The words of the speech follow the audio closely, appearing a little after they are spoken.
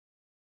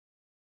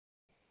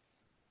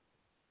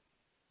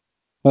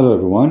Hello,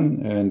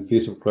 everyone, and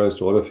peace of Christ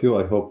to all of you.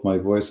 I hope my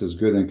voice is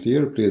good and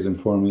clear. Please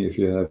inform me if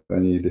you have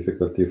any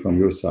difficulty from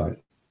your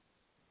side.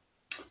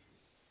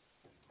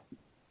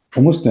 A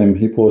Muslim,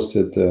 he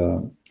posted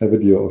a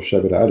video of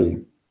Sabir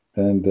Ali,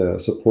 and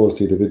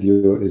supposedly the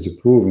video is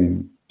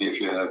proving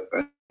if you have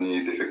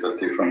any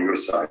difficulty from your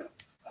side.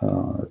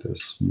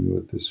 Let's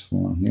mute this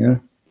phone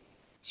here.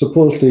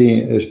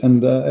 Supposedly,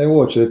 and I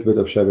watched a little bit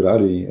of Sabir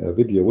Ali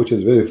video, which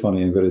is very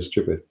funny and very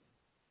stupid.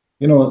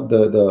 You know,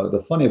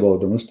 the funny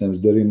about the Muslims,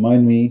 they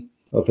remind me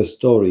of a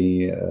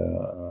story,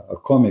 a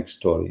comic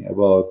story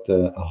about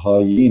a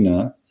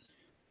hyena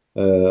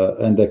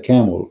and a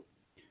camel.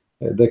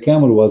 The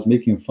camel was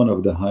making fun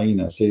of the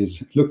hyena,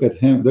 says, "Look at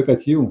him, look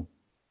at you.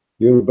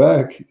 Your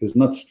back is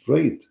not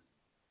straight."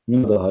 You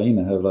know, the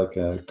hyena have like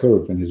a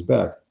curve in his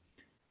back.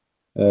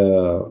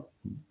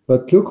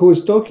 But look who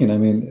is talking. I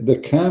mean, the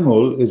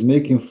camel is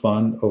making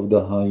fun of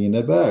the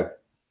hyena back.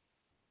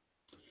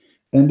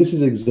 And this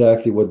is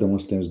exactly what the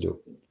Muslims do.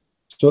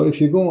 So if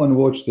you go and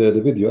watch the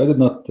video, I did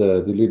not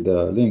delete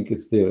the link,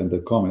 it's there in the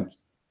comments.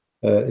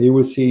 You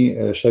will see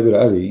Sabir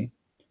Ali.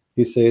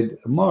 He said,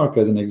 Mark,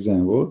 as an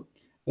example,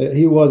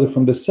 he was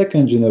from the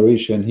second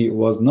generation. He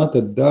was not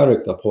a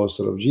direct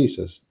apostle of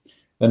Jesus.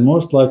 And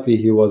most likely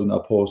he was an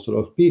apostle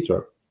of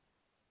Peter.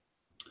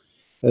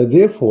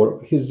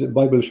 Therefore, his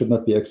Bible should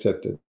not be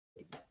accepted.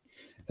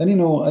 And you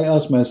know, I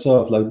ask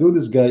myself, like, do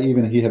this guy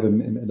even he have a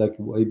like?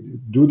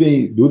 Do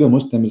the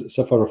Muslims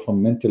suffer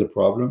from mental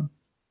problem?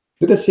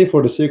 Let us say,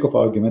 for the sake of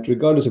argument,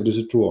 regardless if this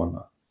is true or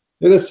not,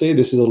 let us say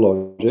this is a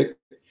logic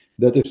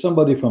that if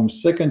somebody from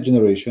second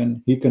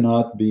generation, he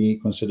cannot be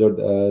considered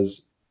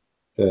as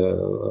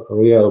a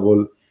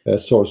reliable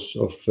source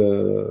of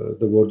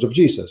the words of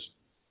Jesus,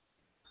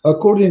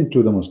 according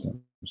to the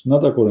Muslims,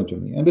 not according to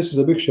me. And this is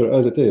a picture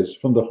as it is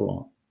from the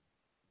Quran.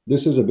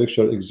 This is a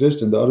picture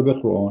exists in the Arabic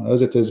Quran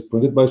as it is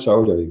printed by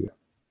Saudi Arabia.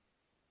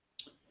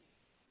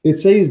 It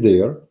says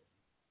there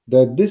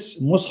that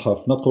this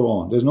Mus'haf, not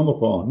Quran, there's no more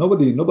Quran.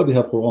 Nobody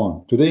have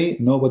Quran. Today,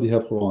 nobody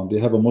have Quran. They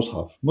have a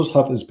Mus'haf.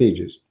 Mus'haf is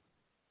pages.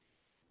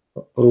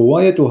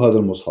 رواية هذا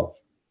المصحف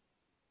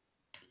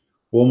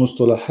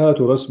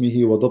ومصطلحات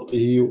رسمه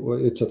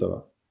وضبطه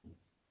etc.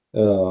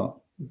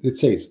 It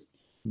says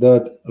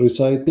that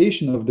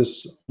recitation of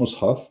this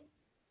Mus'haf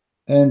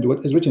and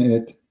what is written in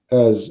it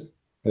as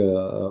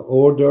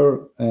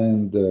order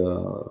and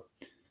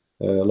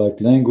like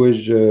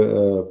language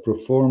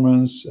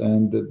performance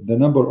and the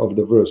number of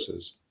the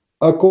verses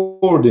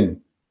according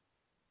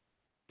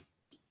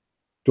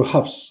to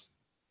Hafs,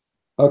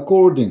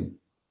 according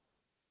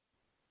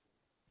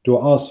to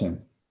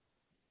Asim,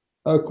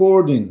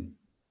 according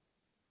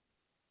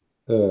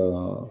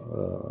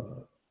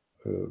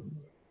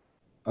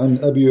عن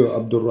أبي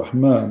عبد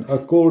الرحمن,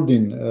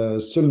 according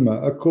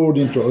Sulma,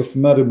 according to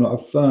Uthman ibn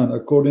Affan,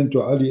 according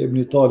to Ali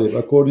ibn Talib,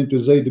 according to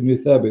Zayd ibn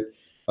Thabit,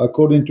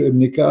 according to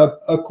Ibn Ka'ab,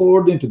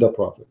 according to the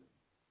Prophet.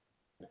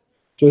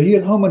 So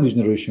here, how many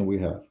generations we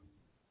have?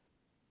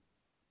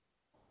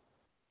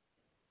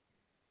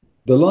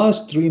 The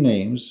last three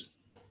names,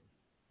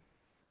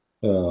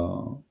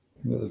 the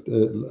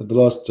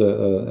last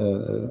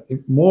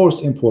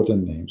most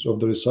important names of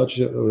the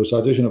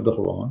recitation of the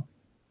Quran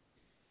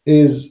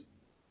is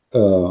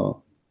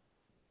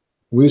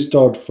we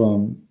start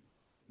from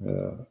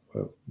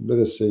let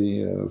us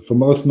say from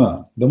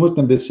Uthman. The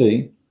Muslim, they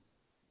say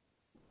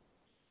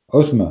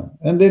Uthman,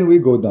 and then we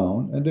go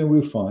down and then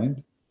we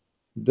find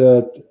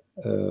that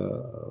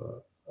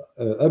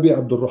Abi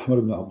Abdul Rahman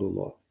ibn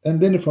Abdullah, and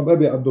then from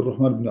Abi Abdul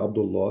Rahman ibn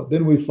Abdullah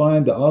then we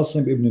find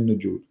Asim ibn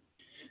Najud,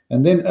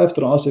 and then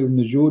after Asim ibn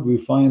Najud we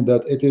find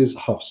that it is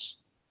Hafs.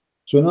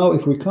 So now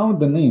if we count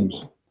the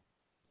names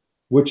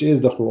which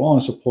is the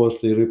Quran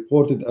supposedly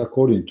reported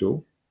according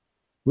to,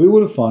 we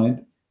will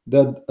find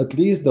that at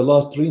least the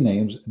last three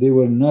names, they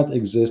will not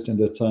exist in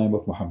the time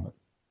of Muhammad.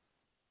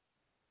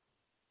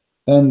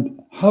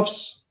 And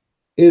Hafs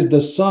is the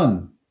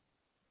son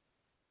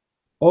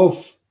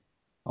of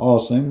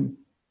Asim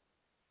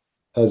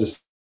as a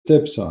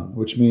stepson,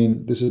 which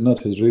means this is not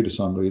his real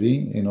son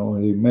really. You know,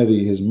 he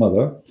married his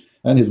mother,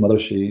 and his mother,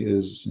 she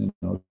is, you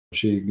know,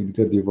 she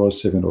got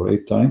divorced 7 or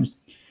 8 times.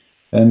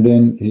 And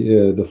then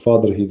the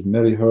father, he'd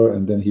marry her,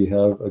 and then he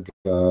have a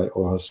guy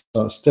or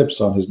a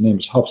stepson, his name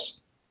is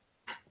Hafs.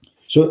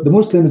 So the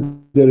Muslims,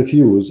 they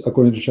refuse,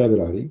 according to Sabir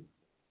Ali,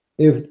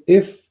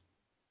 if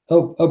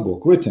a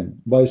book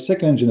written by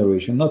second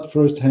generation, not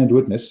first-hand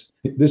witness,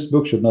 this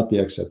book should not be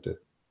accepted.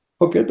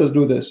 Okay, let's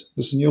do this.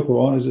 This new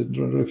Quran is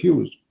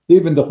refused.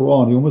 Even the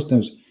Quran, you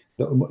Muslims,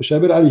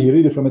 Sabir Ali, he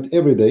read it from it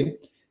every day.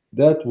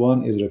 That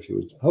one is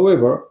refused.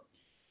 However,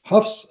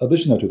 Hafs,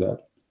 additional to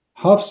that,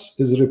 Hafs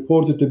is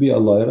reported to be a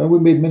liar, and we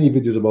made many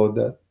videos about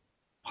that.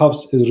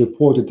 Hafs is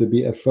reported to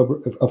be a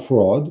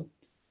fraud,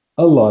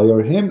 a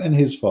liar, him and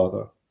his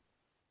father.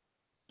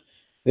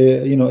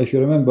 You know, if you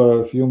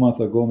remember a few months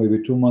ago,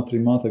 maybe 2 months, 3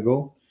 months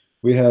ago,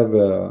 we have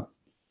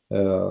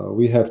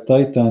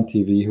Titan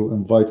TV who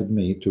invited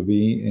me to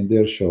be in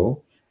their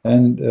show,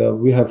 and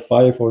we have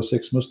 5 or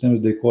 6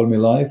 Muslims. They call me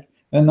live,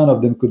 and none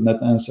of them could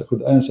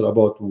answer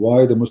about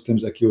why the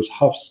Muslims accuse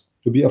Hafs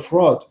to be a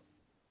fraud.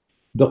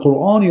 The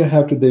Quran you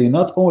have today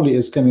not only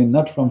is coming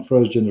not from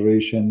first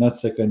generation, not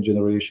second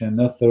generation,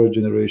 not third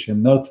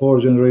generation, not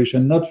fourth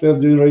generation, not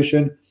fifth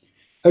generation.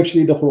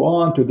 Actually, the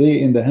Quran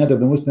today in the hand of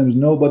the Muslims,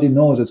 nobody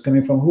knows it's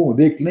coming from who.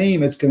 They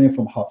claim it's coming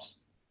from Hafs.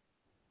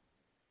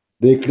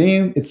 They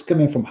claim it's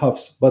coming from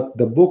Hafs, but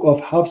the book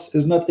of Hafs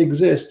does not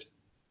exist.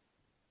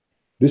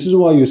 This is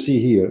why you see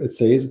here, it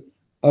says,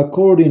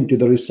 according to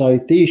the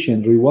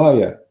recitation,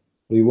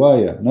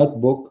 riwayah, not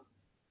book.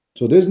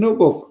 So there's no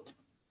book.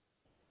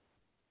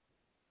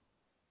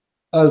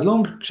 As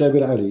long as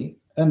Sabir Ali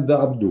and the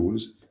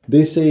Abduls,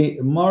 they say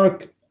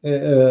Mark,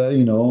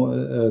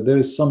 there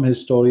is some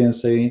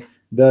historians say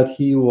that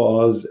he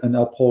was an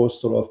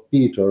apostle of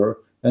Peter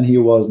and he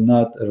was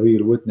not a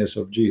real witness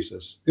of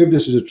Jesus. If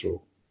this is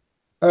true,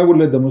 I will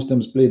let the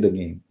Muslims play the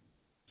game.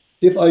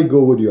 If I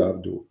go with you,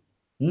 Abdul,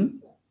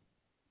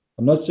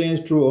 I'm not saying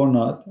it's true or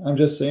not. I'm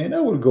just saying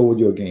I will go with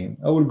your game.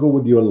 I will go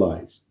with your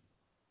lies.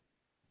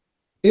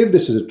 If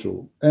this is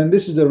true, and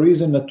this is the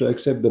reason not to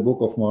accept the book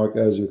of Mark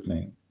as you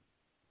claim,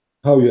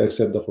 how you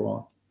accept the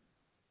Quran?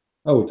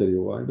 I will tell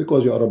you why.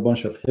 Because you are a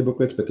bunch of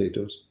hypocrite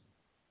potatoes.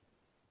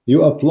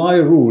 You apply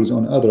rules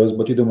on others,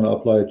 but you don't want to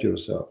apply it to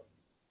yourself.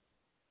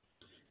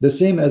 The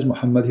same as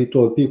Muhammad, he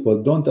told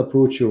people, don't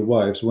approach your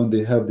wives when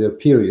they have their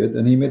period,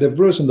 and he made a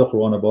verse in the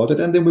Quran about it.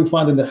 And then we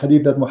find in the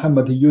hadith that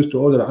Muhammad, he used to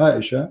order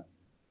Aisha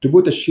to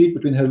put a sheet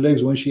between her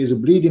legs when she is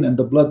bleeding and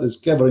the blood is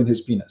covering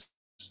his penis.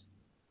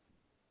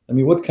 I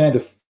mean, what kind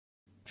of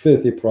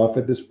filthy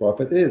prophet this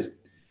prophet is?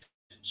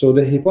 So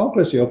the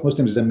hypocrisy of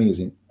Muslims is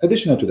amazing.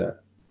 Additional to that,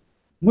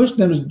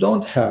 Muslims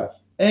don't have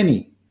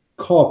any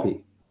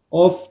copy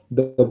of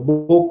the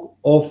book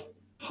of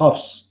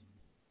Hafs.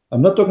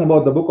 I'm not talking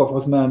about the book of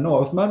Uthman.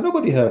 No, Uthman,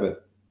 nobody have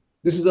it.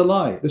 This is a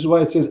lie. This is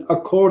why it says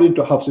according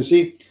to Hafs. You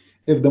see,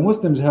 if the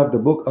Muslims have the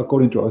book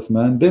according to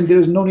Uthman, then there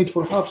is no need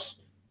for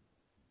Hafs.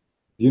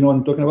 Do you know what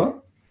I'm talking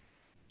about?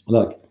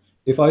 Like,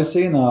 if I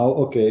say now,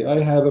 okay, I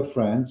have a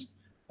friend,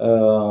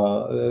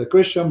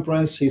 Christian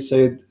Prince, he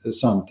said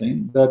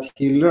something that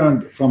he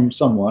learned from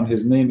someone,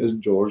 his name is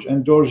George,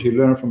 and George, he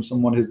learned from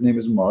someone, his name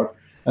is Mark,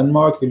 and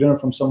Mark, he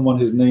learned from someone,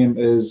 his name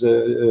is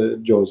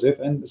Joseph,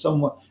 and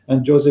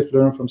Joseph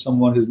learned from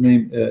someone, his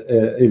name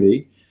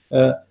Eli.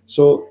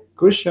 So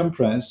Christian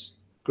Prince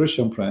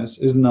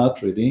is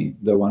not really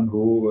the one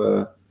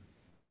who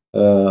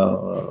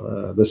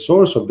the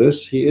source of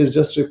this. He is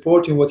just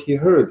reporting what he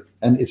heard,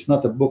 and it's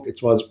not a book. It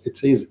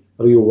says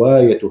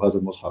riwayah to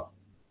Hazal Mus'haf,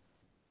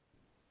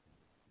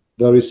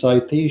 the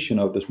recitation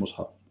of this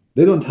Mus'haf.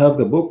 They don't have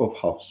the book of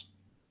Hafs,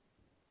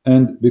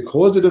 and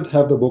because they don't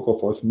have the book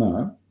of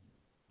Uthman,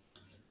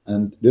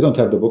 and they don't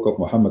have the book of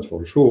Muhammad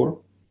for sure,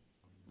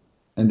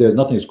 and there's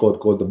nothing is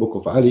called the book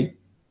of Ali,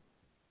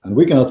 and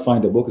we cannot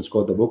find the book. It's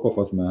called the book of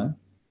Uthman,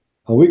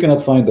 and we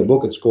cannot find the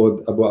book. It's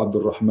called Abu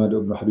Abdul Rahman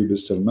ibn Habib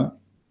al-Salma.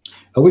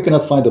 And we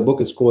cannot find the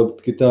book. It's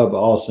called Kitab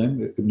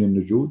Asim ibn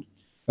al-Nujud.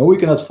 And we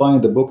cannot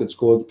find the book. It's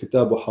called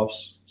Kitab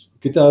Hafs.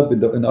 Kitab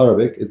in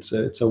Arabic,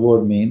 it's a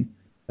word mean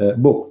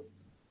book.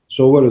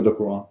 So where is the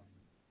Quran?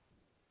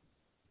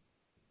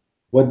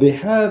 What they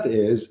have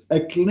is a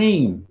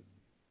claim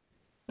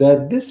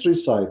that this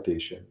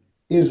recitation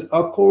is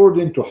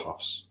according to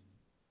Hafs,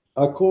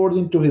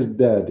 according to his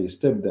daddy,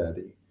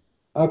 stepdaddy,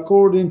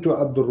 according to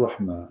Abdul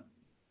Rahman,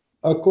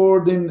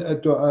 according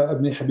to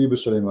Ibn Habib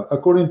al-Sulaiman,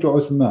 according to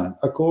Uthman,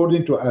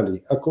 according to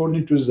Ali,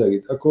 according to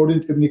Zayd,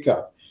 according to Ibn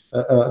Ka'b,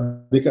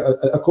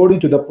 according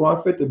to the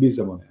Prophet.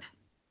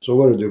 So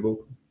where is the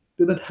book?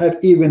 They don't have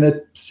even a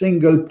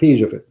single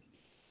page of it.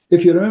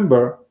 If you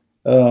remember,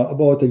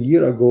 about a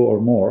year ago or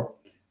more,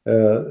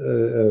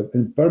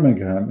 in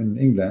Birmingham, in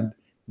England,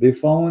 they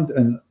found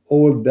an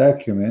old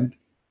document,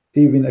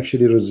 even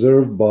actually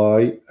reserved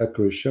by a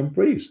Christian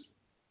priest.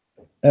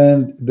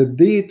 And the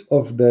date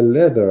of the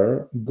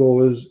letter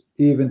goes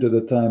even to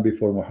the time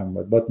before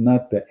Muhammad, but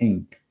not the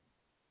ink.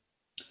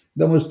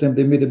 The Muslim,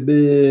 they made a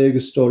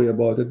big story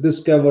about it.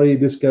 Discovery.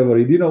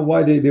 Do you know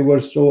why they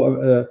were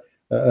so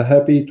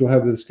happy to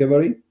have the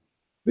discovery?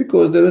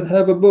 Because they don't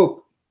have a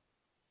book.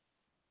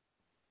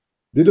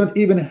 They don't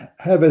even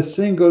have a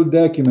single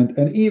document,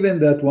 and even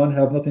that one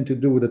have nothing to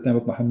do with the time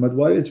of Muhammad.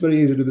 Why? It's very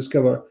easy to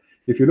discover.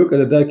 If you look at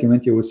the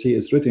document, you will see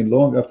it's written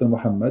long after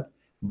Muhammad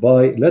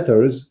by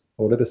letters,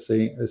 or let us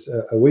say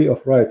a way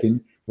of writing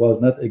was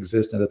not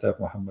exist in the time of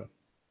Muhammad.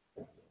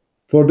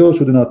 For those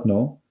who do not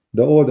know,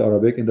 the old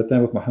Arabic in the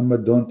time of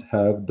Muhammad don't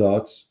have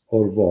dots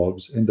or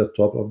vowels in the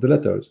top of the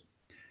letters,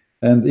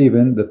 and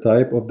even the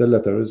type of the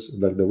letters,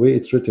 like the way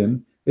it's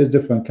written, is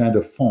different kind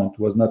of font,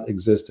 was not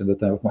exist in the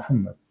time of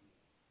Muhammad.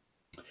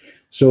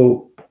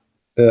 So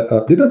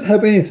they don't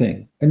have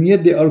anything, and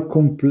yet they are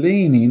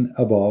complaining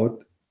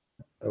about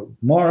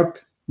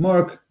Mark,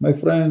 my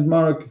friend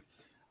Mark.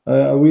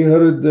 We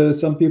heard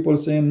some people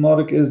saying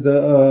Mark is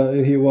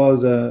he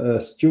was a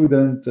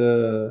student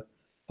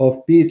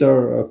of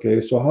Peter.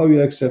 Okay, so how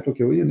you accept?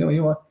 Okay, well, you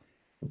know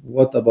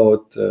what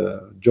about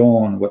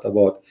John? What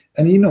about,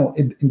 and in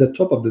the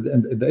top of at the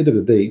end of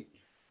the day,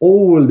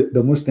 all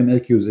the Muslim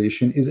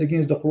accusation is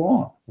against the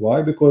Quran.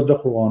 Why? Because the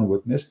Quran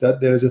witnessed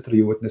that there is a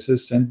 3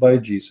 witnesses sent by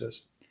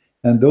Jesus,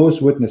 and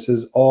those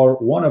witnesses are,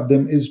 one of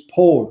them is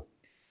Paul,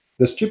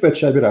 the stupid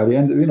Shabir Ali.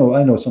 And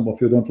I know some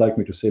of you don't like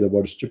me to say the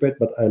word stupid,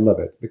 but I love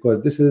it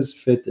because this is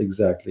fit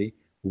exactly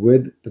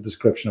with the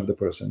description of the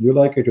person. You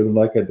like it, you don't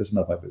like it, that's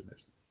not my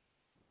business.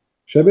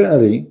 Shabir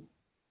Ali,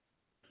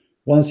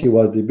 once he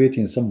was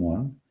debating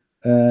someone,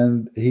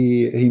 and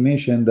he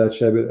mentioned that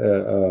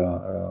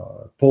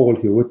Paul,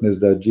 he witnessed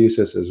that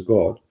Jesus is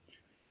God,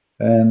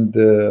 and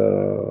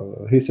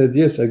he said,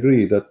 yes,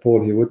 agree that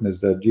Paul, he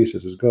witnessed that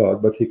Jesus is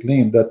God, but he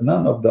claimed that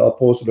none of the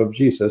apostles of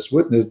Jesus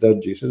witnessed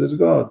that Jesus is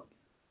God.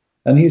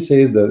 And he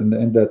says that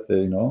in that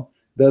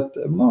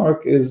that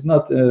Mark is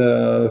not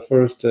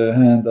first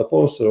hand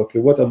apostle. Okay,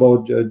 what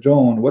about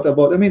John? What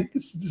about, I mean,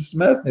 this is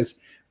madness.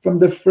 From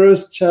the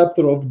first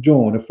chapter of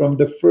John, from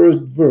the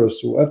first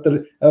verse, so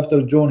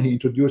after John he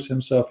introduced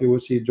himself, you will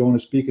see John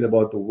is speaking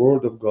about the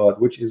word of God,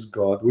 which is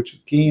God,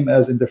 which came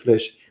as in the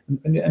flesh.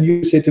 And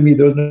you say to me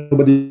there's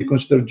nobody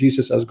consider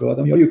Jesus as God.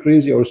 I mean, are you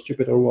crazy or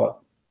stupid or what?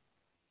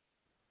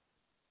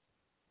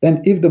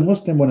 And if the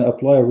Muslim want to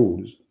apply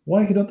rules,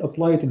 why he don't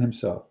apply it in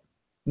himself?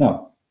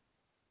 Now,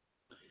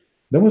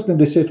 the Muslim,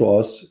 they say to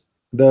us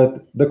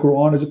that the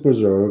Quran is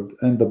preserved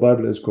and the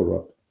Bible is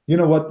corrupt. You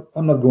know what?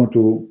 I'm not going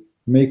to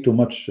make too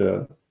much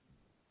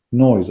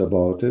noise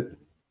about it.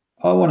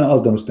 I want to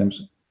ask the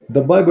Muslims,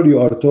 the Bible you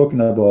are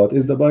talking about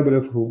is the Bible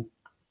of who?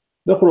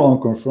 The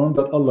Quran confirmed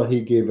that Allah,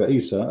 he gave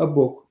Isa a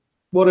book.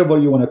 Whatever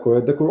you want to call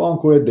it, the Quran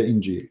call it the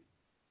Injil.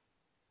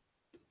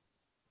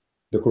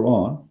 The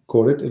Quran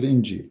call it the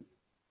Injil.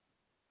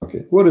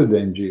 Okay, what is the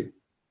Injil?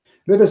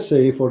 Let us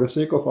say, for the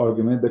sake of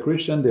argument, the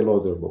Christian, they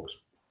load their books.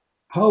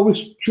 How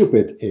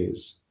stupid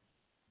is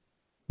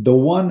the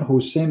one who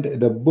sent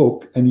the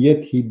book and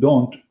yet he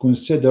don't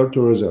consider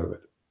to reserve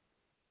it?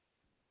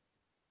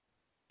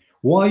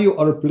 Why you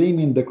are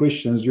blaming the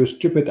Christians, you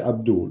stupid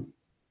Abdul,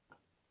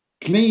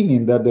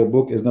 claiming that their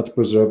book is not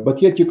preserved, but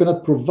yet you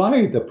cannot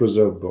provide a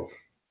preserved book?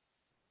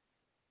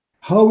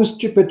 How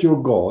stupid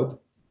your God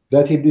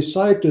that he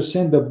decided to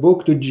send the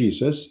book to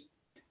Jesus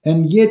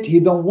and yet he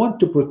don't want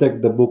to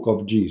protect the book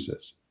of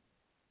Jesus?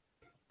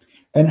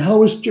 And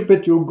how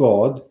stupid your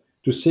God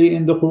to say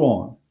in the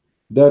Quran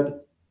that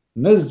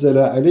نزل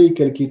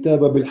عليك الكتاب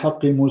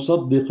بالحق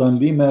مصدقا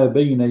لما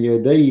بين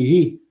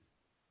يديه.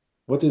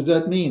 What does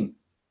that mean?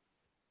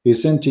 He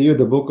sent to you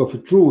the book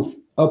of truth,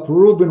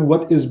 approving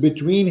what is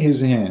between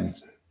his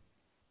hands.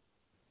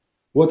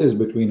 What is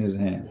between his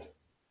hands?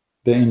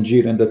 The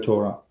Injil and the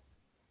Torah.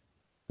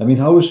 I mean,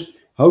 how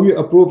you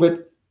approve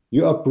it?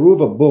 You approve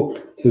a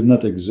book does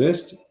not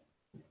exist.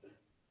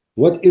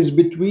 What is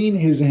between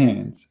his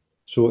hands?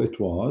 So it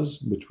was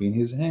between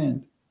his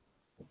hand.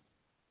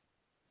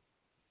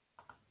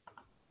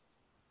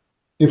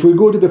 If we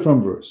go to the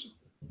from verse,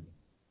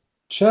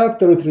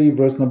 chapter 3,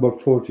 verse number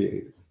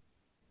 48.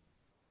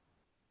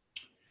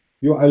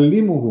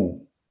 يعلمه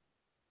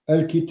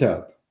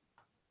الكتاب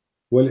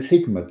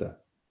والحكمة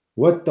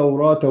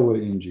والتوراة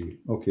والإنجيل.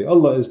 Okay,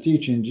 Allah is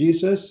teaching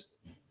Jesus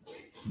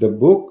the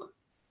book,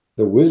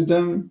 the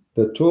wisdom,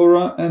 the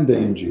Torah, and the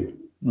Injil.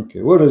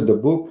 Okay, what is the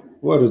book?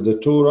 What is the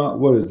Torah?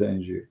 What is the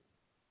Injil?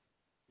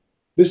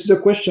 This is a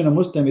question a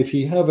Muslim, if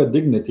he have a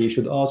dignity,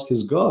 should ask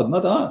his God,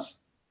 not us.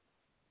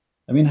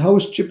 I mean, how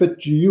stupid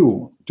to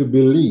you to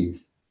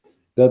believe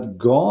that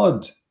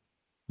God,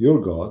 your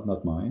God,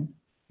 not mine,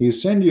 he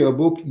send you a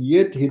book,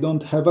 yet he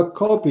don't have a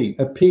copy,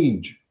 a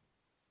page.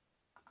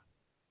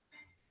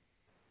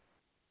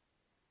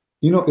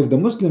 If the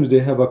Muslims, they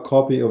have a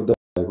copy of the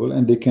Bible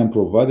and they can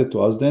provide it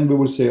to us, then we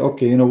will say,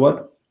 okay, you know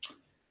what?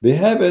 They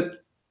have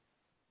it.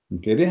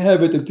 Okay, they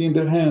have it in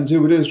their hands.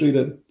 Here it is, read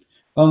it.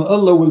 And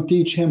Allah will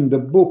teach him the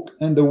book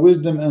and the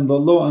wisdom and the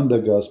law and the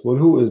gospel.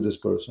 Who is this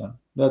person?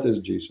 That is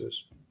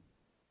Jesus.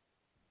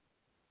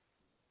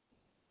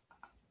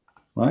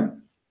 Right?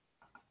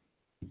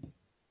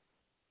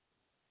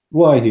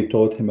 Why he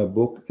taught him a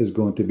book is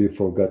going to be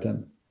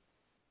forgotten.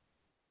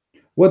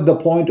 What the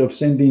point of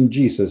sending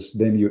Jesus,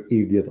 then, you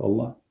idiot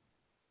Allah?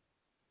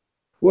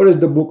 Where is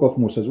the book of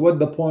Moses? What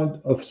the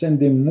point of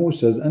sending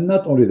Moses? And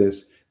not only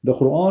this, the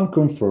Quran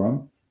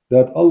confirmed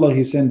that Allah,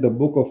 he sent the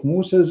book of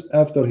Moses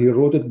after he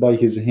wrote it by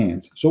his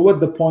hands. So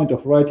what the point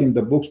of writing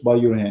the books by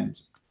your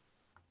hands?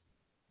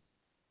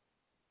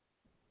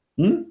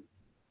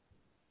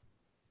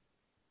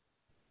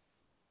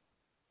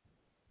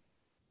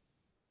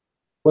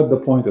 What the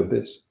point of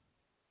this?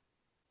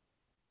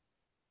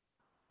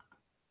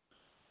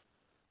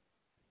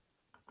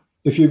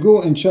 If you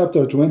go in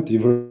chapter 20,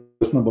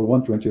 verse number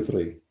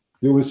 123,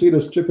 you will see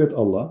the stupid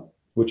Allah,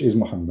 which is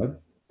Muhammad,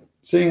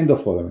 saying the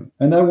following,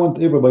 and I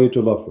want everybody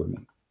to laugh with me.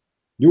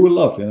 You will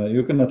laugh,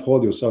 you cannot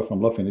hold yourself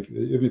from laughing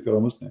even if you're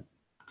a Muslim.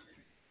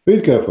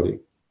 Read carefully.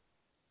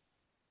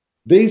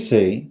 They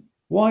say,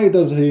 why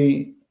does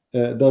he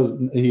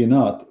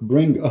not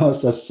bring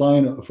us a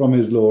sign from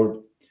his Lord?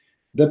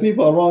 The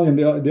people around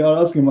him, they are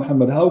asking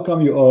Muhammad, how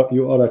come you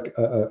are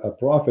a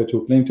prophet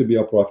who claim to be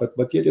a prophet,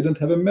 but yet you don't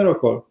have a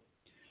miracle?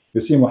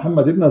 You see,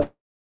 Muhammad did not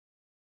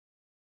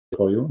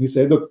for you. He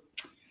said, look,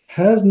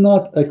 has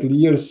not a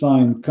clear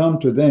sign come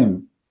to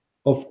them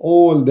of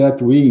all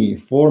that we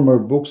former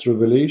books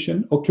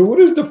revelation? Okay, what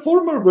is the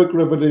former book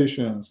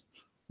revelations?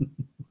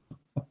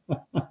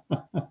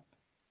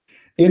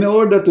 In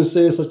order to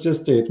say such a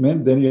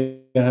statement, then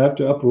you have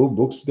to approve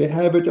books. They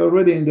have it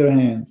already in their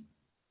hands.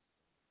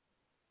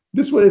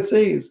 This is what it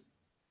says.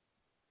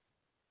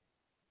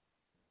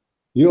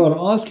 You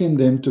are asking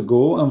them to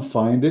go and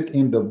find it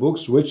in the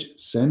books which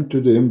sent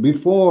to them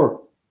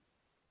before.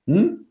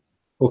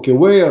 Okay,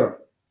 where?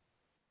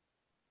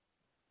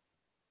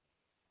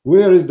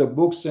 Where is the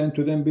book sent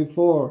to them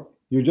before?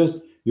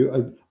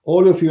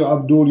 All of you,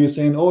 Abdul, you're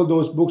saying all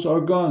those books are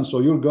gone. So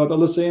your God,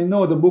 Allah saying,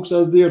 no, the books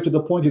are there, to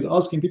the point He's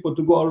asking people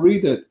to go and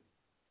read it.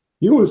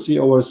 You will see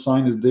our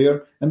sign is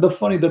there. And the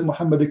funny that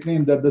Muhammad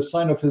claimed that the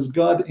sign of his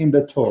God in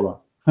the Torah.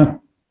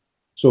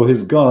 So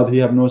his God, he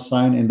have no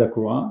sign in the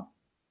Quran?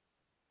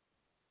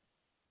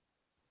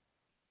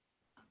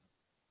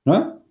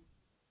 Huh?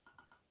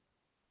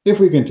 If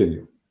we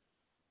continue,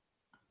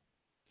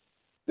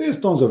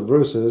 there's tons of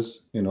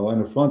verses,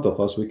 in front of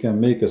us. We can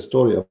make a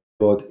story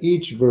about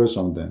each verse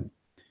on them.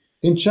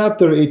 In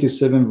chapter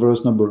 87,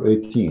 verse number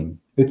 18,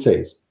 it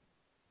says,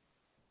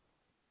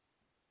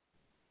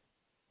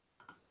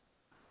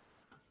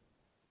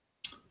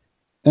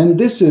 and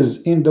this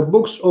is in the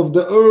books of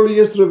the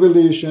earliest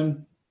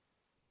revelation.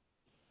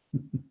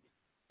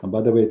 And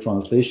by the way,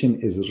 translation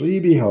is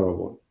really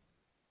horrible.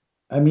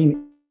 I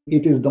mean,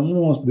 it is the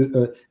most,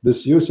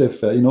 this Yusuf,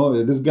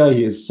 this guy,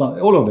 he is,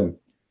 all of them.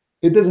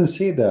 It doesn't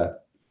say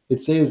that. It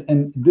says,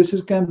 and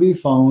this can be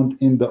found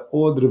in the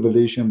old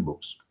revelation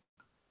books.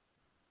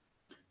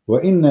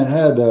 وَإِنَّ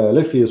هَذَا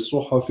لَفِي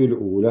الصُّحَفِ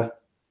الْأُولَى.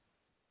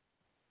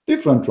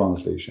 Different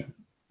translation.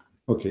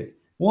 Okay.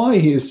 Why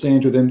he is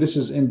saying to them, this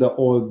is in the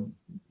old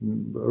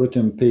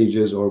written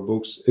pages or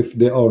books, if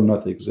they are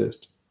not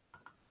exist?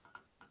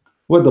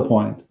 What the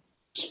point?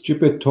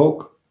 Stupid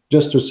talk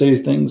just to say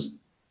things?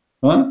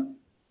 Huh?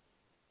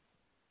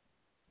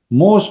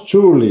 Most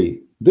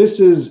surely, this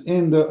is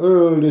in the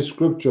early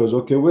scriptures.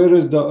 Okay, where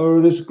is the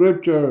early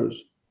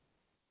scriptures?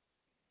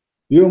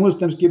 You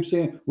Muslims keep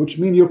saying, which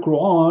mean your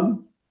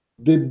Quran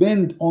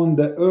depend on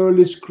the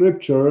early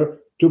scripture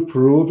to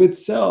prove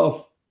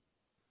itself.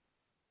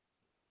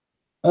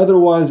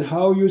 Otherwise,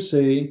 how you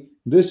say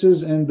this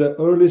is in the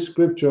early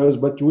scriptures,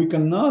 but we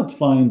cannot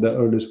find the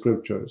early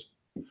scriptures?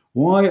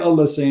 Why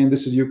Allah saying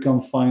this is you can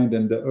find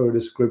in the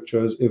early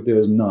scriptures if there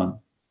is none?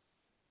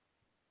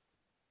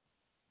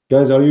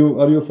 Guys, are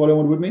you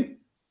following with me?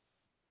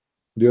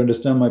 Do you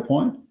understand my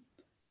point?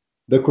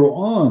 The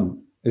Quran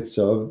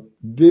itself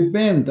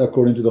depend,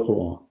 according to the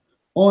Quran,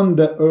 on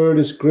the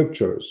early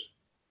scriptures.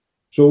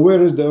 So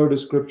where is the early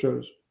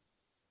scriptures?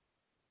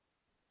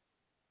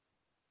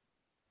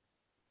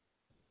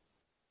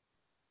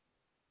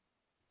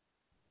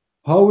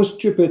 How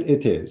stupid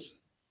it is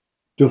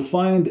to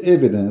find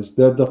evidence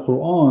that the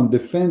Quran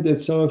defend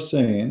itself,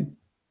 saying,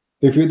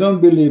 if you don't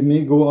believe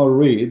me, go and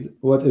read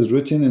what is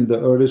written in the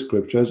early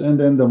scriptures. And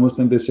then the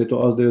Muslim, they say to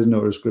us, there is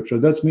no early scripture.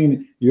 That's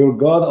mean your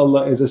God,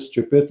 Allah, is a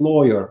stupid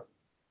lawyer.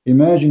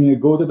 Imagine you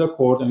go to the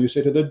court and you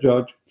say to the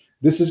judge,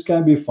 this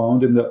can be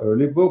found in the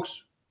early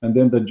books. And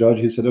then the judge,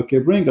 he said, okay,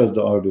 bring us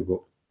the early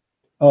book.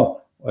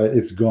 Oh,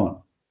 it's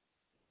gone.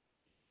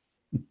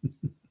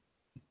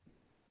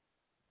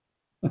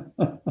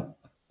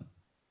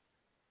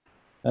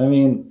 I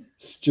mean,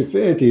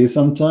 stupidity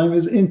sometimes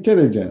is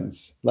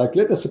intelligence. Like,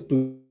 let us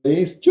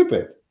play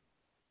stupid.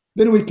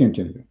 Then we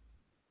continue.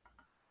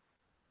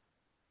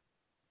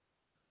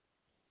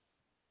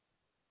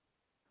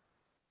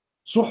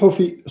 صحف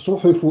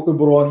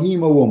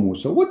إبراهيم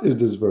وموسى. What is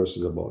this verse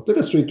is about? Let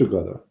us read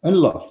together and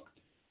laugh.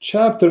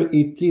 Chapter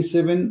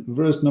 87,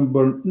 verse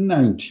number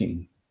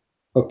 19.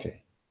 Okay.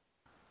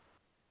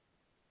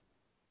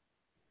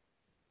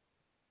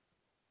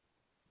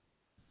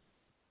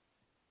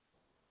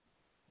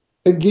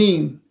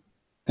 Again,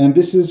 and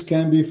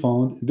can be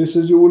found,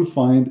 you will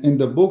find in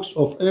the books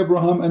of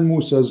Abraham and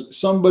Moses.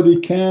 Somebody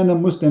can, a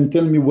Muslim,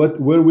 tell me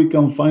where we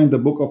can find the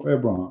book of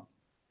Abraham?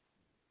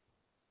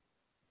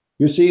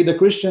 You see, the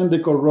Christian, they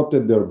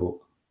corrupted their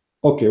book.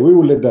 Okay, we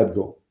will let that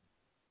go.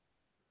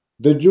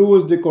 The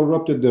Jews, they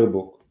corrupted their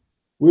book.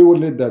 We will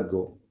let that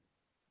go.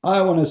 I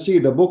want to see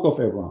the book of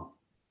Abraham.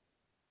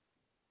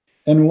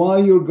 And why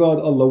your God,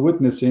 Allah,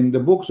 witnessing the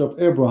books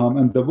of Abraham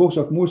and the books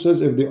of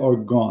Moses if they are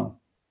gone?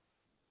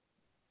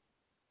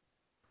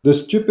 The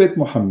stupid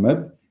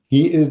Muhammad,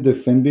 he is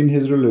defending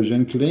his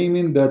religion,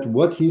 claiming that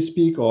what he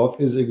speak of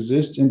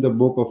exists in the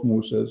book of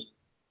Moses.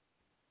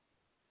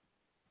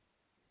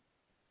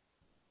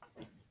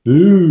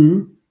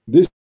 Ooh,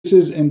 this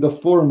is in the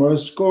former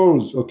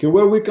scrolls. Okay,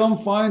 where we can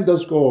find the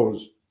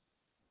scrolls?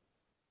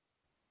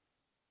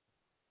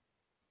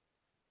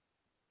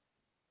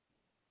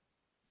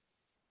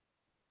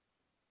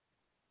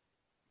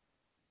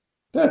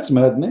 That's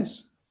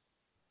madness.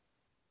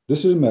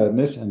 This is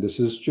madness and this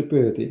is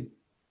stupidity.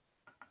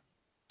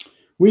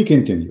 We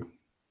continue.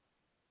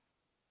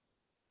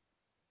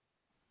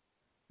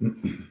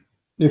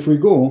 If we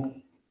go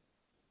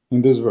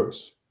in this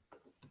verse,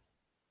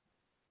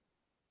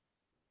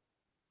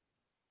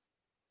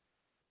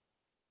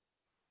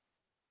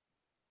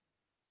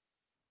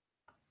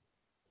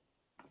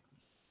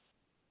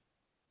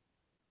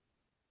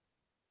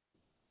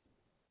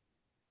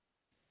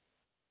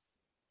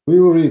 We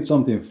will read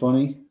something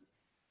funny.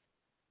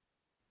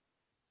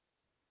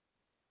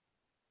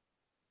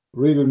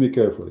 Read with me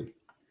carefully.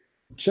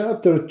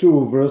 Chapter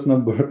 2, verse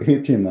number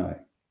 89.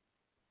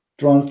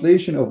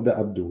 Translation of the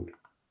Abdul.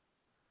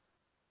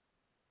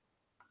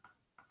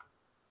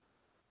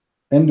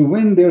 And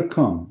when there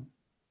come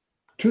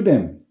to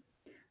them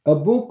a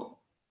book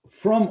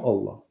from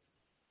Allah,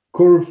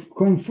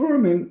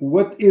 confirming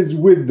what is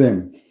with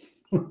them.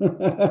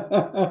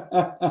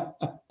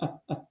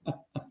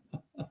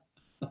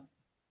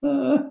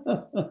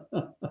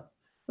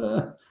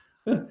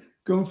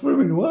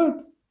 Confirming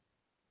what?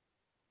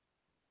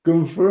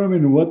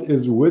 Confirming what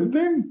is with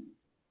them?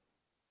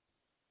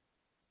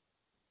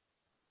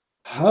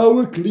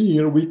 How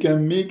clear we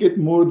can make it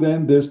more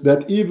than this,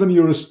 that even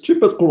your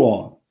stupid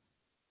Quran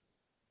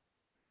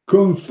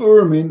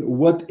confirming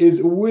what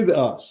is with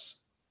us.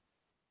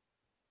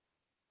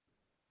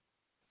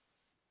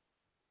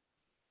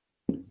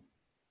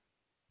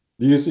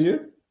 Do you see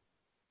it?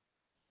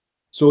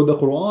 So the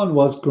Quran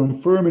was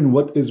confirming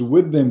what is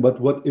with them, but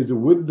what is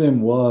with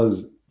them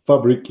was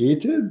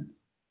fabricated.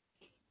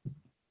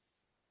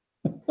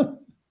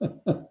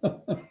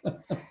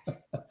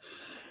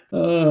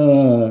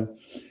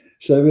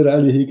 Sabir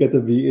Ali, he got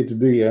a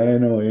PhD, I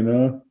know, you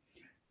know.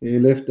 He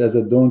left as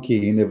a donkey,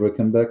 he never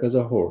came back as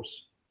a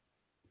horse.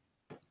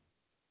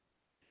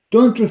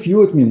 Don't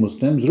refute me,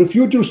 Muslims.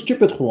 Refute your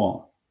stupid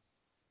Quran.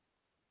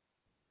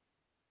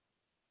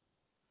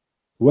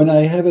 When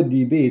I have a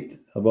debate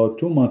about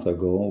 2 months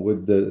ago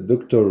with the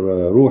Dr.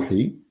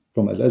 Ruhi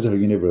from Al-Azhar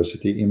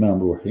University, Imam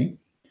Ruhi,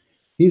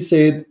 he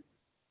said,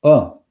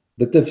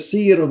 the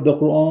tafsir of the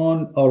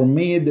Quran are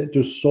made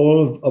to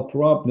solve a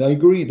problem. I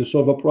agree, to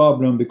solve a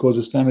problem, because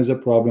Islam is a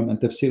problem, and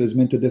tafsir is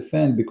meant to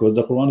defend, because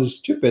the Quran is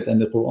stupid and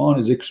the Quran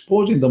is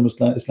exposing the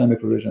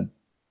Islamic religion.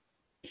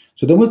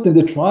 So the Muslim,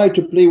 they try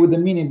to play with the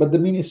meaning, but the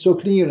meaning is so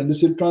clear, and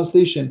this is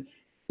translation.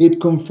 It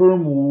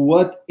confirms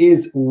what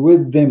is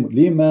with them.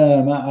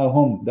 Lima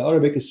ma'ahum. The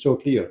Arabic is so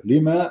clear.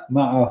 Lima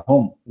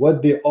ma'ahum.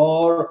 What they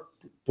are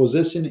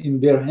possessing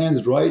in their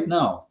hands right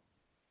now.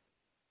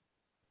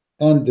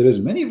 And there is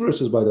many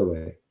verses, by the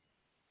way.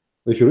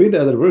 If you read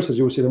the other verses,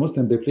 you will see the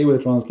Muslim, they play with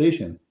the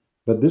translation.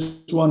 But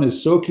this one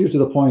is so clear to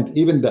the point,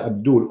 even the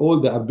Abdul, all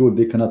the Abdul,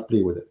 they cannot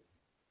play with it.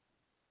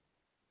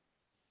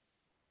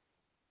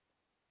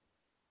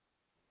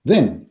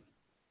 Then,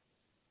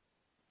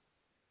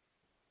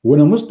 when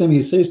a Muslim,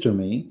 he says to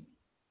me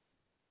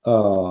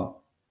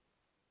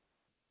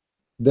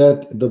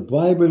that the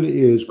Bible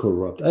is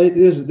corrupt.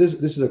 This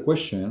is a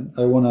question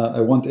I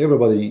want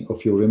everybody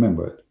of you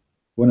remember it.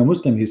 When a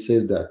Muslim, he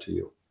says that to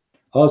you,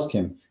 ask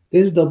him,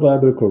 is the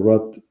Bible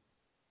corrupt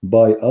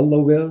by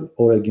Allah's will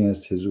or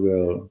against his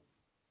will?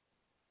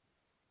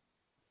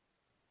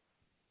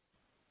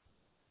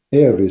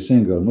 Every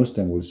single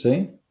Muslim will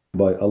say,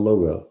 by Allah's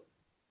will.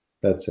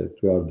 That's it,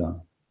 we are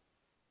done.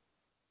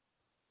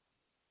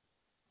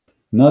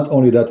 Not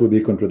only that will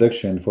be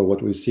contradiction for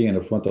what we see in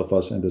the front of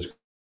us in the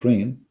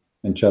screen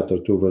in chapter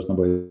 2 verse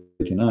number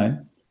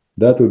 89,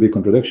 that will be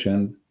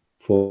contradiction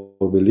for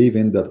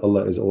believing that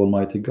Allah is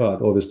Almighty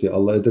God. Obviously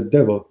Allah is the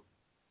devil,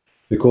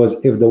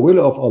 because if the will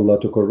of Allah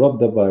to corrupt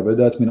the Bible,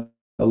 that means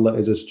Allah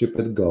is a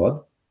stupid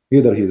God.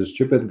 Either he is a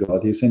stupid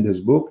God, he sent his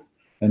book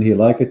and he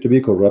like it to be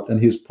corrupt and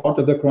he's part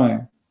of the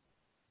crime,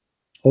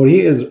 or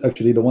he is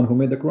actually the one who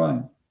made the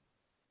crime.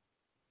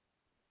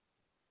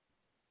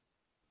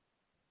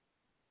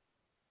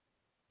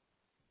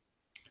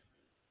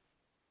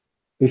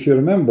 If you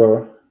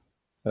remember,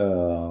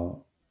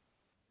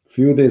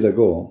 few days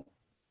ago,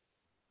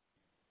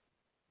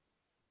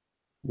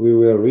 we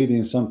were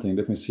reading something.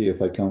 Let me see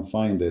if I can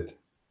find it.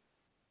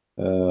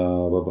 Where?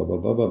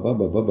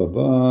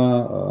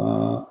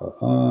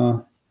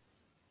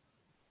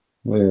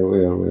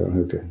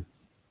 Okay.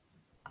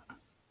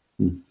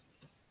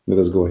 Let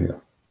us go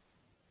here.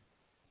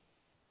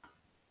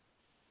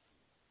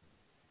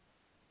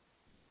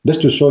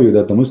 Just to show you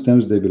that the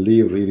Muslims, they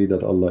believe really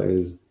that Allah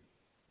is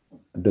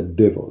the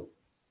devil,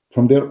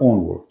 from their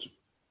own words.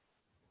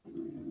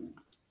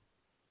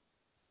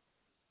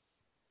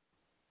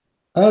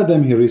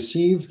 Adam, he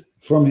received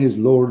from his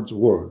Lord's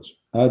words.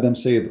 Adam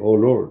said, "O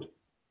Lord,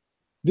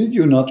 did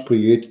you not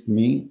create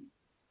me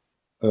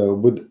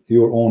with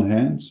your own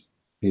hands?"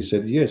 He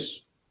said,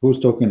 "Yes." Who's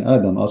talking?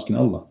 Adam, asking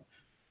Allah.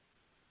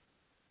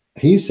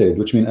 He said,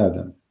 which means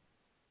Adam,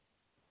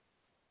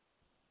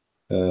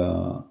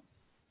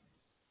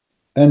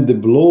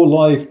 and blow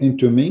life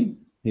into me?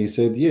 He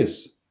said,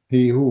 "Yes."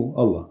 He who?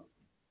 Allah.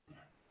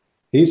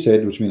 He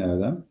said, which means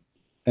Adam,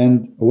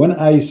 and when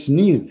I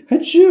sneezed,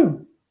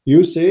 Achoo,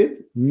 you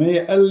said,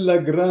 "May Allah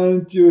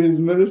grant you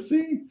his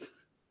mercy."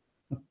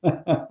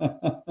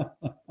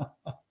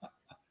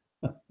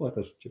 What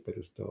a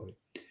stupid story.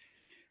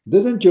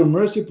 Doesn't your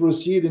mercy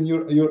proceed in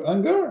your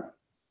anger?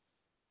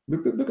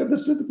 Look at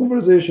this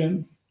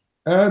conversation.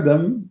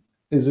 Adam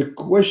is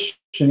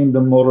questioning the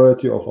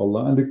morality of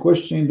Allah and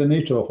questioning the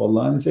nature of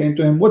Allah and saying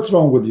to him, "What's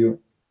wrong with you?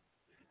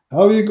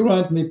 How you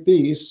grant me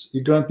peace,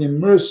 you grant me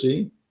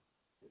mercy,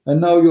 And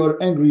now you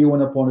are angry, you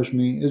want to punish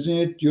me. Isn't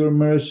it your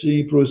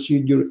mercy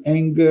proceed your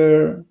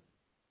anger?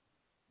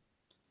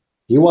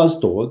 He was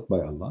told by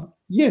Allah,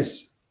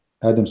 yes.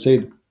 Adam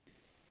said,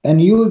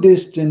 and you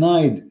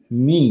denied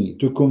me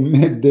to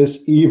commit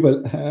this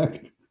evil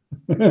act.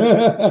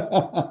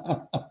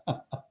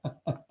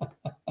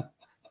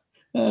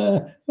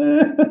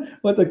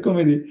 What a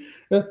comedy.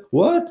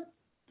 What?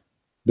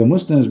 The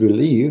Muslims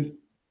believe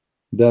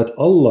that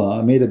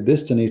Allah made a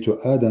destiny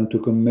to Adam to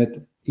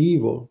commit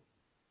evil.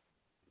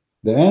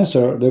 The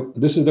answer,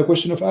 this is the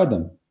question of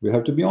Adam. We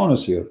have to be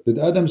honest here. Did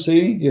Adam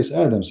say? Yes,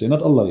 Adam say,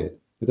 not Allah yet.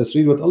 Let us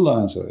read what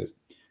Allah answer is.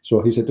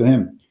 So he said to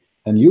him,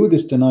 and you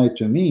denied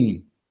to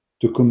me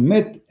to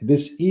commit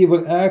this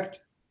evil act.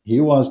 He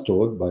was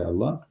told by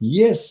Allah,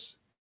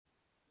 yes.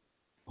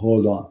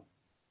 Hold on.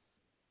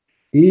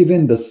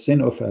 Even the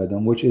sin of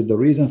Adam, which is the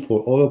reason for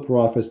all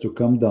prophets to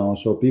come down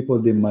so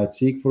people they might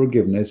seek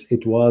forgiveness,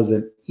 it was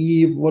an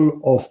evil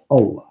of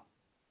Allah,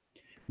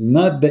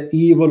 not the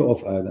evil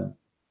of Adam.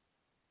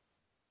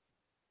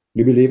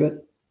 You believe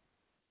it?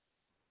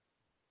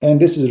 And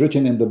this is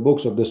written in the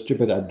books of the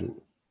stupid Abdul.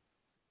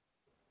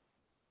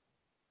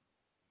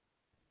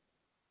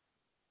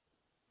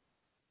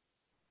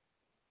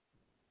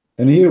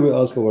 And here we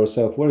ask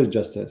ourselves, where is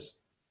justice?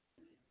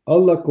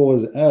 Allah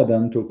caused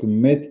Adam to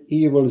commit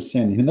evil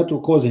sin. He not to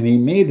cause him, he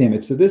made him.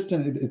 It's a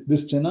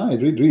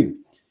denied. Read.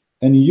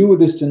 And you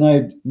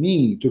denied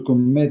me to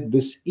commit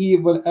this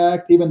evil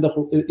act. Even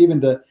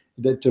the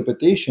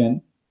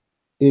interpretation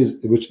is,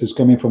 which is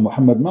coming from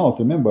Muhammad's mouth.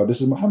 Remember, this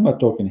is Muhammad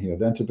talking here.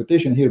 The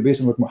interpretation here based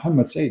on what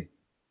Muhammad said.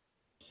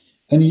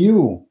 And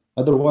you,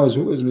 otherwise,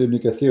 who is Ibn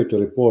Kathir to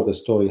report the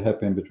story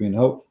happened between,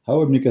 how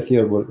Ibn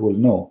Kathir will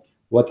know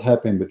what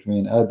happened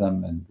between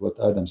Adam and what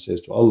Adam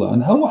says to Allah,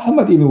 and how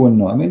Muhammad even will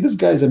know? I mean, this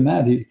guy is a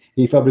mad,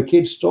 he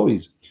fabricates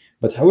stories.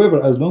 But however,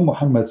 as long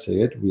Muhammad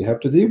say it, we have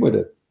to deal with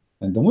it,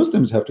 and the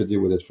Muslims have to deal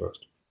with it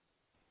first.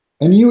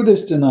 And you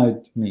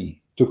denied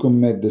me to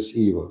commit this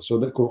evil. So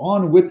the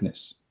Quran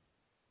witness,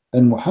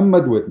 and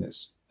Muhammad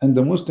witness, and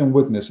the Muslim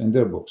witness in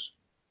their books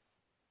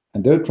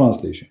and their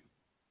translation,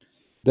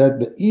 that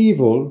the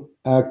evil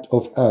act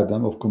of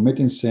Adam of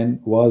committing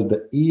sin was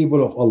the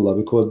evil of Allah,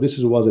 because this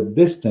was a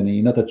destiny,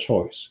 not a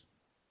choice.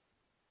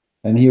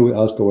 And here we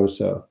ask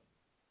ourselves,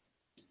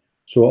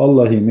 so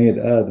Allah, he made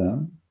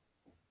Adam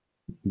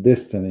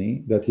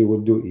destiny that he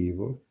will do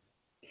evil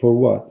for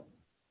what?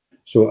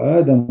 So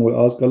Adam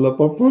will ask Allah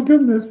for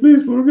forgiveness,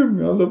 please forgive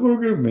me, Allah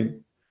forgive me,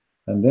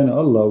 and then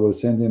Allah will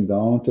send him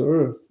down to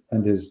earth,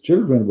 and his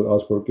children will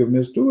ask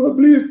forgiveness too. Oh,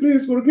 please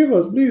forgive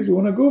us, please, we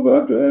want to go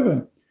back to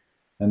heaven.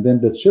 And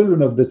then the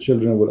children of the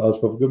children will ask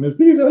for forgiveness.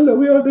 Please, Allah,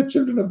 we are the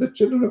children of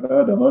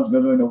Adam. Ask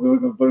Allah,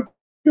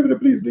 forgive us,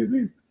 please.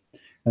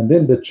 And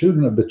then the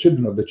children of the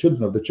children of the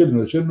children of the children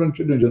of the children,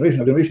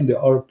 generation of generation, they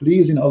are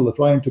pleasing Allah,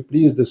 trying to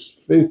please this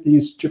filthy,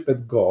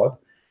 stupid God,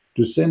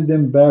 to send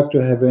them back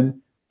to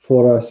heaven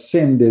for a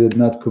sin they did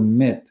not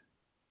commit.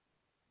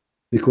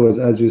 Because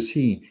as you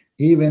see,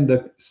 even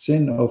the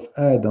sin of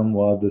Adam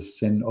was the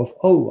sin of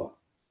Allah.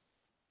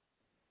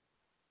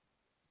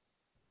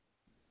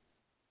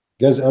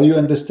 Guys, are you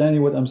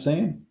understanding what I'm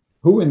saying?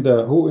 Who in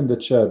the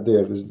chat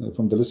there is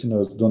from the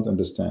listeners don't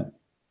understand?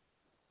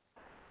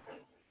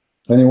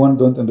 Anyone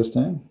don't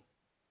understand?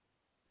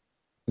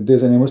 If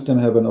there's any Muslim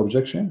have an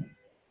objection,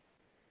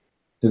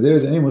 if there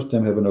is any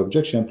Muslim have an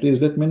objection, please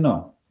let me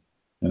know.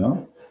 You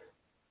know,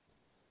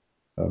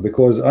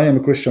 because I am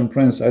a Christian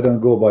prince, I don't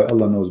go by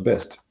Allah knows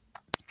best.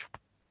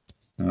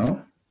 You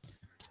know,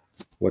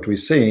 what we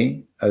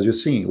say, as you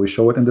see, we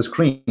show it in the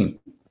screen.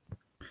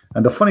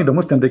 And the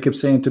Muslim, they keep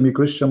saying to me,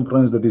 Christian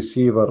prince, the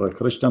deceiver,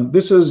 Christian.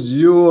 This is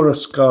your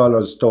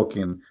scholars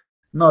talking,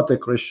 not a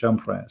Christian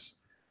prince.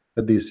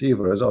 The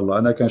deceiver is Allah.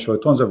 And I can show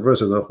tons of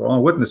verses in the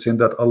Quran witnessing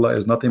that Allah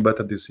is nothing but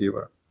a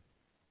deceiver.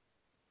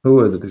 Who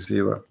is the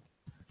deceiver?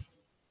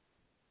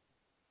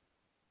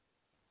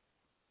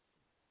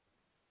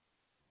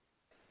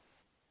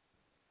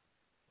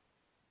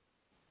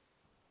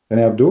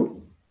 Any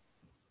Abdul?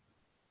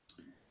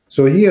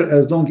 So here,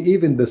 as long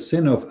even the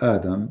sin of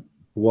Adam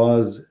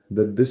was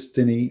the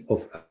destiny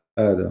of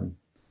Adam,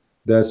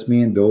 that's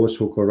mean those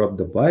who corrupt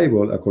the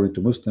Bible according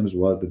to Muslims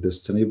was the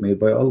destiny made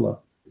by Allah.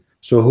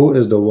 So who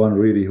is the one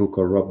really who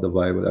corrupt the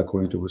Bible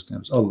according to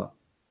Muslims? Allah.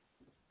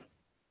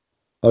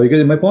 Are you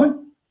getting my point?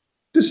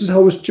 This is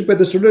how stupid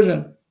this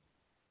religion.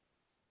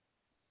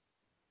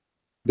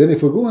 Then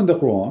if we go in the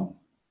Quran,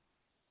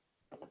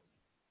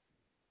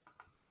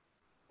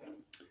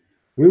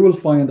 we will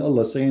find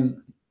Allah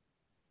saying,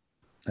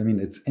 I mean,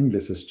 it's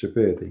endless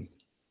stupidity.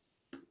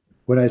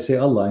 When I say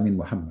Allah, I mean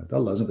Muhammad.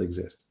 Allah doesn't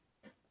exist.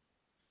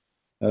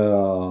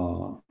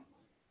 Read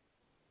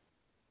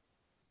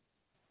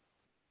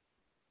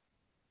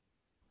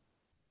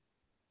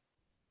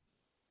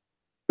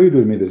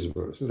with me this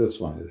verse. Let's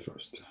find it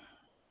first.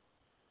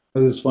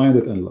 Let's find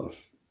it in love.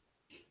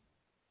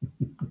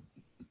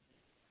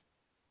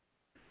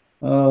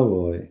 Oh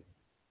boy.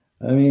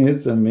 I mean,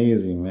 it's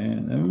amazing,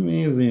 man.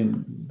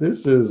 Amazing.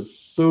 This is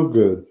so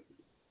good.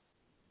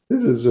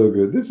 This is so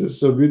good. This is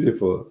so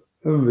beautiful.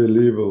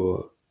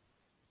 Unbelievable.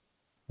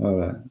 All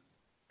right.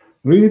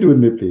 Read with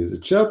me, please.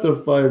 Chapter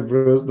 5,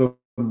 verse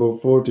number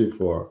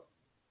 44.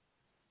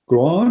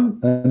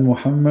 Quran and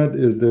Muhammad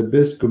is the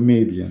best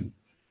comedian.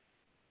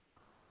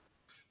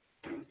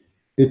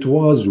 It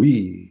was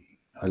we.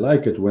 I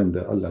like it when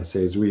Allah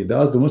says we. They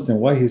ask the Muslim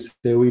why he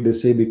say we. They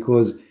say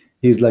because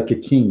he's like a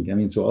king. I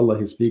mean, so Allah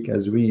he speak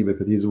as we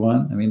because he's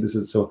one. I mean, this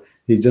is so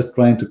he's just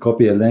trying to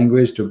copy a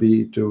language to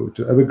be to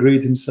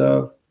upgrade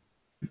himself.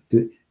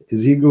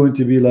 Is he going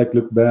to be like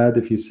look bad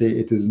if he say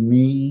it is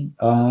me,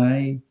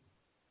 I,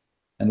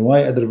 and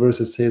why other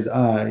verses says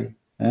I?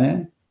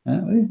 Eh?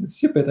 It's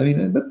stupid. I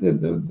mean, but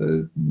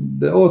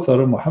the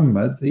author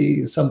Muhammad,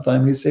 he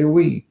sometimes he say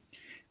we.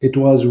 It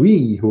was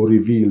we who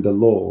revealed the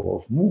law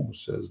of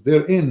Moses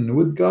therein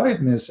with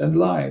guidance and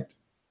light.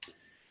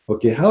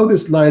 Okay, how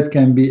this light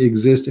can be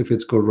exist if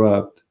it's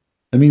corrupt?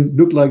 I mean,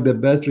 look like the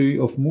battery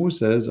of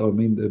Moses, or I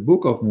mean the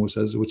book of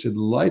Moses, which is the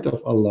light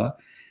of Allah,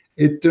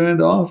 it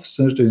turned off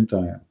certain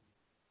time.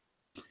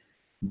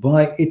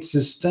 By its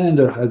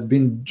standard has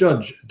been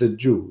judged the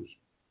Jews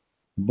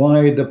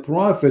by the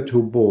prophet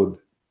who bowed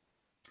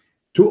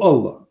to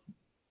Allah.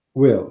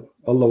 Will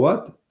Allah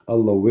what?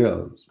 Allah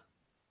wills.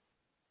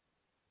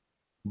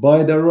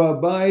 By the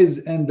rabbis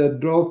and the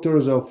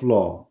doctors of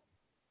law.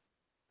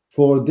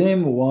 For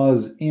them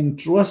was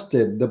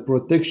entrusted the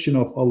protection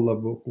of Allah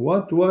book.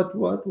 What?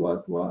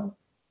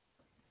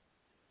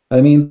 I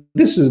mean,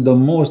 this is the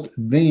most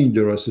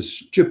dangerous,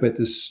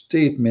 stupidest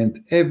statement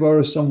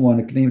ever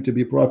someone claimed to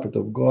be prophet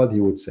of God, he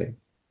would say.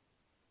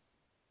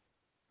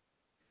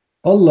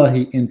 Allah,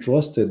 he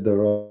entrusted the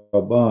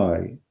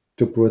rabbi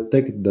to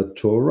protect the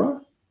Torah.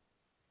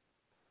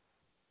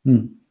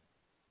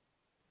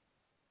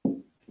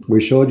 We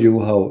showed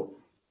you how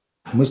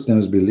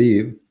Muslims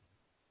believe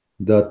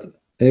that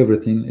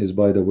everything is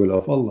by the will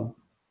of Allah.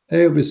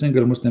 Every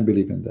single Muslim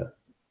believe in that.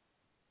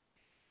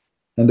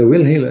 And the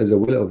will here is a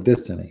will of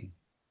destiny.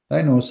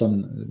 I know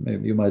some,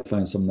 maybe you might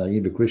find some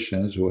naive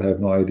Christians who have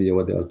no idea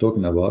what they are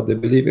talking about. They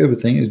believe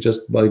everything is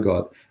just by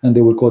God, and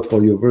they will quote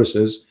for you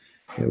verses.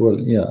 Well,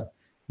 yeah,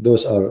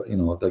 those are, you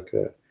know, like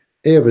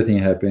everything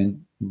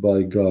happened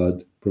by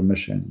God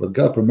permission, but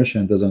God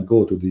permission doesn't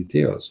go to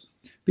details.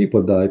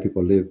 People die,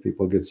 people live,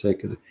 people get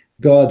sick.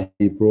 God,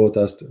 he brought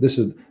us to, this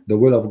is the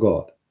will of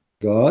God.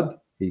 God,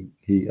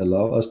 he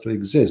allowed us to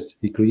exist.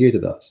 He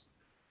created us,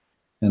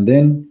 and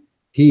then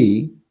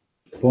he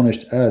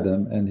punished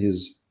Adam and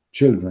his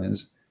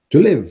children's to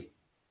live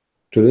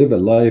a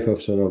life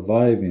of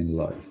surviving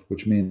life,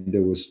 which means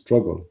there was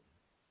struggle.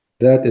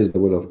 That is the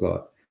will of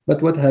God.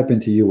 But what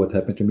happened to you? What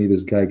happened to me?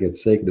 This guy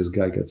gets sick. This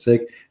guy gets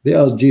sick. They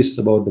asked Jesus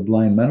about the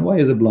blind man. Why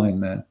is a blind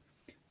man?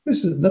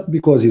 This is not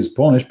because he's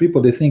punished.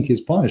 People, they think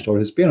he's punished or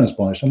his parents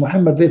punished. And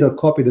Muhammad later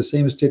copied the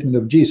same statement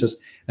of Jesus,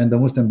 and the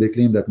Muslim, they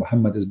claim that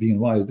Muhammad is being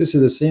wise. This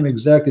is the same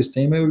exact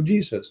statement of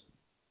Jesus.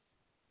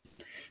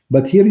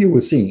 But here you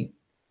will see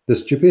the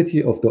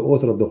stupidity of the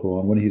author of the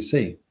Quran when he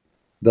say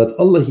that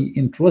Allah, he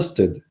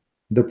entrusted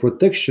the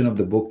protection of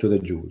the book to the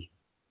Jews.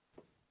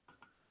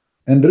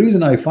 And the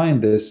reason I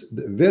find this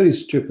very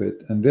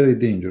stupid and very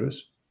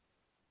dangerous,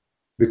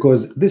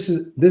 because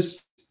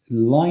this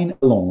line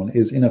alone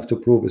is enough to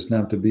prove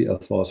Islam to be a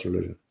false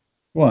religion.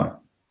 Why?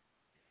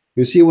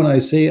 You see, when I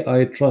say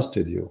I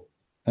trusted you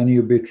and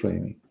you betray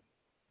me,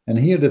 and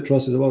here the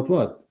trust is about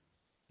what?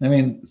 I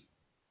mean,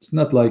 it's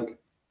not like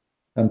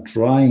I'm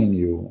trying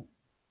you.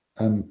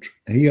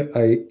 Here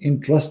I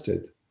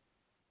entrusted.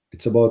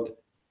 It's about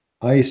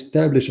I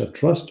establish a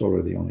trust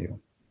already on you.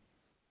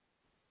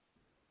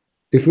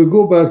 If we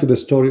go back to the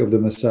story of the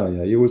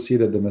Messiah, you will see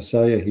that the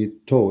Messiah, he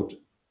taught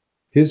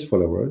his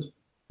followers,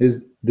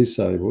 his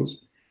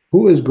disciples,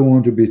 who is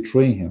going to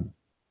betray him.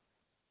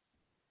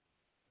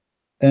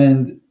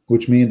 And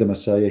which means the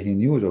Messiah, he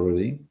knew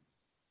already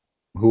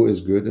who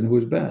is good and who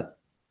is bad,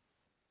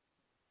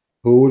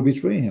 who will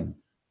betray him.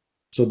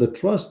 So the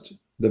trust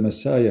the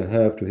Messiah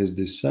have to his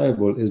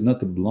disciple is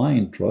not a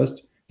blind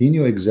trust. He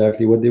knew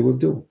exactly what they will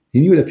do. He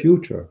knew the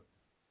future.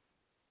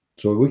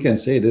 So we can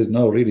say there's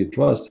no really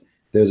trust.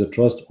 There's a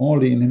trust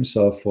only in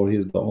himself, for he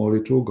is the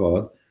only true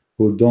God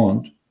who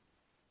don't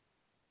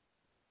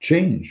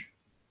change.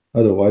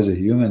 Otherwise, a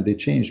human, they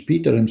change.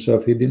 Peter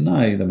himself, he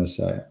denied the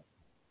Messiah.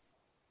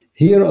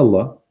 Here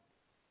Allah,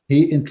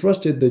 he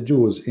entrusted the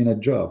Jews in a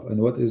job.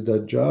 And what is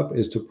that job?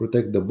 Is to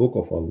protect the book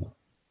of Allah.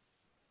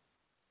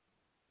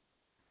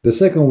 The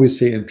second we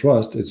say in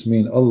trust, it's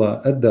mean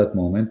Allah at that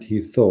moment,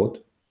 he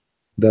thought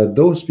that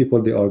those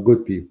people, they are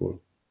good people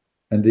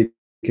and they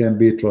can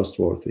be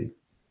trustworthy.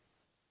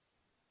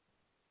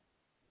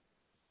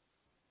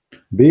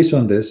 Based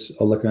on this,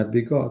 Allah cannot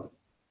be God.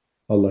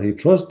 Allah, he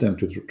trusts them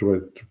to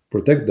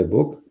protect the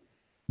book,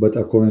 but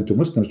according to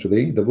Muslims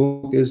today, the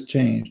book is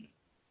changed.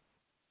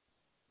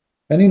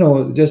 And you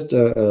know, just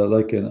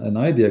like an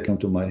idea came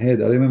to my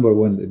head. I remember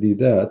when the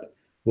dad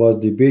was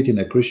debating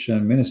a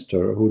Christian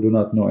minister who do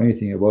not know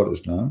anything about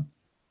Islam,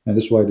 and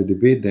that's why they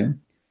debate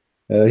them.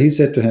 He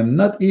said to him,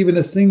 not even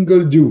a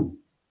single Jew,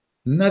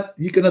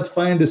 you cannot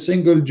find a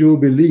single Jew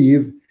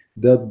believe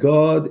that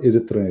God is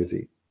a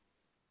Trinity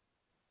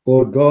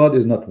or God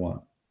is not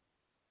one.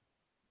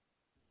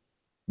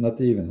 Not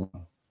even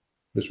one.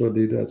 That's what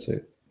the dad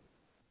said.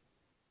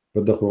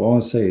 But the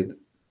Quran said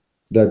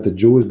that the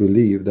Jews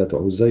believe that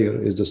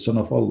Uzair is the son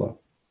of Allah.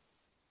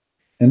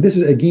 And this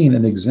is again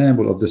an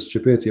example of the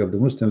stupidity of the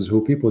Muslims,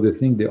 who people they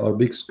think they are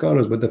big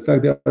scholars, but the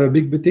fact they are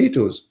big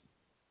potatoes.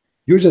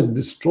 You just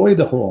destroy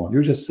the Quran.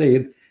 You just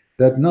said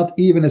that not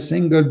even a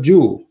single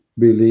Jew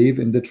believe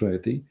in the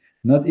Trinity.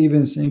 Not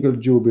even a single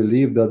Jew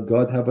believe that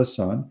God have a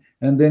son.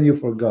 And then you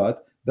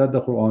forgot that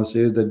the Quran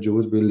says that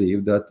Jews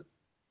believe that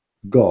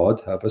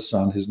God have a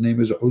son. His name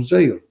is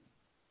Uzair.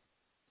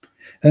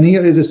 And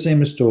here is the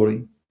same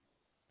story.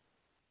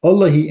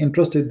 Allah, he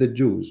entrusted the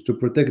Jews to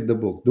protect the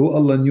book. Though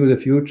Allah knew the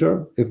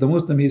future, if the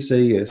Muslim he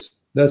say yes,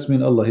 that's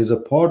mean Allah is a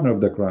partner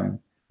of the crime,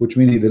 which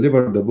means he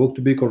delivered the book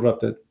to be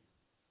corrupted.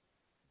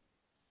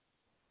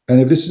 And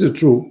if this is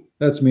true,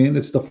 that's mean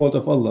it's the fault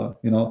of Allah.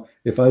 You know,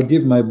 if I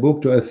give my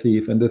book to a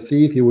thief and the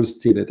thief he will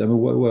steal it. I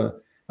mean,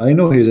 I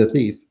know he's a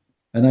thief,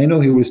 and I know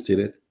he will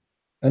steal it,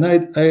 and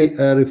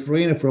I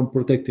refrain from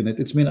protecting it.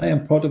 It's mean I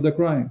am part of the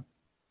crime.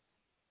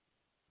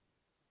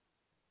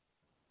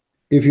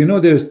 If you know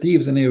there's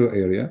thieves in your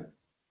area,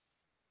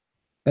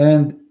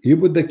 and you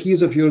put the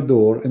keys of your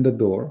door in the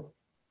door,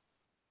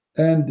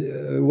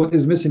 and what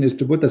is missing is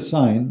to put a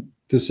sign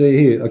to say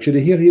here.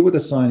 Actually, here he put a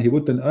sign. He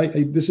put an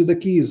this is the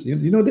keys.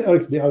 You know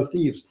they are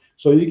thieves.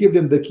 So you give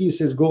them the key.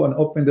 Says go and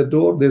open the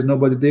door. There's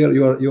nobody there.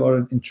 You are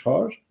in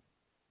charge.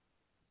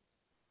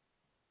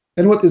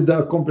 And what is the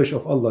accomplish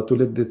of Allah to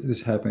let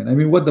this happen? I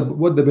mean, what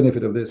the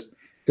benefit of this?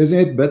 Isn't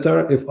it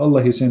better if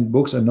Allah he sent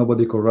books and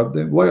nobody corrupt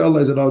them? Why Allah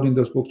is allowing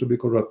those books to be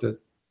corrupted?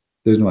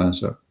 There's no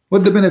answer.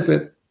 What the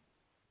benefit?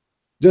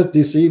 Just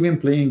deceiving,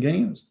 playing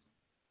games.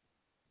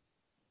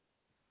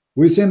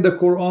 We send the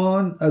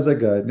Quran as a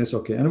guidance,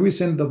 okay, and we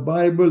send the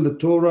Bible, the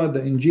Torah,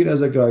 the Injil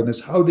as a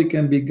guidance. How they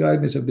can be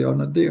guidance if they are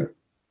not there?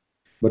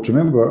 But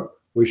remember,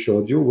 we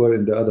showed you where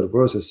in the other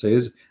verses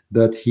says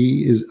that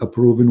he is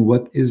approving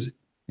what is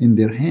in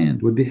their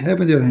hand, what they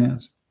have in their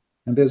hands.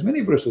 And there's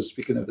many verses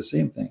speaking of the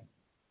same thing.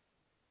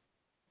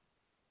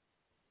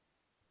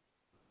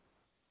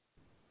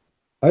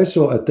 I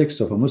saw a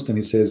text of a Muslim.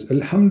 He says,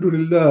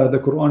 Alhamdulillah, the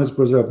Quran is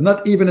preserved.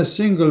 Not even a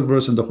single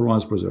verse in the Quran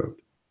is preserved.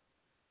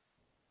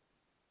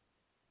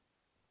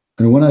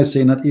 And when I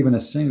say not even a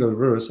single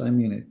verse, I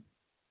mean it.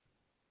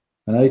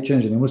 And I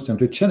challenge any Muslim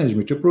to challenge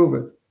me to prove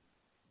it.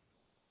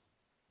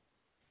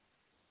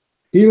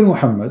 Even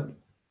Muhammad,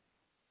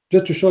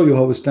 just to show you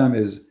how Islam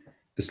is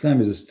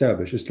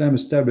established. Islam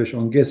is established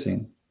on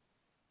guessing,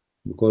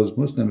 because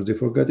Muslims they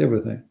forget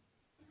everything.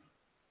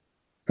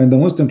 And the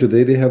Muslim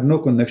today, they have no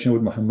connection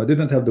with Muhammad. They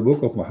don't have the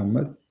book of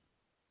Muhammad,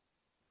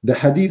 the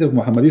hadith of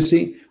Muhammad. You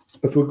see,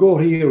 if we go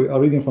here, we are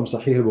reading from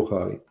Sahih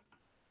al-Bukhari.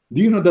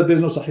 Do you know that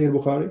there's no Sahih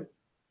al-Bukhari?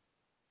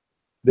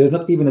 There's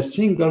not even a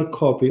single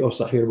copy of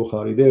Sahih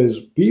al-Bukhari. There is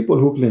people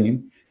who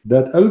claim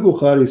that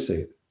al-Bukhari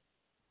said.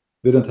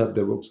 They don't have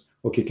their books.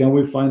 Okay, can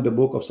we find the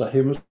book of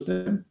Sahih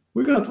Muslim?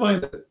 We cannot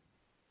find it.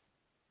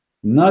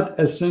 Not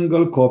a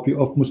single copy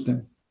of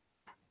Muslim.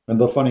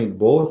 And the funny,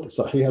 both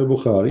Sahih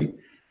al-Bukhari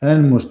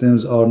and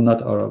Muslims are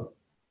not Arab.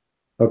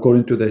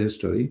 According to the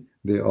history,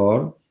 they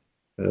are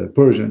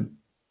Persian,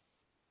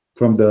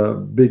 from the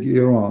big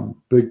Iran,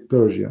 big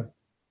Persia.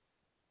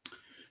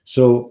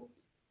 So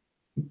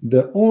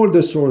all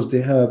the source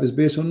they have is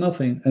based on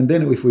nothing. And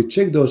then if we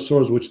check those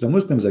sources which the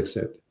Muslims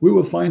accept, we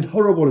will find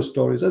horrible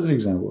stories. As an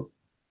example,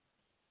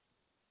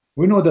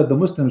 we know that the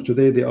Muslims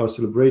today, they are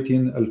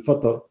celebrating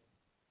al-Fitr,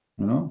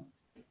 you know,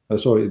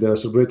 sorry, they are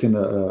celebrating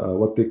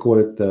what they call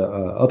it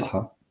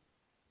Adha.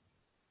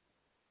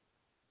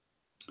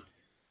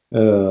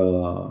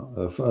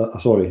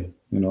 Sorry,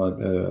 you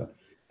know,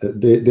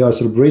 they are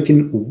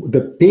celebrating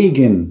the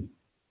pagan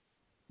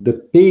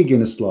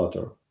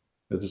slaughter.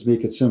 Let's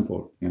make it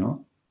simple, you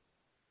know,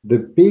 the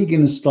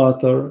pagan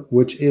slaughter,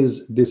 which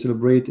is they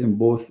celebrate in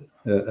both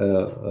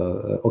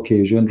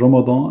occasion,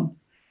 Ramadan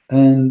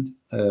and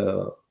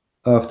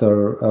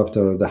after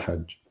the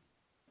Hajj.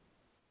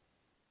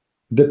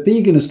 The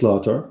pagan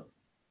slaughter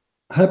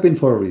happened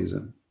for a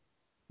reason,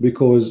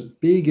 because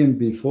pagan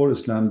before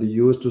Islam, they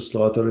used to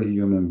slaughter a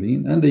human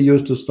being, and they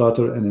used to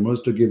slaughter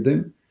animals to give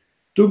them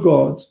to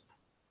gods.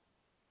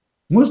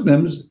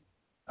 Muslims,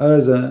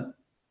 as a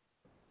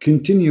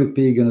continue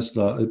pagan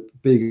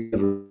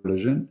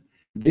religion,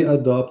 they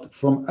adopt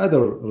from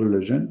other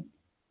religion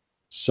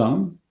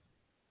some,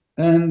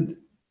 and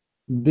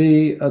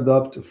they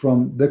adopt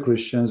from the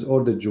Christians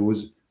or the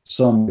Jews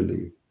some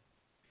believe.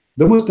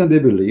 The Muslim, they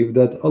believe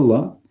that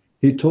Allah,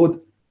 he taught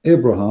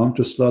Abraham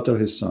to slaughter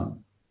his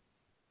son,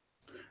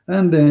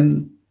 and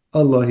then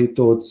Allah, he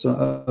taught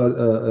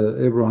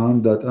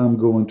Abraham that I'm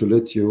going to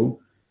let you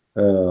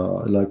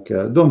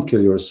don't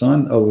kill your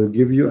son, I will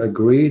give you a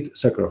great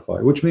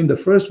sacrifice, which means the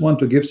first one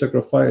to give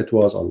sacrifice, it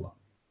was Allah.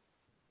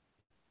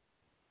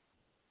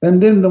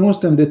 And then the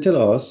Muslim, they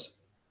tell us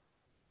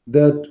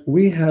that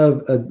we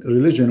have a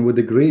religion with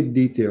the great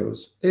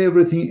details,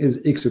 everything is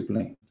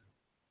explained.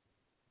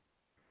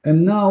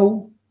 And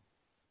now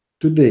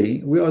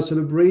today we are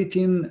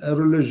celebrating a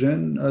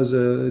religion as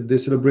they're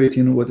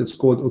celebrating what it's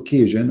called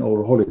occasion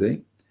or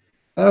holiday,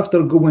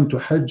 After going to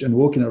Hajj and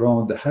walking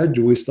around the Hajj,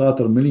 we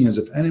slaughter millions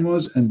of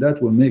animals, and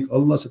that will make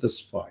Allah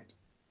satisfied.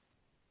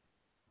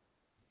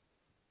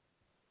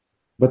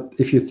 But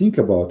if you think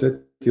about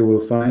it, you will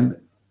find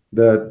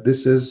that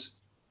this is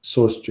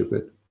so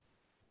stupid.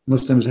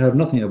 Muslims have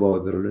nothing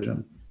about the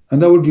religion.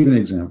 And I will give you an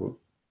example.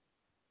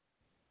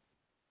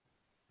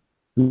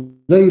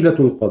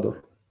 Laylatul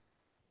Qadr.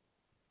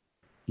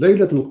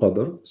 Laylatul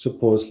Qadr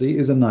supposedly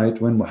is a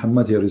night when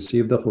Muhammad he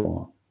received the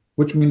Quran,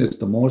 which means it's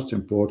the most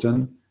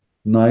important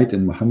night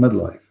in Muhammad's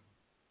life.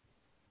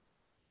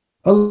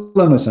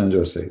 Allah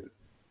Messenger said,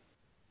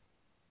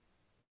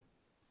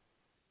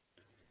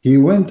 he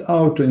went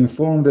out to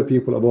inform the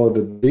people about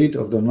the date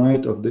of the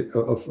night of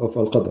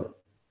Al-Qadr.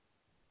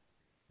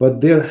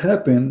 But there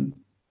happened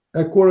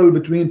a quarrel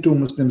between two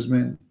Muslims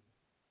men.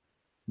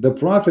 The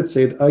Prophet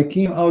said, I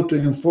came out to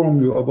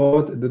inform you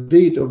about the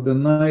date of the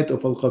night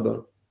of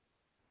Al-Qadr.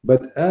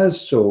 But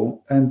as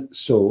so and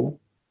so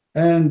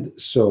and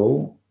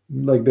so,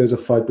 like there's a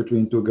fight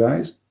between two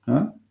guys,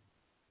 huh?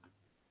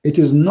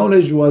 His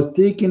knowledge was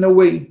taken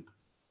away.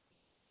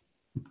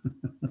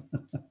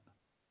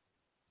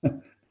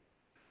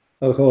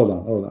 Oh, hold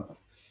on.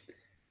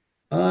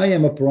 I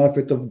am a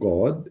prophet of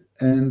God,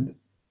 and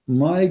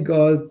my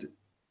God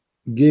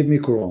gave me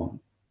Quran.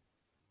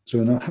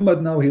 So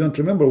Muhammad now he don't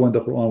remember when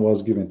the Quran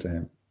was given to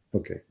him.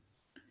 Okay.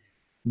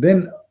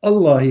 Then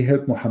Allah he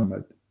helped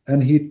Muhammad,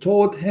 and he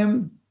taught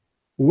him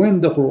when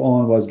the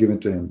Quran was given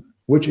to him,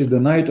 which is the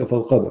night of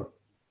Al-Qadr.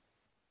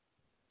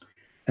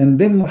 And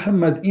then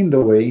Muhammad in the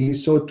way he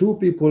saw two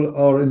people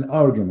are in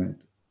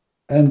argument,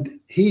 and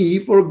he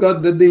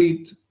forgot the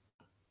date.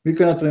 We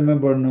cannot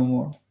remember no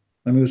more.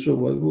 I mean, so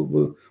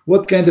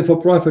what kind of a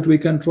prophet we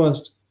can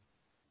trust?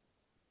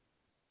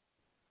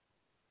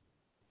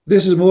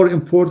 This is more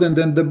important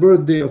than the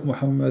birthday of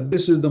Muhammad.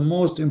 This is the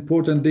most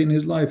important day in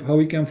his life. How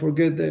we can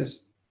forget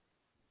this?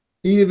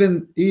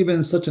 Even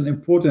such an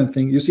important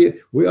thing. You see,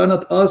 we are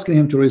not asking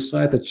him to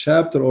recite a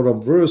chapter or a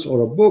verse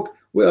or a book.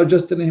 We are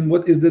just telling him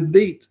what is the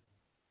date.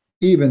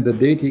 Even the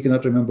date he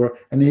cannot remember,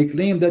 and he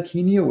claimed that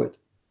he knew it.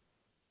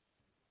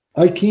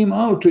 I came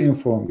out to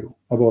inform you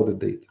about the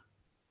date,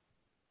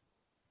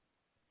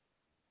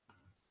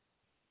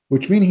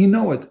 which means he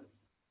know it.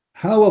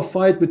 How a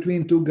fight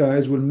between two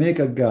guys will make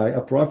a guy, a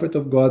prophet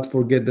of God,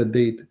 forget the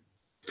date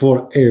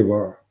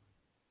forever?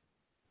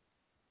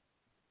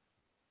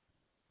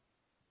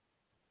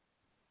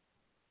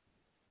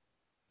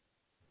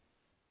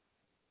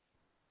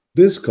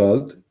 This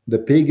cult, the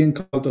pagan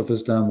cult of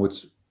Islam,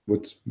 which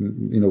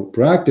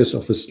practice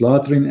of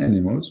slaughtering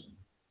animals.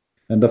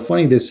 And the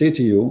funny, they say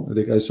to you,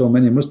 like I saw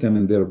many Muslims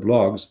in their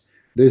blogs,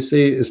 they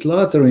say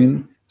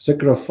slaughtering,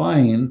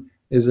 sacrificing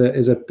is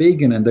a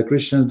pagan, and the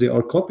Christians they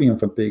are copying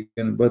from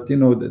pagan. But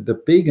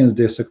the pagans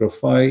they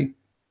sacrifice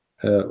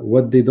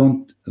what they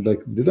don't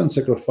like. They don't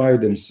sacrifice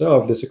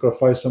themselves; they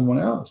sacrifice someone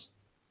else.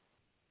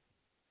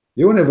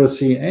 You will never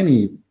see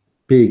any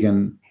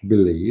pagan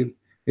belief.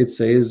 It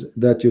says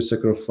that you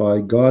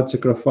sacrifice, God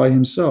sacrifice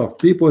himself.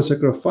 People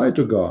sacrifice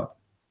to God.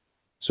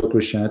 So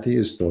Christianity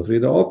is totally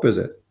the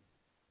opposite.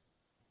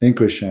 In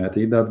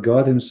Christianity, that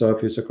God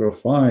himself is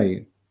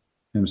sacrificing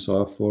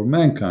himself for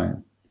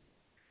mankind.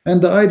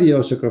 And the idea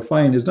of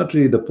sacrificing is not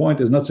really the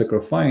point, is not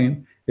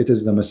sacrificing. It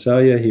is the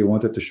Messiah. He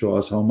wanted to show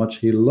us how much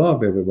he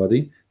loved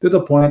everybody, to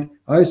the point,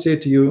 I say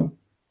to you,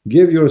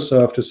 give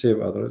yourself to save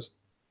others.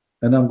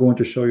 And I'm going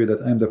to show you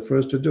that I'm the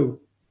first to do.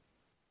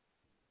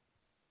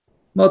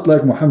 Not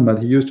like Muhammad,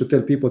 he used to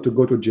tell people to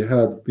go to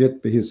jihad, yet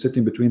he's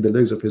sitting between the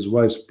legs of his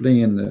wives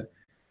playing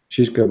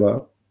shish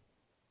kebab.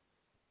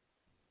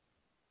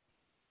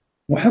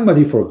 Muhammad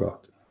he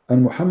forgot,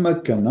 and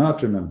Muhammad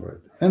cannot remember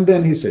it. And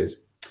then he says,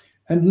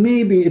 and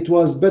maybe it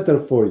was better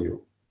for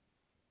you.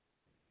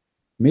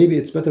 Maybe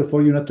it's better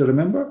for you not to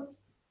remember?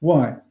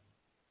 Why?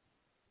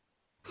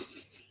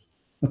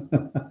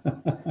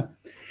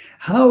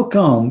 How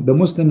come the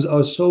Muslims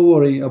are so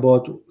worried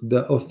about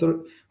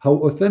how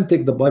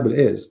authentic the Bible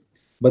is,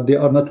 but they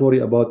are not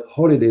worried about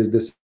holidays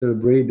they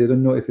celebrate? They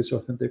don't know if it's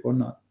authentic or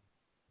not.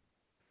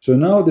 So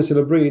now they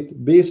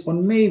celebrate based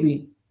on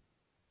maybe.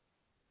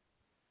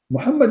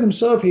 Muhammad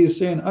himself, he is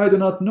saying, I do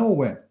not know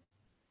when.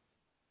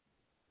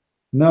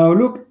 Now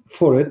look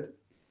for it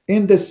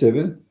in the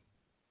 7th,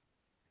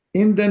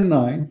 in the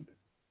 9th,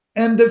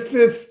 and the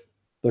 5th.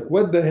 Like,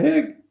 what the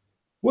heck?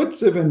 What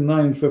 7,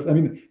 9, 5th? I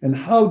mean, and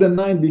how the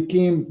 9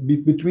 became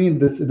between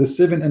the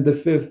 7 and the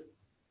 5th?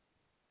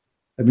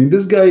 I mean,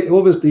 this guy,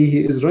 obviously,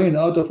 he is running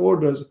out of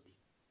orders.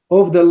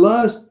 Of the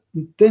last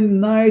 10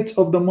 nights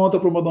of the month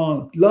of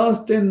Ramadan,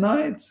 last 10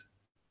 nights.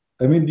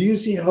 I mean, do you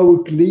see how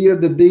clear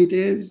the date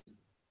is?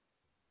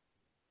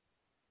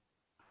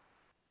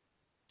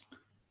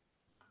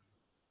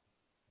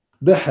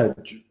 The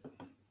Hajj,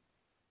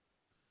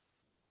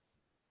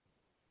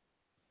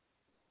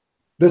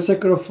 the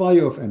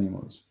sacrifice of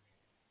animals.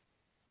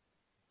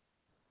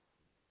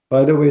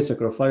 By the way,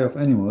 sacrifice of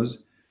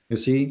animals, you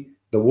see,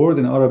 the word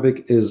in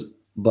Arabic is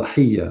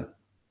ضحية,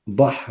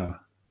 ضحى,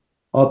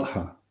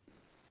 adha.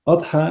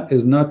 Adha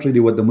is not really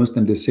what the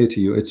Muslim they say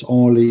to you. It's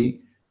only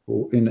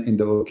in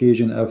the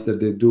occasion after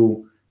they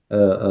do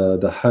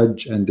the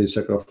Hajj and they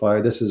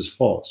sacrifice. This is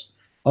false.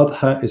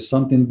 Adha is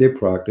something they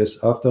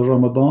practice after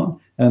Ramadan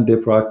and they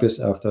practice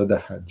after the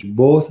Hajj.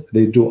 Both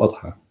they do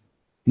Adha.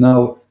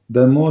 Now,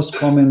 the most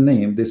common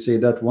name, they say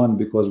that one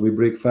because we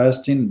break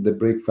fasting, the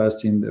break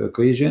fasting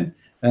occasion,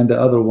 and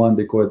the other one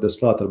they call it the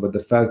slaughter. But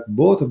the fact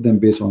both of them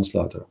based on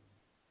slaughter.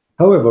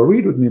 However,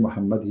 read with me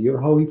Muhammad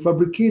here how he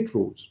fabricate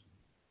rules.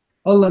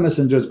 Allah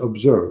messengers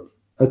observe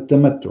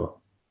at-tamattu,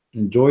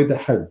 enjoy the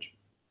Hajj.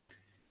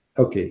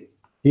 Okay,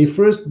 he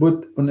first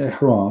put on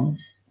ihram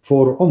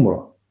for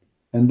Umrah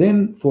and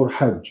then for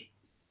Hajj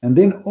and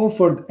then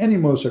offered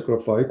animal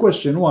sacrifice.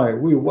 Question: why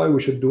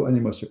we should do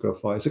animal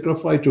sacrifice?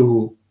 Sacrifice to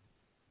who?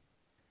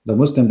 The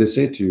Muslim, they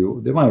say to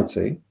you, they might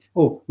say,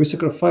 oh, we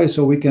sacrifice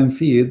so we can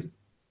feed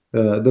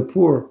the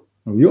poor.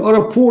 You are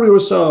a poor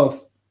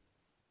yourself.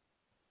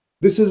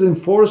 This is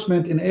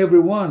enforcement in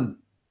everyone.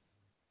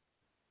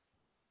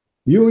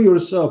 You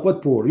yourself,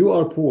 what poor? You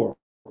are poor.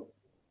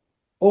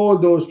 All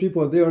those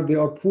people there, they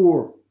are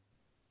poor.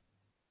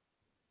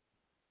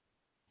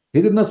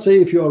 He did not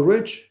say if you are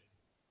rich.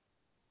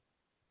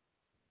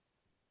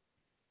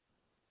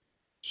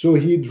 So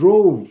he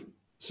drove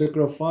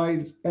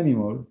sacrificed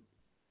animal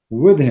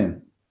with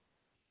him.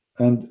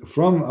 And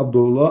from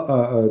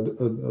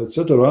Abdullah,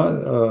 etc.,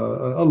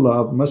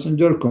 Allah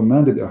Messenger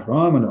commanded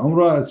Ihram and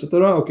Umrah,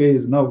 etc. Okay,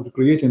 he's now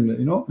creating,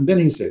 and then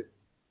he said,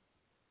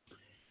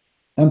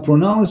 and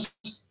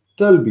pronounced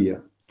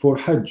Talbiyah for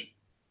Hajj.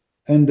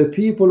 And the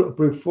people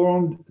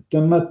performed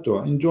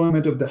tamattu,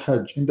 enjoyment of the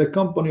Hajj, in the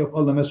company of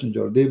Allah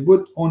Messenger. They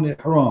put on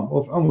Ihram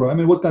of Umrah. I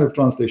mean, what kind of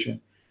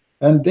translation?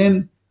 And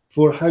then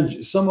for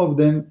Hajj, some of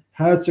them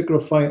had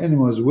sacrificed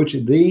animals which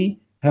they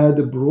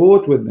had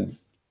brought with them,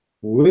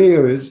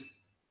 whereas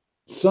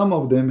some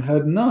of them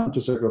had none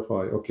to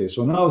sacrifice. Okay,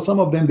 so now some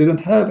of them didn't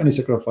have any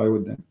sacrifice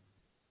with them.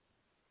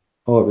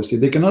 Obviously,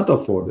 they cannot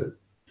afford it.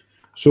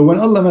 So when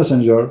Allah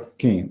Messenger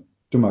came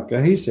to Mecca,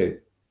 he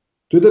said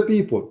to the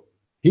people,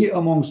 he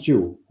amongst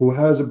you who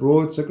has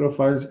brought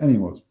sacrificed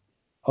animals,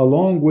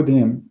 along with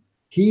him,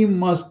 he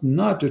must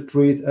not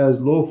treat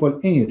as lawful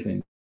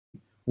anything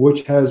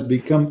which has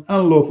become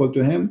unlawful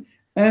to him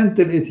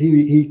until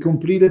he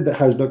completed the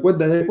Hajj. Like, what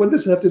the heck? What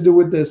does this have to do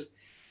with this?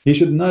 He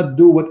should not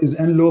do what is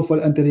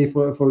unlawful until he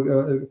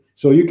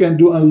so you can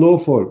do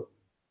unlawful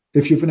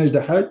if you finish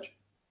the Hajj.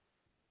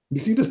 You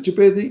see the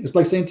stupidity? It's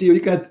like saying to you,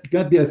 you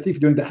can't be a thief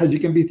during the Hajj, you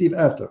can be a thief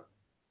after.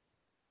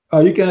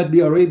 You cannot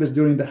be a rapist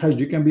during the Hajj,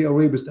 you can be a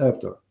rapist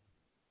after.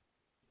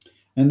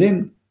 And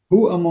then,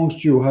 who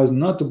amongst you has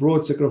not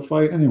brought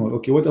sacrifice animal?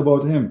 Okay, what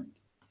about him?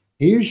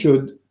 He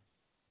should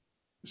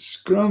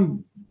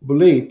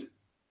scrambulate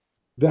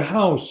the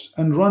house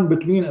and run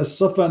between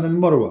as-Safa and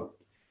al-Marwa,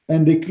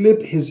 and they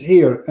clip his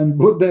hair and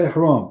put the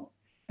ihram,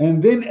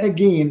 and then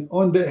again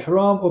on the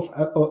ihram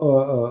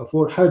of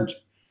for Hajj,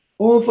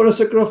 or for a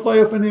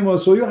sacrifice of animal.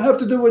 So you have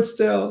to do it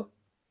still.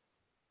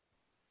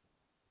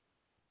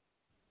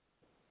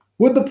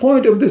 What the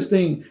point of this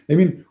thing? I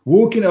mean,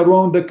 walking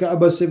around the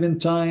Kaaba 7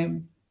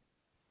 times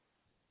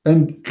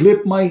and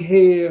clip my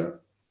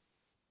hair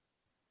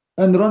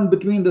and run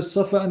between the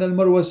Safa and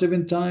al-Marwa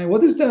 7 times.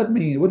 What does that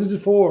mean? What is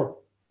it for?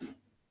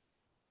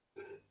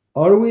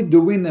 Are we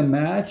doing a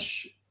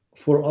match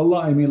for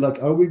Allah? I mean,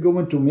 like, are we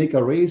going to make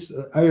a race?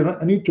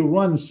 I need to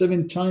run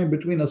 7 times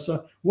between a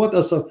what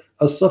a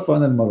Safa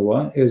and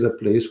al-Marwa is a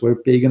place where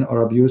pagans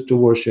are abused to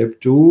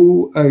worship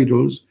 2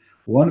 idols,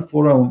 one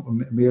for a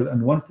male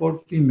and one for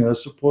female.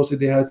 Supposedly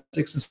they had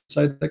 6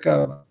 inside the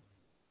Kaaba.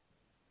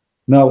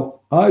 Now,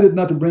 I did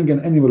not bring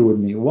an animal with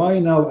me. Why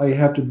now I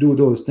have to do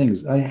those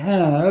things? I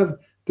have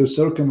to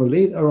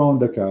circumambulate around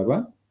the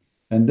Kaaba,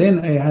 and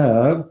then I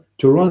have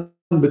to run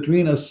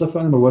between a Safa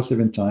and Marwa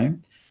 7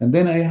 times, and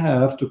then I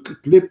have to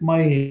clip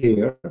my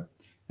hair,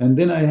 and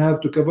then I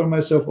have to cover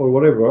myself or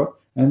whatever,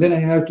 and then I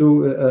have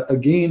to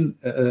again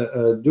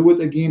do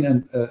it again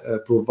and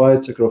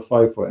provide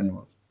sacrifice for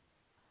animals.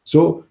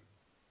 So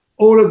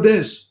all of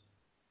this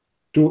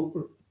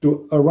to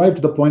arrive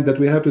to the point that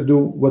we have to do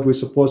what we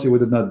supposedly we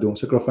did not do,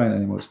 sacrifice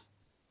animals.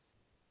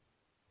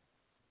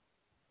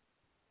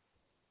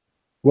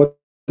 What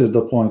is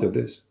the point of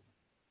this?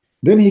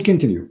 Then he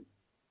continued,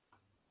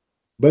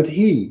 but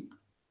he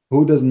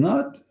who does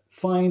not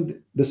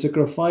find the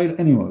sacrificed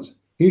animals,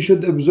 he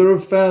should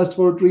observe fast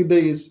for 3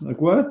 days.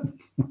 Like what?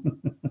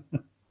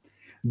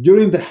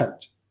 During the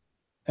Hajj,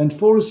 and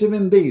for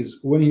 7 days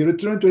when he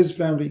returned to his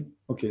family.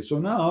 Okay, so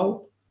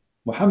now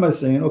Muhammad is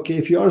saying, okay,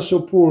 if you are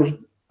so poor,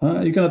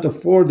 you cannot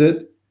afford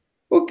it.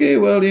 Okay,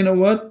 well, you know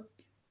what?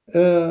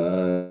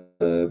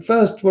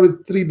 Fast for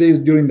 3 days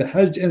during the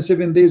Hajj and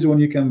 7 days when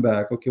you come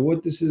back. Okay,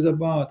 what this is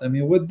about? I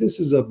mean, what this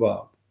is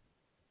about?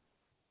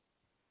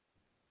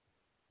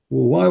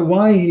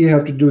 Why you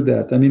have to do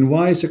that? I mean,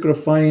 why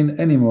sacrificing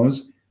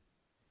animals?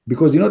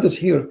 Because you notice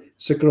here,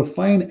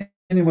 sacrificing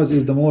animals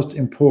is the most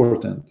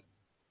important.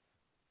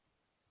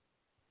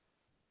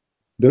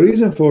 The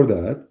reason for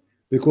that,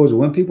 because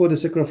when people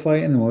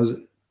sacrifice animals,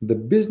 the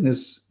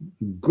business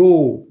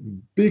go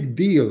big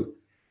deal.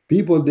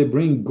 People, they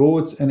bring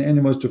goats and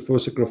animals to for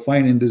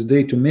sacrificing in this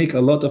day to make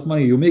a lot of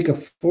money. You make a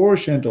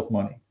fortune of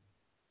money.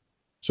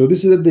 So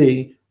this is a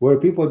day where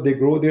people, they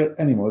grow their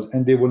animals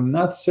and they will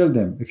not sell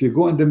them. If you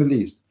go in the Middle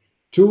East,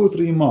 2 or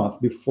 3 months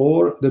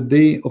before the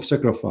day of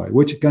sacrifice,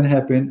 which can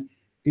happen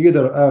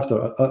either after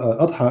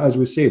Adha, as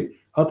we said.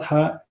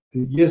 Adha,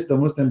 yes, the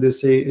Muslim, they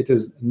say it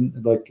is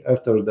like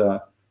after the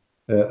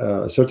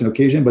certain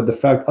occasion, but the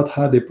fact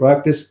Adha, they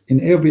practice in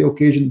every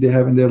occasion they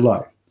have in their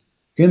life,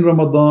 in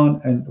Ramadan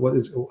and what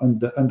is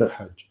under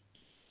Hajj.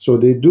 So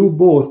they do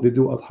both. They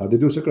do Adha, they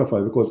do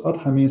sacrifice, because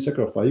Adha means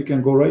sacrifice. You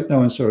can go right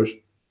now and search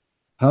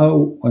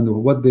how and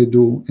what they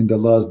do in the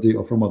last day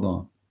of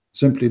Ramadan.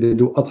 Simply they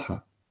do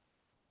Adha.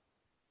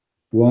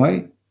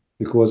 Why?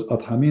 Because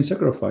Adha means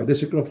sacrifice. They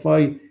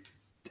sacrifice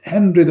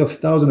hundreds of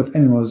thousands of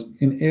animals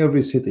in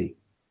every city,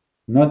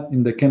 not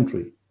in the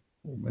country.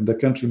 In the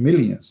country,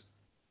 millions.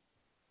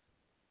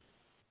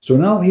 So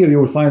now here you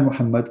will find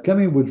Muhammad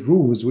coming with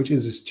rules which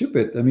is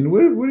stupid. I mean,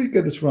 where do you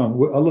get this from?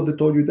 Where Allah they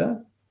told you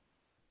that?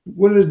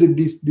 Where is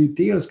these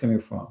details coming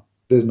from?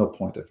 There's no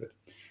point of it.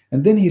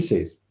 And then he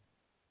says,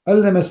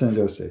 Allah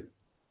Messenger said,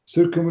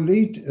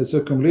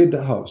 circumambulate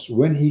the house.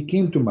 When he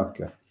came to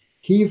Mecca,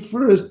 he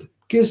first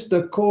kissed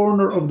the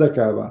corner of the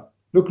Kaaba.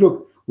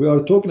 Look, we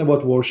are talking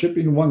about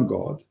worshiping one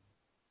God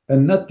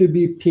and not to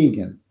be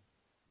pagan.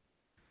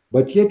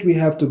 But yet we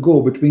have to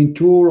go between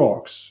two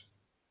rocks,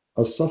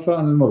 As-Safa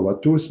and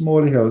Al-Marwa, two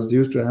small hills. They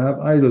used to have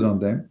idols on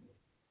them.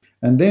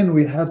 And then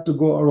we have to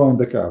go around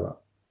the Kaaba.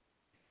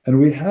 And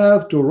we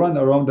have to run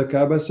around the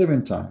Kaaba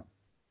 7 times.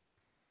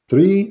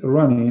 3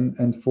 running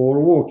and 4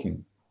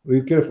 walking.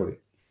 Read carefully.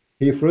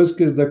 He first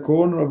kissed the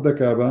corner of the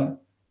Kaaba,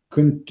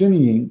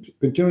 containing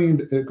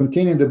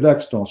the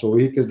black stone. So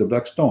he kissed the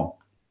black stone.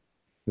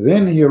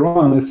 Then he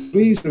ran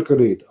 3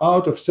 circulates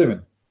out of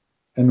 7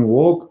 and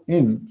walked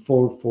in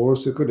for 4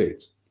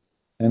 circulates.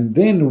 And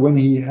then when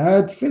he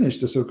had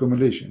finished the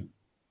circumambulation,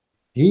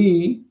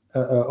 he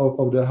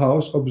of the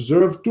house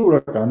observed 2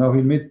 rak'ah. Now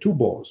he made 2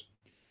 balls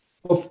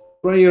of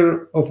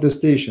prayer of the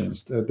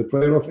stations, the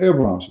prayer of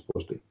Abraham,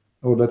 supposedly,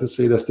 or let us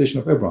say the station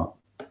of Abraham.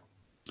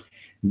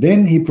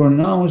 Then he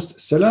pronounced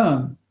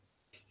salam.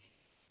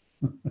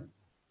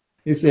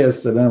 He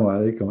says assalamu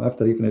alaikum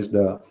after he finished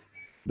the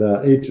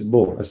 8th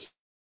ball.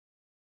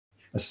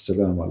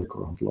 Assalamu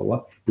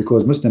alaikum,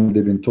 because Muslims,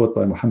 they've been taught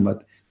by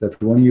Muhammad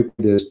that when you,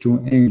 there's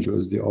 2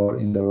 angels, they are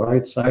in the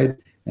right side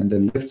and the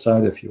left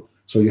side of you.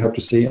 So you have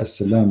to say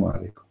assalamu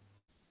alaikum.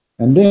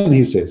 And then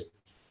he says,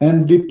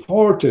 and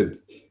departed,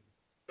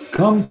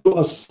 come to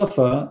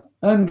As-Safa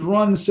and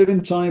run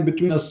 7 times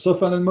between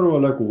As-Safa and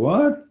Al-Marwa. Like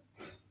what?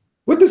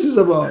 What this is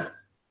about?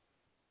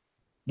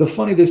 The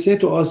funny, they say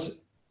to us,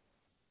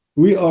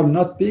 we are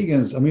not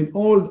pagans. I mean,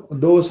 all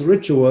those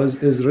rituals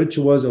is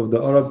rituals of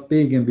the Arab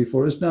pagan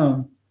before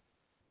Islam.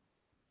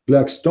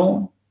 Black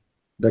stone,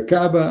 the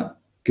Kaaba,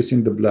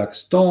 kissing the black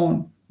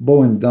stone,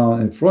 bowing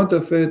down in front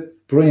of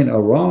it, praying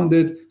around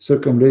it,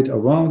 circumambulate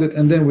around it,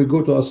 and then we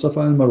go to As-Safa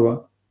and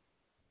Marwa.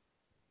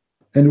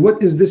 And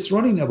what is this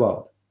running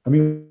about? I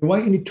mean, why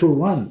you need to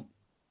run?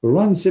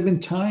 Run 7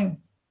 times?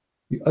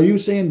 Are you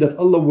saying that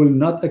Allah will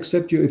not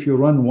accept you if you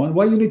run 1?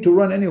 Why you need to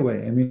run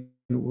anyway? I mean,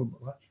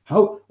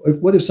 how?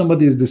 What if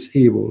somebody is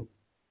disabled?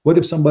 What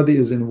if somebody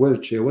is in a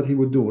wheelchair? What he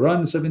would do?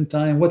 Run 7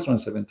 times? What run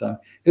 7 times?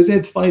 Isn't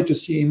it funny to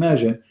see?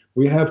 Imagine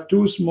we have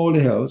 2 small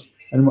hills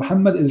and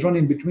Muhammad is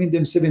running between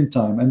them 7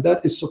 times, and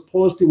that is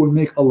supposedly will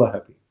make Allah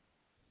happy.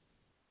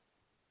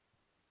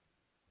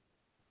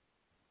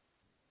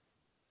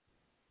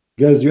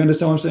 Guys, do you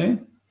understand what I'm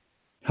saying?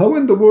 How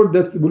in the world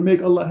that will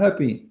make Allah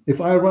happy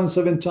if I run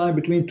 7 times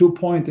between 2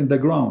 points in the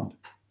ground?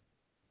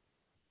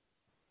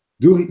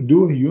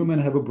 Do human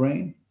have a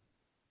brain?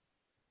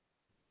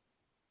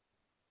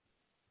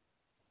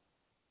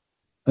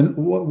 And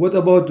what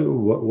about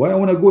why I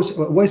want to go?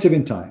 Why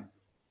 7 times?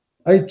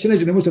 I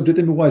challenge the Muslim to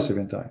tell me why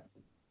 7 times.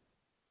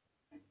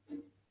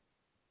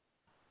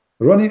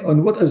 Running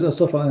on what is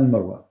As-Safa and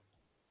Marwa?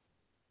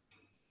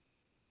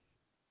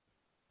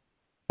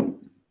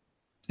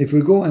 If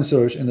we go and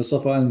search in the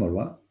Safa and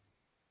Marwa,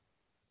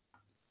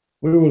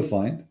 we will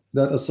find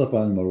that As-Safa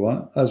and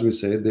Marwa, as we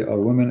said, they are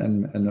women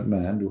and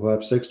men who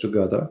have sex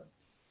together,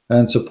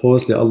 and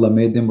supposedly Allah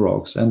made them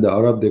rocks, and the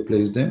Arab, they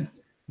placed them,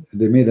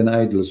 they made an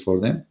idols for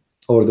them,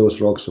 or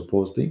those rocks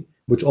supposedly,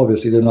 which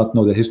obviously they do not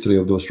know the history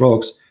of those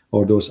rocks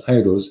or those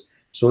idols,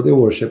 so they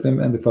worship them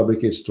and they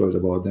fabricate stories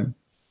about them.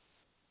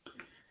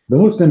 The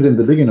Muslims in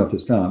the beginning of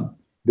Islam,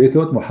 they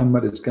thought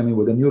Muhammad is coming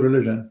with a new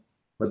religion,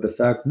 but the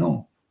fact,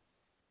 no.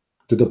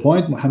 To the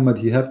point, Muhammad,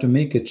 he have to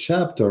make a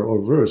chapter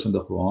or verse in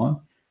the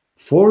Quran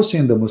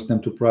forcing the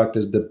Muslim to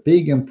practice the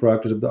pagan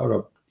practice of the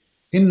Arab.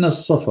 Inna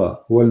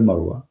as-Safa wal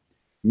Marwa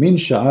min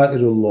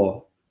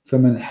sha'airullah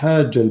faman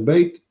hajj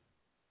al-bayt,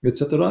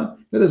 etc.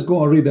 Let us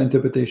go and read the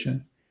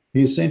interpretation.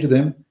 He is saying to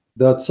them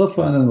that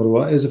Safa and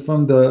Marwa is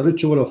from the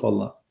ritual of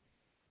Allah.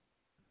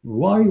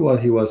 Why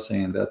he was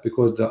saying that?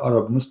 Because the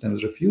Arab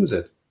Muslims refused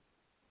it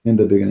in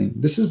the beginning.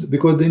 This is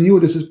because they knew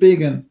this is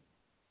pagan.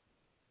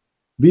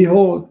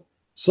 Behold,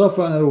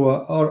 Safa and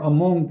Marwa are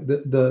among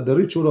the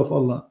ritual of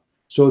Allah.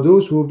 So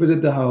those who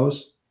visit the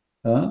house,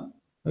 uh,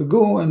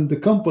 go and the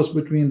compass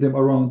between them,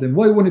 around them.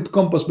 Why wouldn't it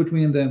compass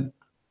between them?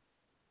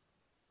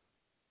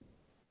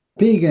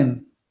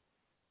 Pagan.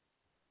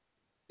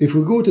 If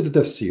we go to the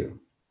tafsir,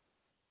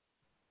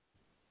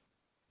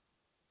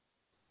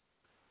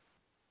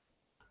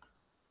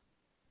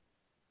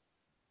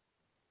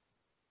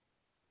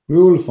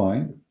 we will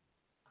find,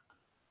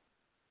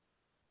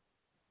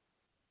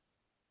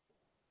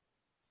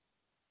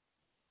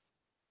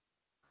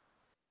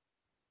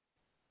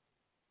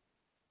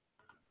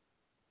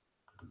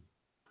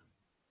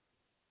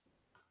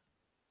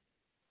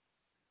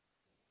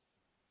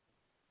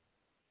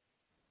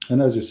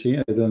 and as you see,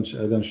 I don't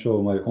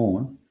show my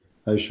own.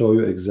 I show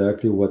you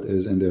exactly what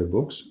is in their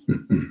books.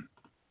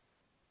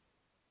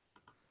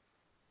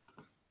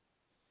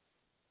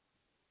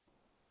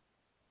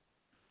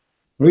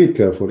 Read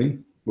carefully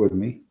with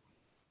me.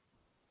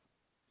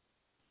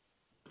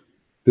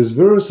 This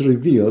verse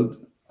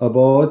revealed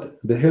about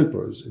the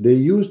helpers. They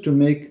used to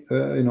make,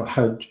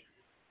 Hajj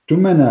to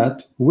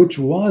Manat, which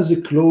was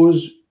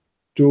close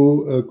to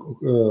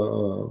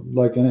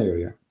like an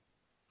area.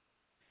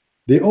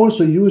 They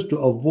also used to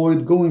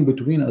avoid going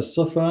between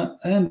As-Safa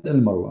and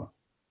Al-Marwa.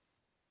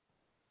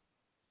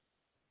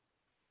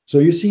 So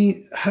you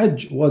see,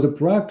 Hajj was a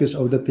practice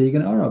of the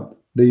pagan Arab.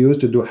 They used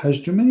to do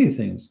Hajj to many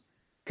things.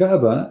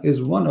 Kaaba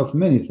is one of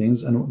many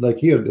things, and like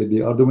here,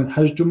 they are doing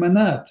Hajj to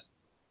Manat.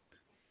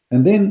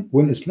 And then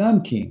when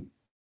Islam came,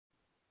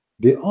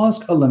 they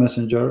asked Allah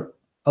Messenger,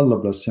 Allah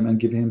bless him and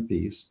give him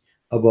peace,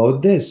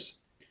 about this.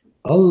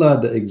 Allah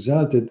the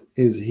Exalted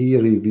is He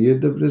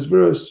revealed this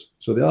verse.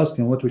 So they asked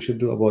him what we should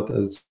do about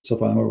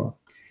Safa and Marwa.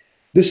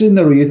 This is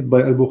narrated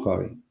by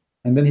Al-Bukhari.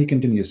 And then he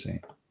continues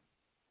saying,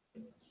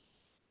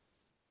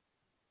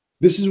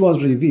 this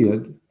was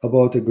revealed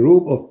about a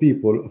group of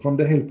people from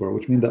the helper,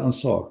 which means the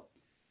Ansar.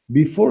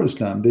 Before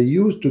Islam, they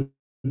used to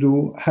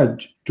do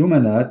Hajj to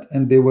Manat,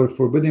 and they were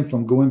forbidden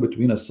from going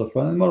between As-Safa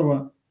and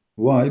Marwa.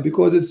 Why?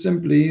 Because it's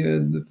simply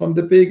from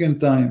the pagan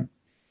time.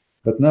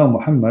 But now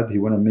Muhammad, he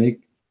want to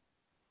make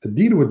a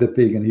deal with the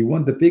pagan. He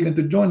wants the pagan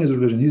to join his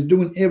religion. He's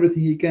doing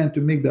everything he can to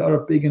make the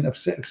Arab pagan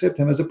accept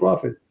him as a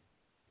prophet.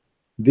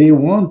 They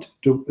want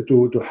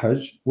to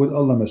Hajj with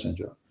Allah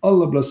Messenger.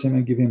 Allah bless him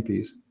and give him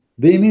peace.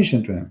 They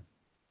mentioned to him.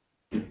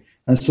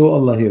 And so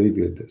Allah here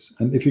revealed this.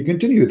 And if you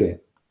continue there,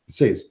 it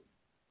says,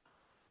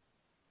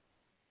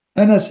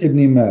 Anas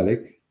ibn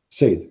Malik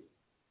said,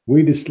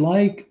 we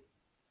dislike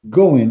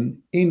going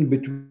in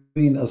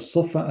between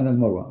As-Safa and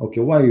Al-Marwa.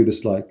 Okay, why you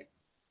dislike?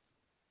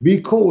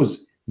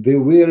 Because they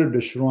were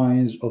the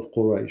shrines of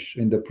Quraysh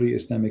in the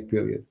pre-Islamic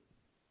period.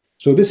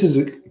 So this is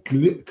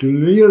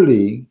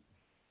clearly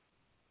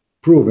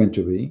proven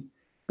to be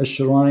a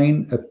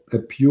shrine, a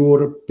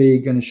pure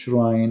pagan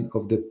shrine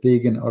of the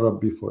pagan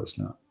Arab before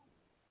Islam.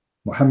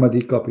 Muhammad,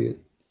 he copied it.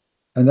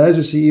 And as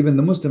you see, even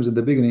the Muslims at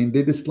the beginning,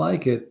 they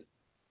dislike it.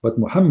 But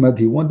Muhammad,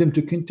 he wanted them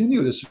to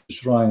continue this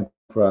shrine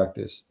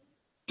practice,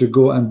 to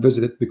go and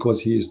visit it,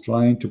 because he is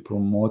trying to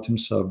promote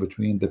himself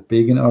between the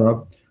pagan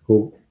Arab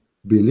who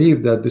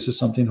believe that this is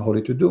something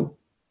holy to do.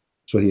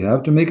 So he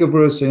have to make a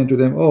verse saying to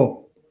them,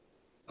 oh,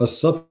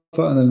 As-Safa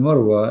and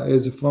Al-Marwa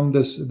is from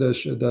the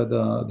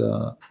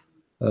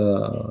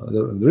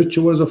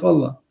rituals of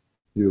Allah.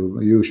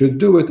 You should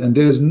do it, and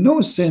there is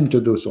no sin to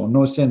do so.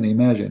 No sin,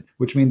 imagine,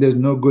 which means there's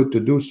no good to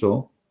do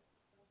so.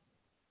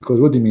 Because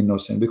what do you mean no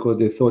sin? Because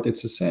they thought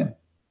it's a sin.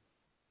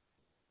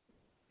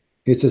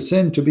 It's a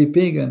sin to be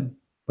pagan,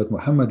 but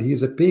Muhammad, he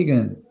is a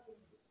pagan,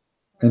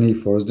 and he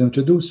forced them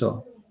to do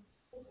so.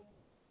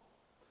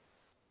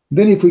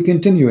 Then if we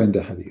continue in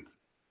the hadith,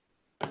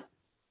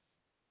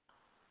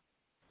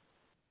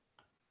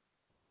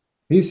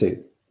 he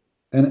said,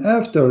 and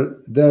after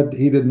that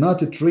he did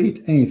not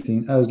treat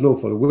anything as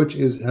lawful, which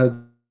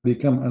had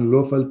become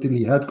unlawful till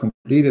he had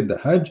completed the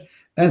Hajj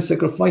and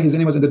sacrificed his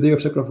animals in the day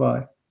of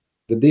sacrifice.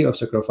 The day of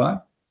sacrifice?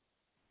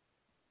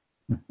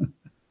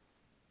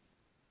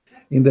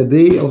 In the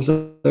day of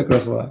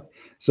sacrifice.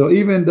 So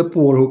even the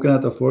poor who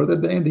cannot afford,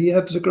 at the end he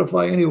had to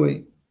sacrifice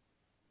anyway.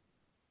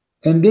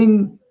 And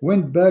then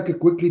went back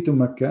quickly to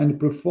Mecca and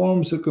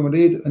performed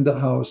circumambulate in the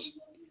house,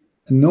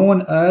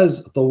 known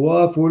as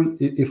Tawaful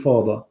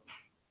Ifada.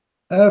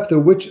 After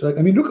which,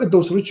 I mean, look at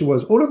those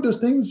rituals, all of those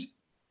things.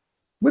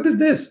 What is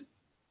this?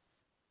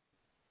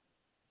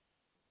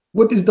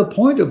 What is the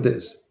point of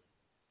this?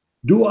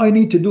 Do I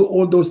need to do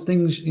all those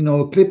things,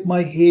 clip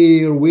my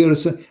hair, wear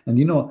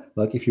and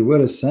like if you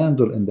wear a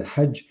sandal in the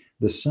Hajj,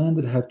 the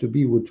sandal have to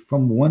be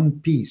from one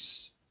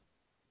piece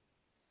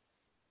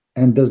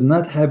and does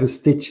not have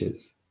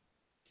stitches.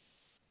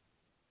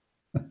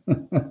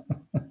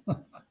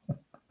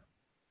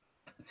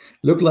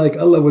 Look like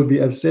Allah will be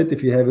upset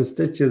if you have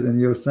stitches in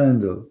your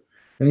sandal.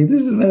 I mean,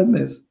 this is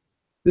madness.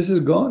 This is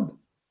God.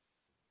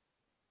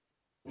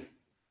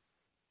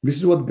 This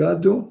is what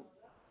God do.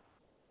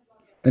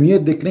 And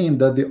yet they claim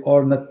that they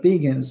are not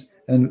pagans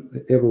and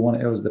everyone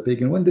else the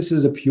pagan, when this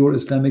is a pure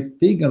Islamic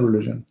pagan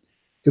religion.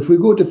 If we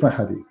go to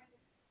hadith,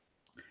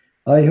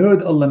 I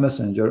heard Allah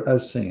Messenger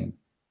as saying,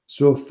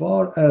 so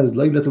far as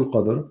Laylatul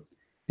Qadr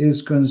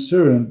is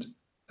concerned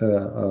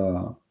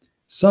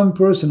some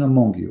person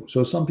among you.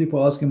 So some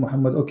people asking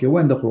Muhammad, okay,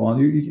 when the Quran,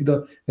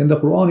 in the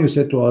Quran you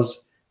said to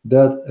us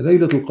that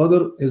Laylatul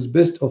Qadr is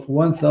best of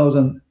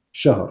 1000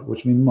 shahr,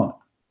 which means month.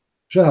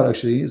 Shahr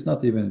actually is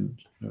not even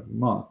a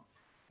month,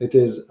 it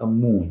is a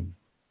moon.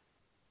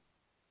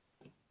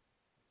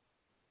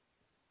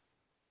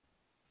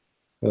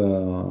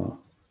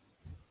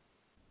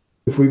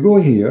 If we go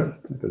here,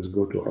 let's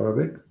go to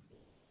Arabic.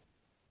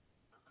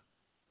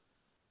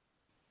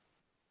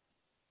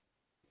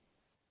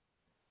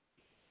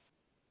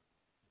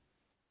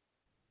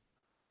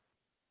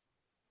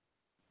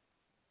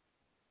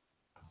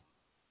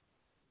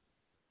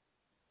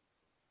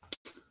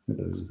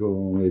 Let's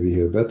go maybe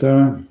here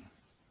better.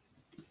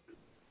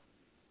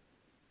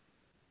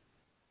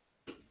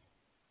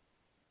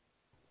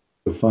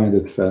 To find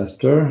it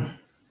faster.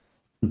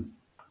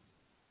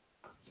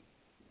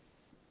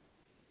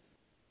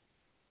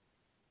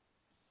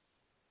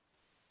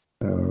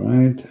 All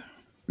right.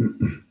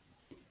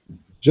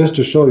 Just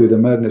to show you the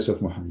madness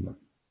of Muhammad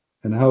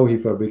and how he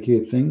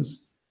fabricates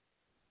things,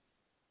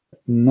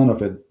 none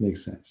of it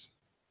makes sense.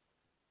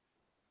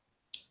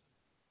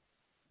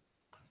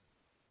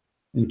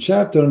 In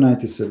chapter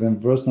 97,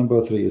 verse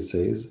number 3, it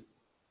says,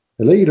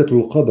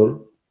 Laylatul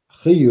Qadr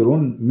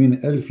khayrun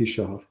min alfi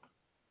shahr.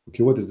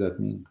 Okay, what does that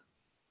mean?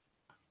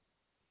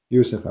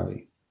 Yusuf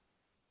Ali.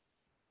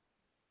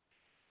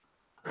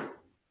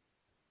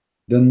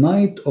 The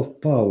night of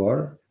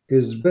power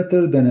is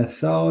better than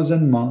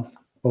 1000 months.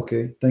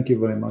 Okay, thank you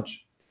very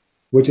much.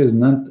 Which is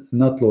not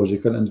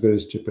logical and very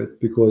stupid,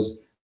 because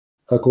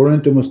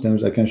according to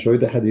Muslims, I can show you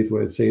the hadith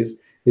where it says,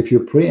 if you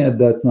pray at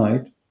that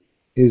night,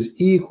 is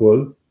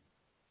equal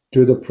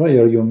to the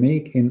prayer you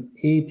make in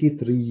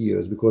 83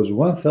 years, because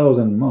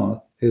 1000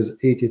 months is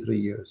 83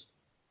 years.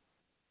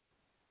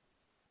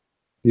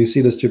 You see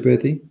the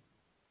stupidity?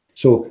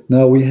 So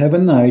now we have a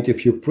night,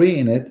 if you pray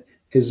in it,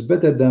 is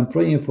better than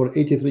praying for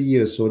 83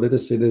 years. So let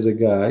us say there's a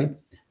guy,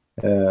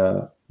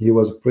 he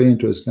was praying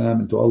to Islam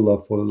and to Allah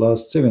for the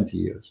last 70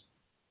 years.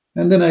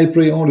 And then I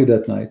pray only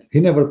that night. He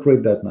never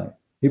prayed that night.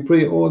 He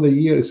prayed all the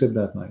year except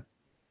that night.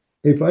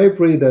 If I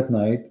pray that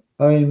night,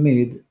 I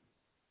made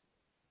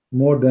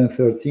more than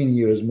 13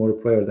 years more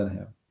prayer than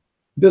him.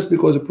 Just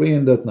because of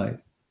praying that night.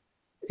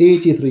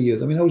 83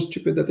 years. I mean, how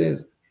stupid that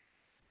is.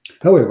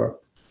 However,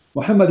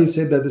 Muhammad, he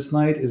said that this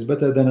night is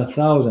better than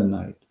 1000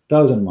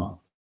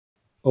 months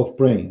of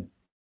praying.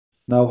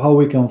 Now, how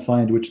we can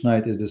find which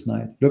night is this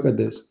night? Look at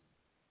this.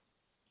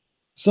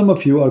 Some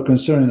of you are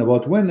concerned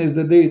about when is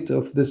the date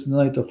of this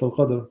night of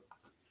Al-Qadr.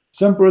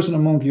 Some person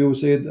among you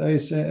said, I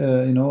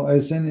seen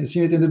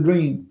it in a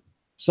dream.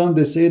 Some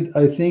they said,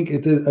 I think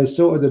it is. I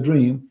saw in the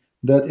dream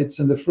that it's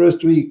in the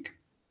first week.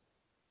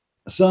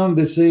 Some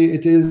they say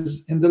it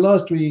is in the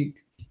last week.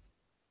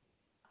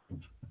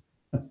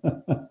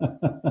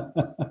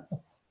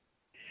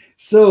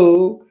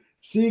 So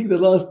seek the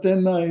last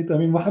 10 nights. I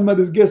mean, Muhammad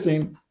is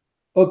guessing.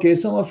 Okay,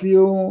 some of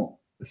you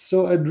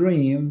saw a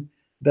dream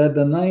that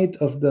the night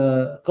of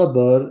the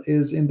Qadr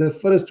is in the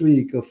first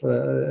week of,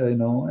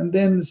 and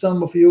then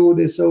some of you,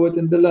 they saw it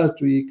in the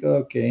last week.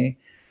 Okay,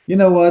 you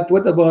know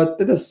what about,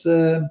 let us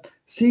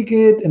seek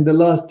it in the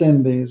last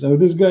 10 days. So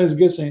this guy is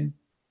guessing.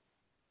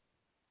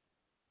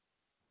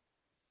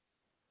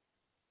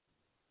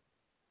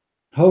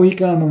 How he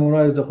can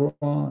memorize the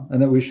Quran?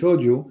 And then we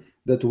showed you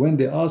that when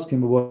they asked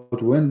him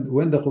about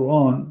when the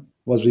Quran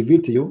was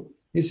revealed to you,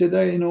 he said,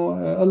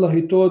 Allah,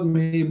 he told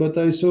me, but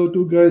I saw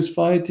two guys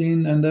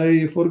fighting and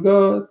I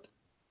forgot.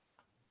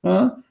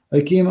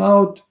 I came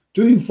out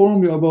to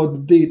inform you about the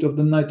date of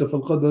the night of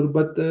Al-Qadr,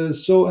 but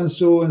so and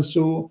so and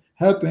so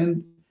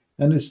happened,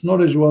 and its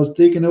knowledge was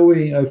taken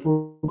away. I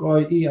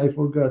forgot.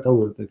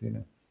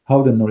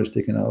 How the knowledge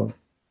taken out?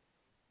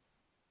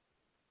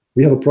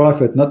 We have a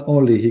prophet, not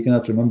only he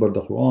cannot remember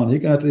the Quran, he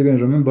cannot even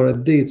remember a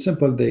date,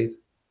 simple date.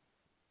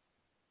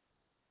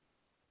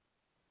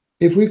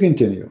 If we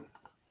continue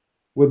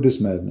with this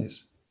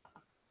madness,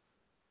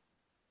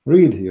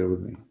 read here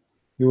with me,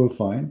 you will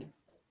find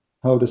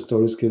how the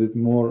stories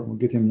getting more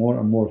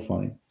and more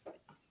funny.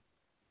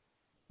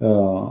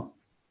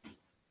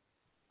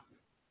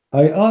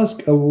 I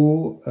asked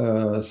Abu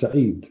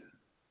Sa'id.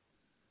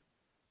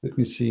 Let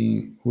me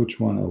see which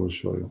one I will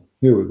show you.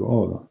 Here we go.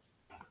 Hold on.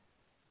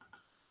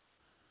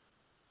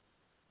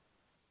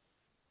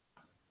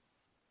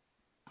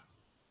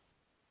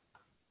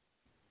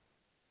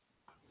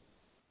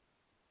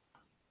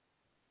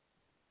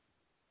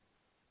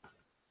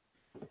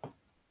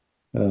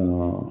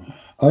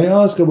 I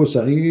asked Abu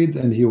Sa'id,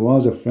 and he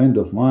was a friend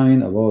of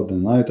mine, about the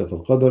night of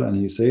Al-Qadr, and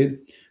he said,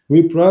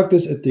 we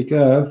practice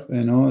itikaf,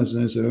 as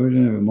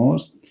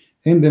most,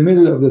 in the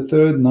middle of the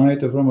third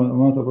night of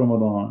month of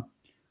Ramadan,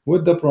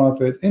 with the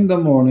Prophet in the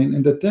morning,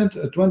 in the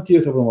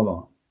 20th of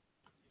Ramadan.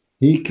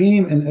 He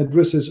came and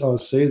addresses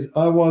us, says,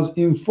 I was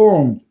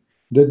informed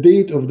the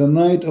date of the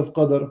night of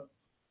Qadr,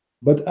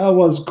 but I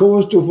was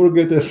caused to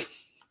forget it.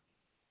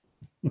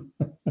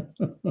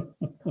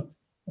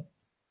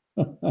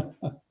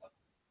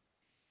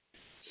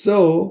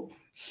 So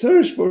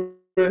search for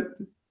it.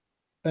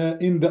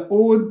 in the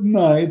old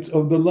nights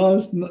of the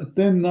last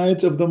 10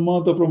 nights of the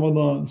month of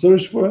Ramadan.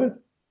 Search for it.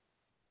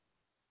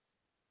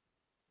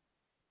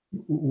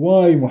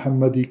 Why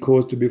Muhammad he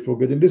caused to be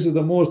forgotten? This is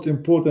the most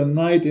important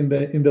night in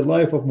the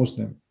life of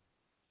Muslim.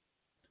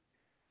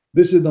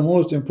 This is the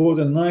most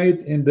important night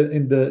in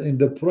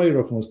the prayer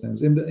of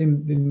Muslims, in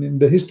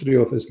the history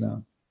of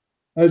Islam.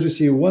 As you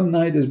see, one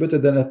night is better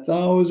than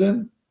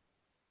 1,000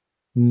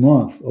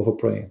 months of a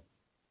prayer.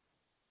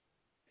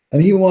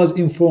 And he was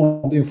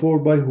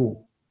informed by who?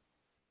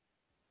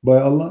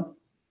 By Allah.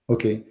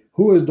 Okay,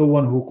 who is the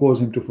one who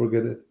caused him to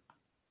forget it?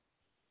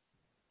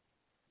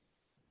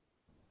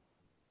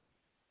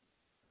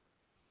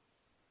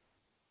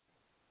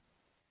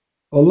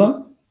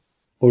 Allah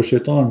or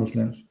Shaitan?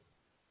 Muslims?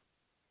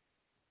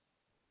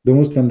 The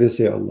Muslim, they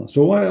say Allah.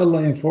 So why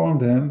Allah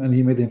informed him and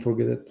he made him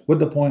forget it? What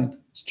the point?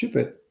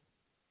 Stupid.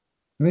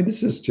 I mean,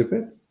 this is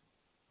stupid.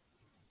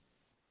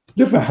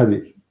 Different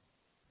hadith.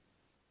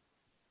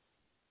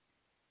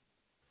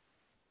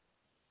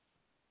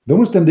 The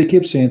Muslim, they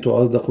keep saying to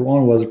us the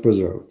Quran was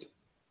preserved.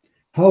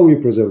 How we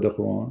preserve the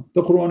Quran?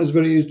 The Quran is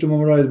very easy to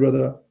memorize,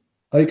 brother.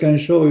 I can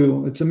show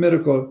you. It's a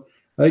miracle.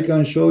 I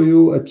can show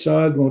you a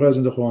child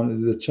memorizing the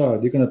Quran. The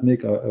child. You cannot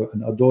make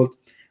an adult.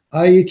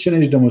 I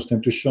challenge the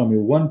Muslim to show me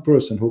one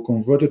person who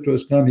converted to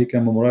Islam, he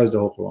can memorize the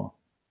whole Quran.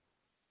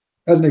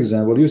 As an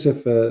example,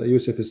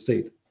 Yusuf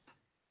State,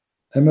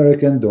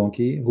 American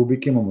donkey who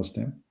became a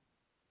Muslim.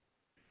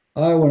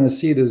 I want to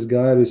see this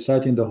guy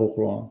reciting the whole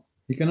Quran.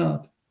 He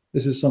cannot.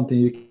 This is something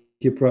you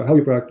keep. How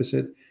you practice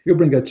it? You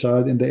bring a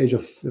child in the age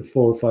of 4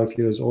 or 5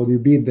 years old. You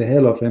beat the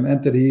hell of him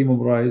until he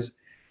memorize,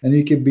 and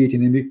you keep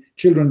beating him.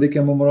 Children, they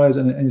can memorize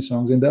any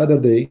songs. And the other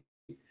day,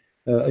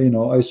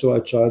 I saw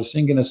a child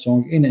singing a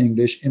song in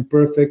English in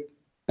perfect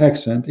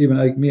accent. Even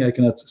like me, I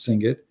cannot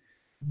sing it.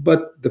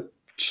 But the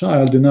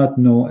child do not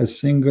know a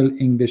single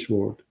English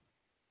word.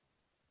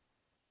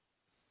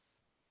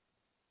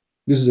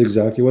 This is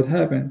exactly what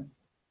happened.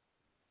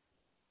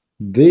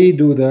 They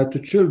do that to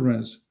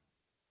children's,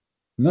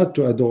 not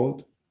to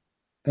adult.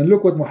 And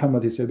look what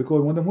Muhammad he said.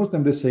 Because when the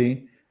Muslim they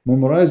say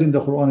memorizing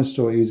the Quran is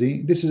so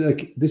easy, this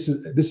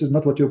is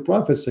not what your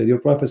Prophet said. Your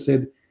Prophet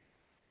said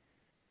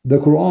the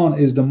Quran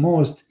is the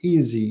most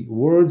easy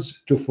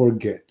words to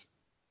forget.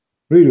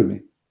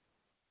 Really,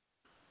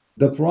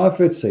 the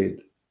Prophet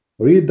said,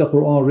 read the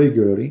Quran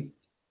regularly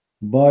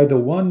by the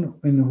one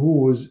in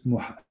whose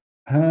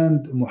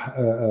hand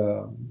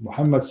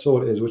Muhammad's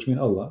soul is, which means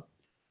Allah.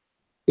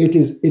 It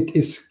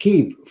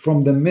escape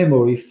from the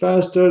memory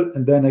faster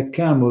than a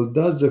camel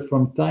does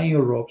from tying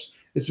ropes.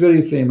 It's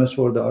very famous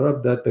for the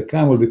Arab that the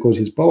camel, because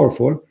he's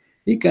powerful,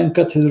 he can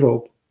cut his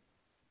rope.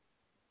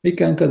 He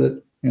can cut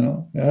it.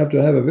 You have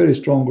to have a very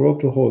strong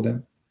rope to hold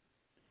him.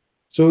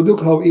 So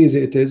look how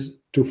easy it is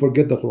to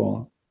forget the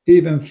Quran,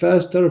 even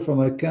faster from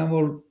a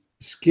camel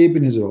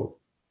escaping his rope.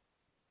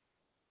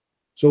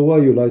 So why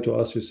you lie to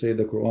us? You say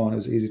the Quran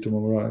is easy to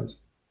memorize,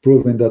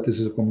 proving that this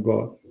is from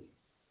God.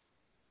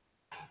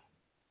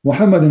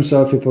 Muhammad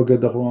himself, he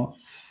forget the Quran.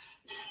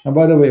 And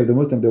by the way, if the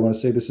Muslim, they want to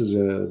say this is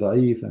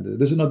da'if, and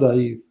this is not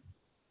da'if.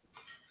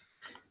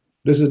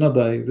 This is not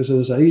da'if. This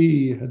is a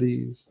sahih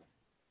hadith.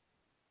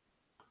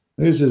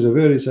 This is a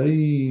very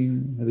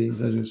sahih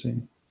hadith, as you see.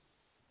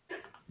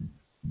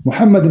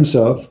 Muhammad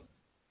himself,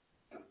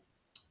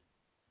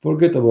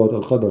 forget about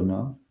al-qadr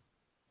now.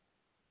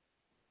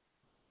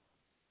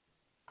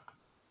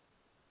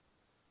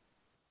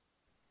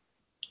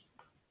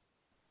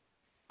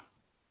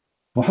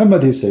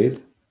 Muhammad, he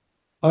said,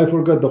 I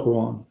forgot the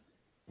Quran.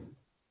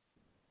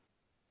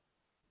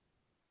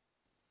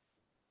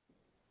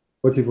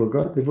 What he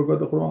forgot? He forgot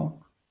the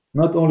Quran.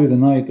 Not only the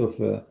night of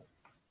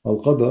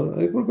Al-Qadr,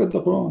 I forgot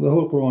the Quran. The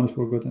whole Quran is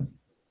forgotten.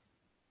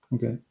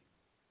 Okay.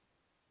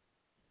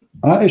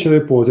 Aisha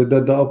reported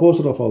that the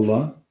Apostle of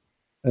Allah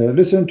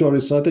listened to a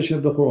recitation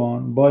of the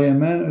Quran by a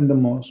man in the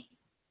mosque.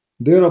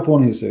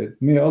 Thereupon he said,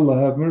 may Allah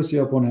have mercy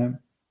upon him.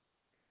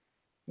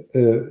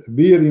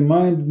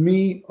 Remind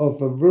me of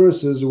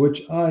verses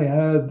which I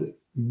had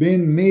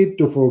been made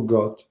to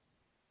forget.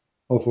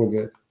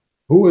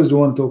 Who is the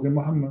one talking?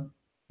 Muhammad.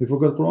 He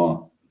forgot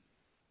Quran.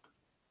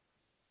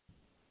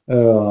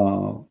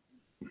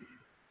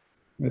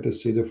 Let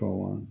us see different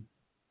one.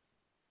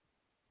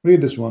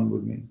 Read this one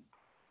with me.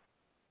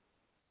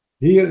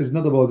 Here is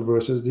not about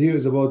verses. Here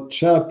is about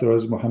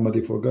chapters. Muhammad,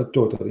 he forgot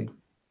totally.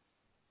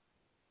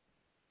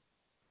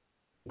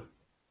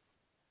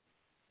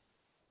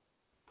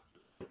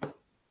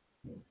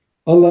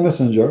 Allah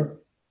Messenger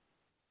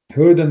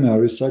heard a man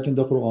reciting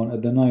the Quran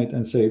at the night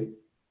and said,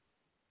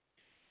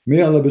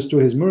 may Allah bestow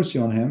his mercy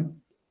on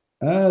him,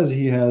 as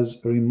he has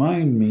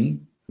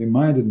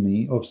reminded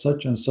me of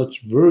such and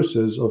such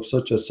verses of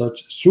such and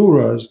such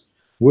surahs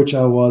which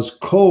I was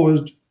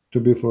caused to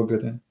be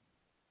forgotten.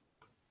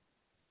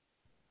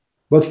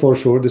 But for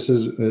sure this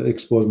is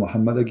exposed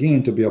Muhammad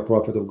again to be a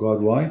prophet of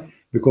God. Why?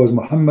 Because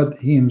Muhammad,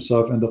 he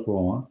himself in the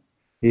Quran,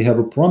 he have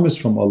a promise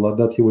from Allah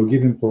that he will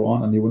give him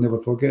Quran and he will never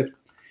forget.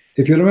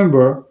 If you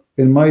remember,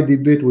 in my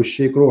debate with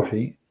Sheikh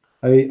Rohi,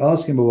 I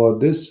asked him about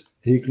this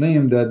he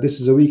claimed that this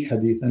is a weak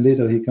hadith, and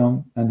later he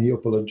come and he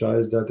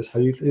apologized that this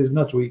hadith is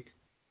not weak.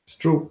 It's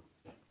true.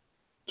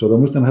 So the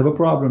Muslim have a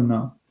problem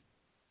now.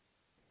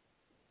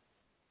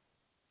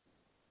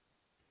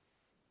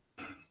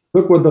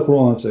 Look what the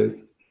Quran says.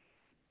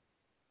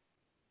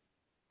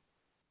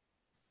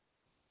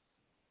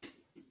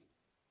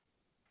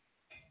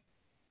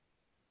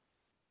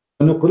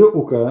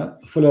 نقرئك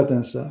فلا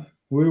تنسى.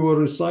 We will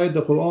recite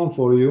the Quran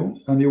for you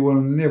and you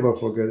will never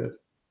forget it.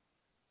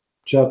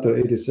 Chapter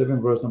 87,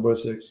 verse number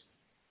 6.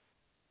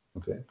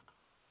 Okay.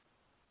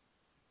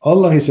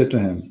 Allah, he said to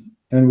him,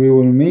 and we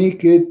will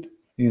make it,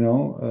 we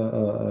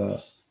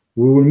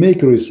will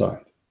make you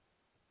recite.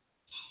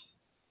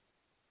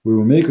 We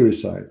will make you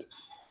recite.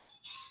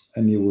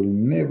 And you will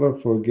never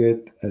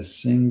forget a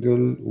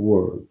single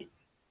word.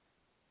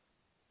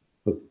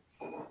 But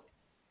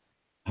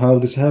how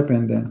this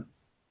happened then?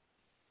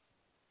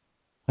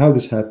 How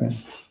this happened?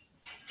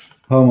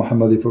 How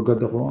Muhammad forgot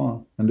the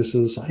Quran? And this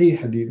is a Sahih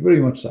hadith, very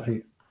much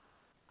Sahih.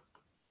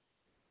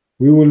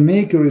 We will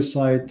make you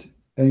recite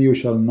and you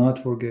shall not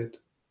forget.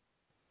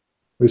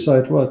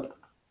 Recite what?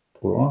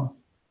 Quran.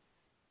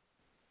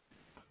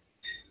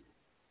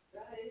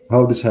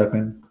 How this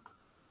happened?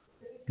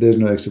 There's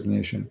no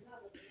explanation.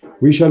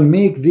 We shall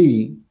make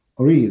thee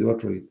read.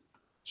 What read?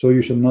 So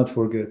you shall not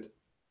forget.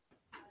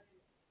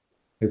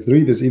 If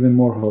read is even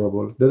more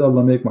horrible, did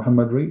Allah make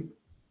Muhammad read?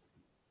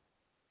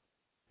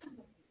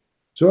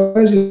 So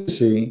as you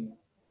see,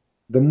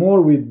 the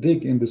more we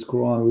dig in this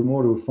Quran, the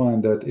more we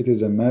find that it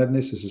is a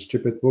madness, it's a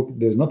stupid book.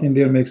 There's nothing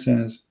there makes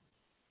sense.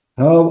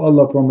 How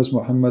Allah promised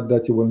Muhammad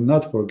that he will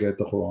not forget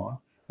the Quran,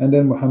 and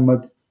then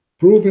Muhammad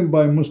proven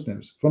by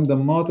Muslims from the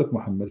mouth of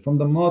Muhammad, from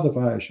the mouth of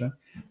Aisha,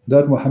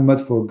 that Muhammad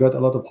forgot a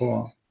lot of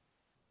Quran.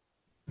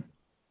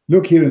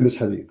 Look here in this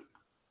hadith.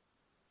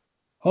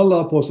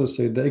 Allah Apostle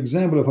said the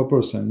example of a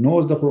person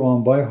knows the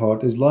Quran by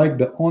heart is like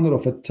the owner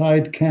of a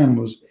tied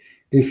camels.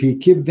 If he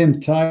keep them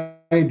tied,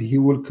 he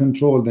will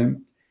control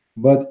them,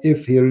 but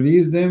if he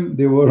release them,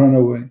 they will run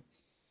away.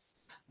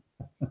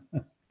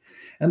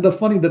 And the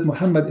funny that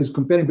Muhammad is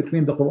comparing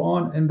between the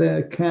Quran and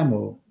the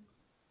camel.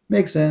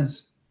 Makes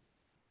sense.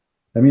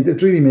 I mean,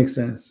 it really makes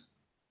sense.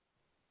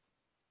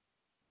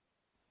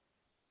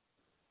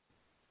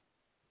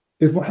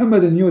 If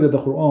Muhammad knew that the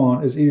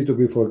Quran is easy to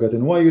be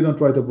forgotten, why you don't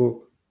write a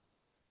book?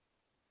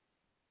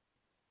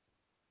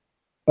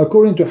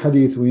 According to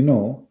hadith, we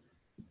know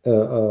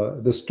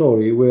the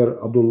story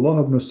where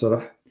Abdullah ibn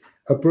Sarah,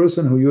 a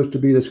person who used to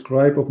be the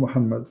scribe of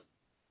Muhammad,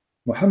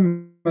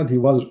 he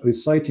was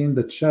reciting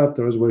the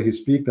chapters where he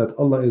speaks that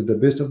Allah is the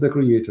best of the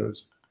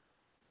creators.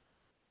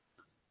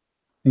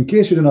 In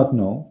case you do not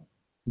know,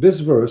 this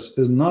verse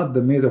is not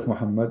the made of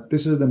Muhammad.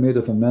 This is the made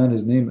of a man.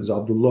 His name is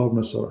Abdullah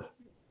ibn Sarah.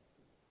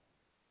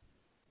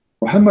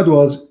 Muhammad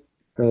was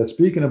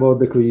speaking about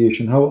the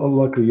creation, how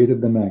Allah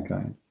created the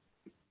mankind.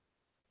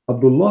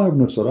 Abdullah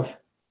ibn Sarah,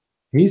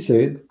 he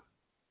said,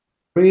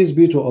 praise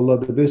be to Allah,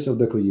 the best of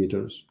the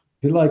creators.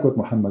 He liked what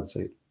Muhammad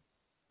said.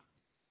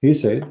 He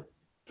said,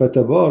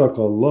 فَتَبَارَكَ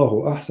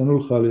اللَّهُ أَحْسَنُ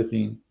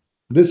الْخَالِقِينَ.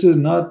 This is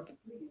not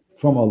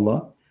from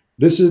Allah.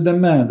 This is the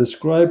man, the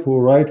scribe who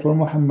write for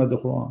Muhammad the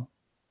Quran.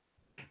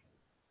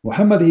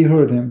 Muhammad, he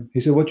heard him. He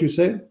said, what you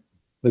said?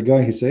 The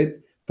guy, he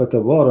said,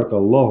 فَتَبَارَكَ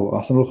اللَّهُ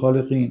أَحْسَنُ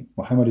الْخَالِقِينَ.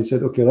 Muhammad, he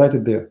said, okay, write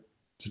it there.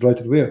 He said, write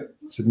it where?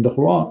 He said, in the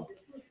Quran.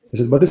 He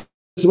said, but this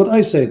is what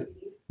I said.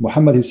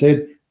 Muhammad, he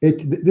said,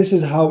 this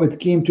is how it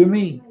came to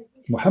me.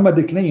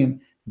 Muhammad claimed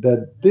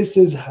that this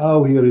is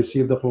how he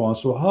received the Quran.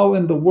 So how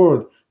in the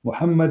world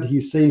Muhammad,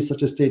 he says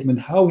such a statement,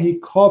 how he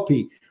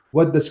copy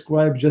what the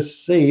scribe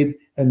just said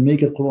and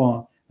make it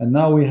Quran? And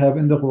now we have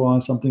in the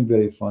Quran something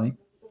very funny,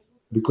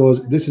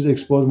 because this is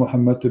exposed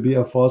Muhammad to be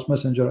a false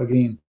messenger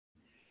again.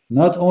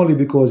 Not only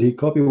because he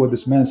copied what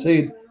this man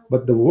said,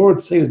 but the word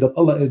says that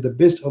Allah is the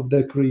best of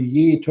the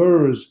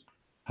creators.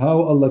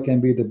 How Allah can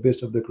be the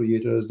best of the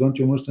creators? Don't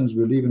you Muslims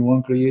believe in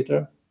one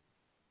creator?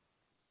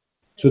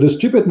 So the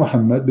stupid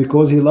Muhammad,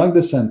 because he liked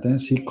the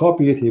sentence, he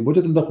copied it, he put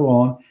it in the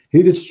Quran,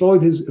 he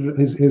destroyed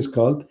his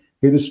cult,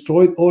 he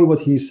destroyed all what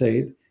he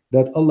said,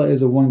 that Allah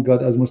is a one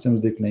God as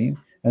Muslims they claim.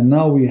 And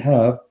now we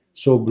have,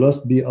 so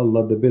blessed be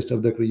Allah, the best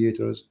of the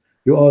creators.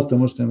 You ask the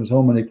Muslims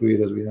how many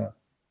creators we have.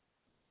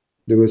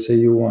 They will say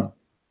you one.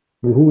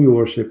 Who you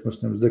worship,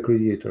 Muslims? The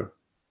creator.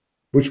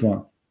 Which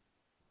one?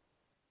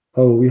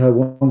 Oh, we have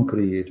one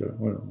creator.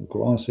 Well, the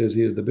Quran says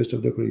he is the best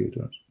of the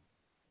creators.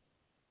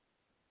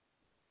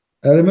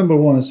 I remember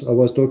once I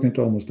was talking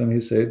to a Muslim, he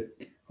said,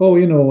 oh,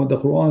 you know, the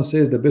Quran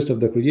says the best of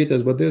the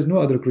creators, but there's no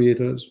other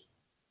creators.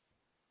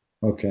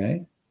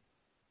 Okay.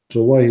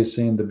 So why he's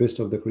saying the best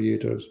of the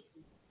creators?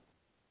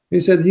 He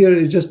said here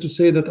is just to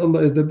say that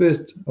Allah is the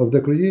best of the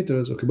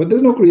creators. Okay, but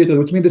there's no creator,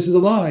 which means this is a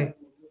lie.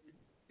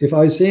 If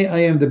I say I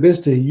am the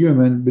best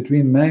human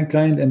between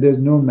mankind and there's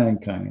no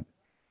mankind,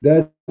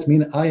 that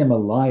means I am a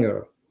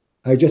liar.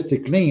 I just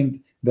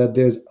claimed that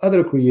there's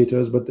other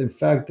creators, but in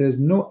fact there's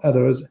no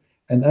others,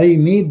 and I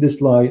made this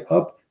lie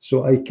up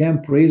so I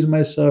can praise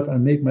myself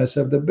and make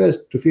myself the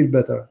best to feel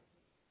better.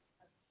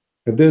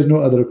 If there's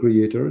no other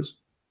creators,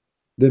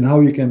 then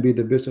how you can be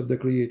the best of the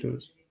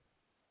creators?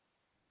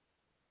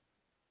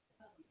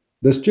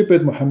 The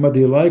stupid Muhammad,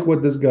 he liked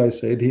what this guy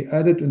said, he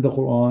added in the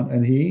Quran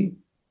and he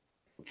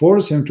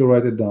forced him to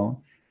write it down.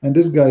 And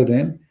this guy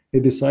then he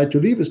decided to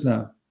leave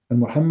Islam. And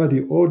Muhammad,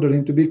 he ordered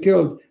him to be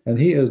killed, and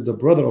he is the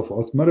brother of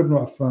Uthman ibn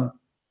Affan.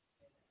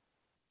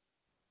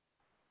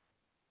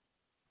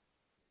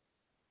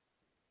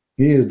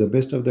 He is the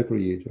best of the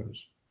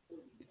creators.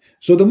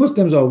 So the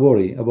Muslims are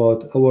worried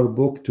about our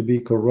book to be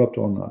corrupt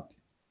or not.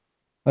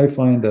 I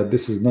find that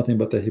this is nothing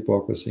but a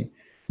hypocrisy.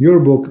 Your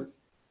book,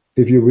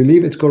 if you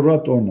believe it's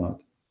corrupt or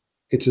not,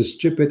 it's as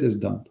stupid as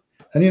dumb.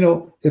 And you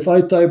know, if I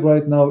type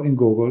right now in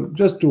Google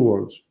just two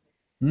words,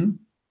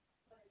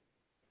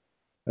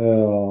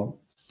 uh,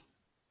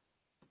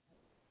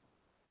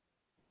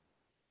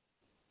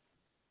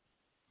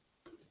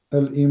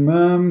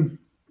 Al-Imam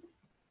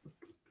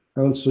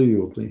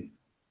Al-Suyuti,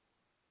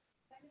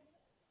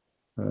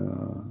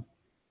 uh,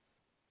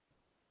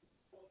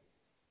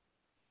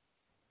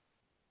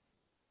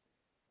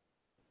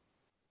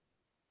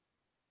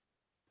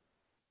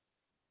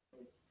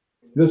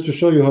 just to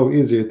show you how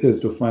easy it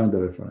is to find the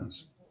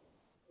reference.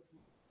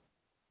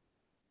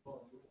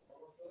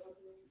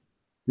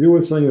 You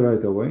will see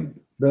right away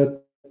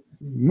that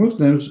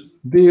Muslims,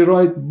 they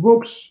write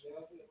books,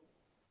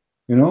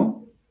 you know,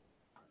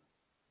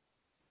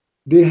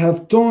 they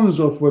have tons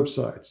of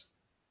websites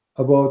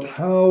about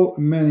how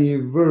many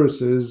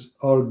verses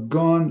are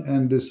gone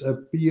and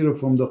disappear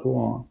from the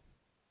Quran.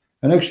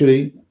 And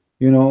actually,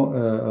 you know,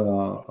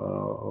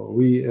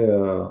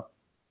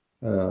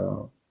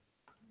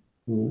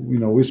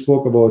 we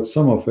spoke about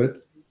some of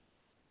it.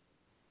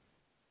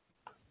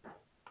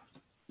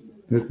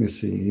 Let me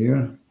see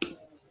here.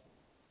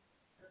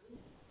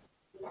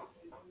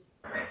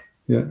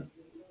 Yeah,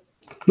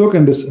 look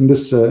in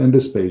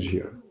this page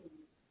here.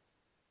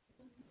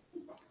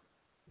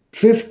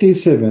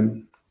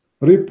 57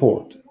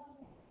 report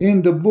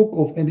in the book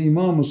of an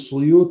Imam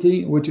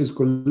al-Suyuti, which is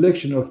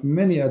collection of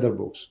many other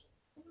books,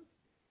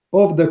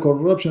 of the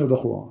corruption of the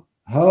Quran.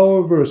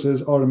 How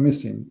verses are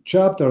missing,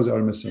 chapters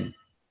are missing,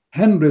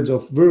 hundreds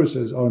of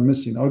verses are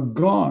missing, are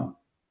gone.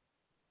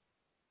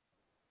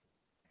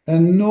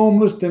 And no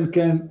Muslim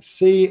can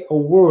say a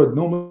word,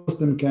 no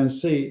Muslim can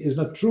say is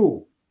not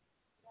true.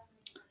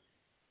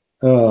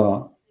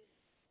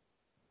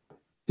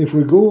 If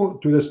we go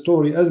to the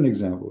story as an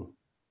example,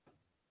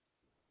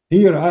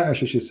 here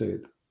Aisha, she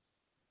said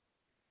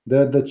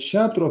that the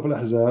chapter of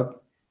Al-Ahzab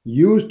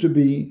used to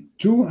be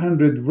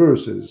 200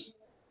 verses,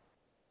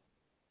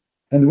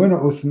 and when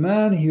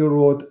Uthman he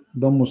wrote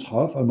the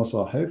Mus'haf,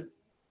 al-Masahif,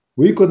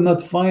 we could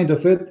not find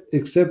of it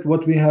except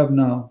what we have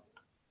now,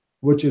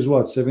 which is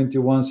what,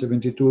 71,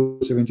 72,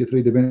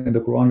 73, depending on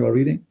the Quran you are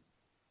reading.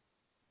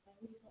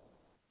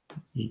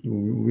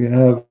 We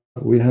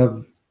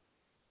have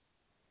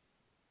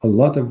a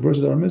lot of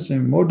verses are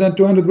missing, more than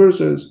 200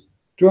 verses,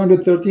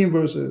 213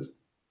 verses.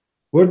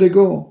 Where'd they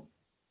go?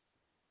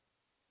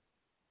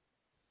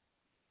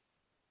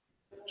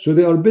 So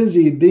they are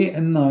busy day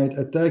and night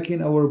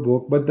attacking our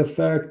book, but the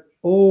fact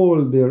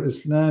all their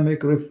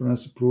Islamic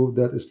reference prove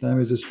that Islam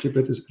is a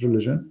stupid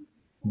religion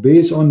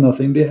based on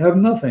nothing. They have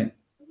nothing.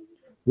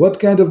 What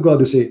kind of God?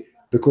 They say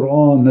the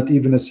Quran, not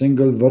even a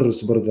single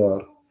verse,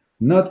 brother.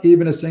 Not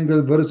even a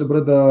single verse,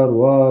 brother,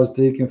 was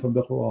taken from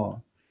the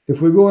Quran.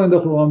 If we go in the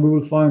Quran, we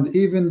will find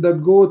even the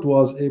goat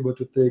was able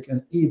to take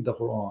and eat the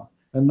Quran.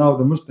 And now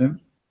the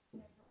Muslim,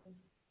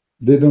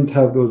 they don't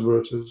have those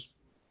verses.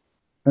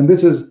 And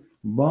this is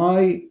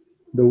by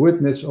the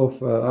witness of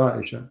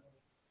Aisha.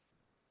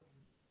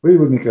 Read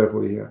with me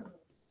carefully here.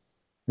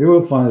 You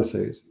will find it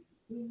says,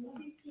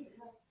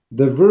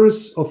 the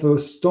verse of a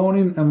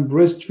stoning and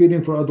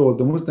breastfeeding for adult.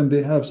 The Muslim,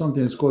 they have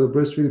something it's called a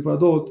breastfeeding for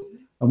adult.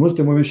 A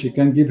Muslim woman, she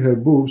can give her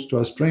boobs to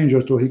a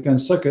stranger so he can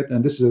suck it,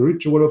 and this is a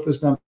ritual of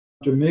Islam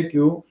to make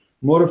you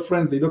more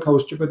friendly. Look how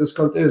stupid this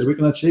cult is. We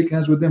cannot shake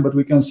hands with them, but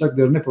we can suck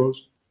their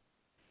nipples.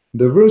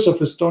 The verse of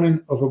a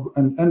stoning of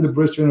and the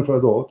breastfeeding for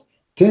adult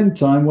 10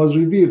 times was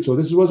revealed. So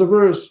this was a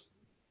verse.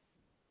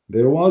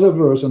 There was a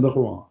verse in the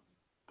Quran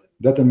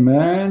that a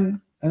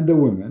man and a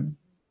woman,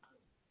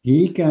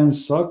 he can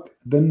suck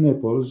the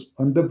nipples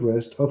on the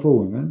breast of a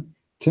woman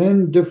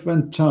 10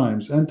 different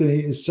times until he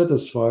is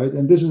satisfied.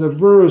 And this is a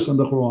verse in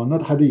the Quran,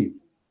 not hadith.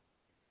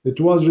 It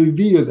was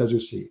revealed, as you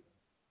see.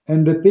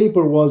 And the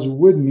paper was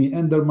with me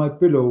under my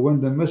pillow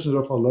when the Messenger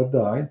of Allah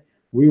died.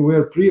 We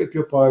were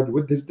preoccupied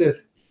with his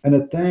death, and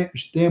a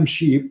tame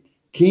sheep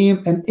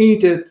came and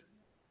ate it.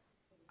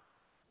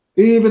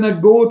 Even a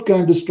goat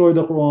can destroy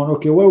the Quran.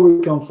 Okay, where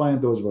we can find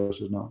those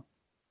verses now?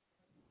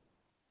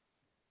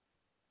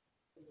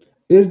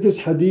 Is this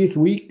hadith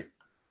weak?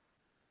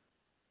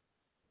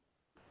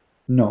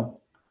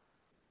 No.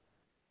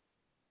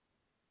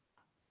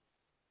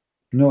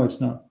 No,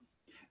 it's not.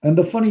 And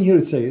the funny here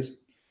it says,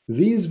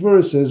 these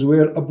verses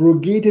were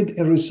abrogated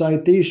in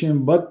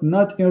recitation but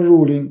not in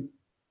ruling.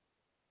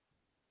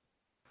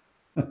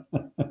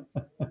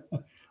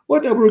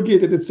 What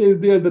abrogated? It says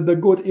there that the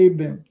goat ate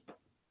them.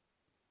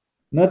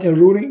 Not in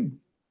ruling.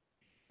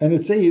 And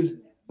it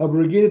says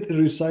abrogated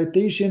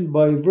recitation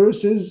by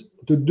verses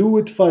to do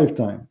it 5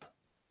 times.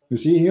 You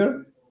see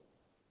here?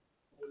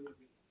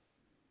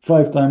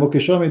 5 times. Okay,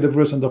 show me the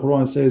verse in the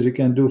Quran says you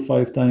can do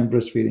 5 times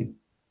breastfeeding.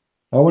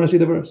 I want to see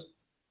the verse.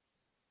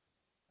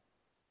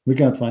 We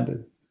can't find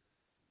it.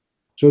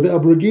 So the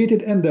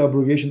abrogated and the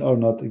abrogation are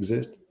not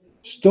exist.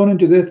 Stoning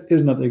to death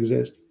is not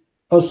exist.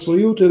 A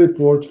Suyuti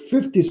report,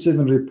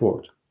 57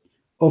 report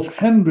of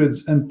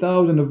hundreds and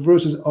thousands of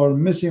verses are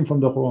missing from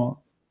the Quran.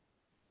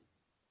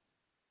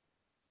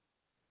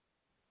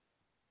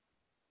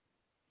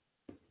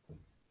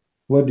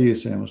 What do you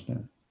say,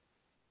 Muslim?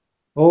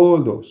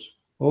 All those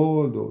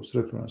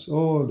reference,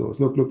 all those.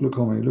 Look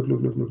how many. Look.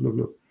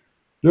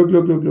 Look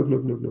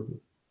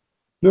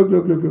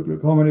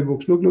how many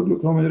books.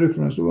 Look how many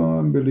references.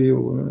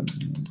 Unbelievable.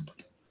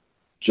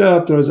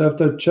 Chapters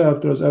after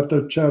chapters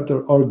after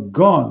chapter are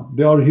gone.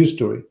 They are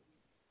history.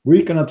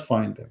 We cannot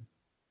find them,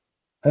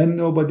 and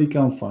nobody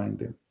can find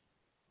them.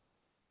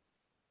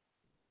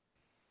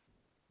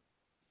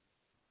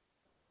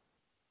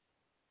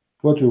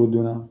 What we will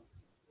do now?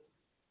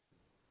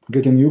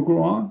 Get a new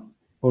Quran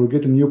or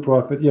get a new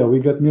prophet? Yeah, we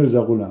got Mirza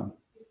Ghulam.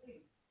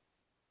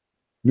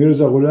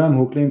 Mirza Ghulam,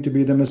 who claimed to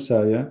be the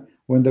Messiah.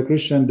 When the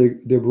Christian,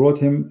 they brought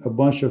him a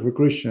bunch of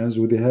Christians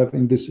who they have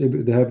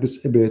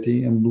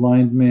disability and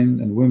blind men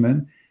and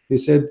women. He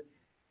said,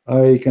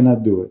 I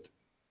cannot do it.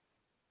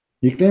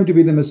 He claimed to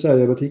be the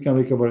Messiah, but he can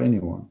recover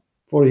anyone,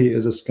 for he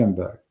is a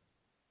scumbag.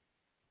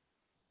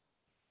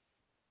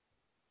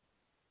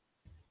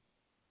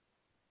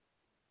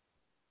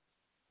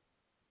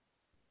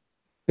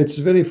 It's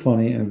very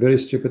funny and very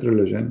stupid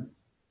religion,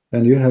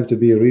 and you have to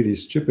be really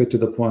stupid to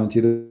the point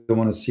you don't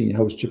want to see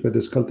how stupid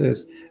this cult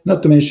is.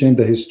 Not to mention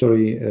the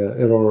history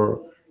error,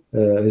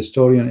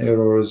 historian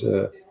errors,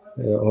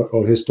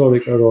 or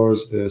historic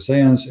errors,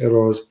 science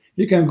errors.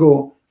 You can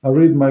go and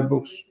read my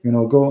books.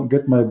 Go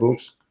get my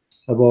books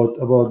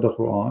about the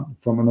Quran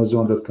from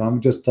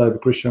Amazon.com. Just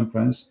type Christian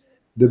Prince.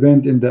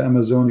 Depend in the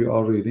Amazon you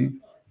are reading.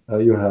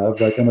 You have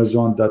like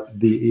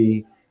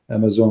Amazon.de,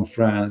 Amazon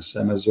France,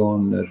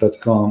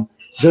 Amazon.com.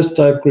 Just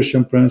type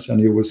Christian Prince and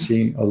you will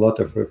see a lot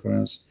of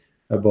reference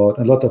about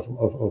a lot of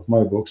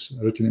my books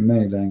written in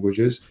many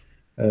languages.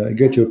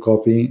 Get your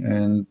copy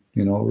and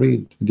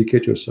read,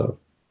 educate yourself.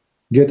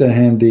 Get a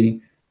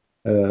handy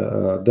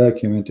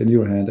document in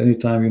your hand.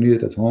 Anytime you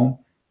need it at home,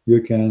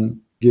 you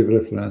can give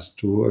reference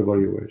to whoever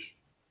you wish.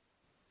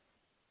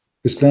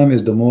 Islam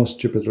is the most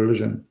stupid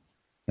religion,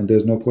 and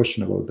there's no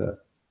question about that.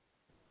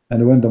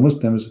 And when the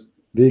Muslims,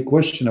 they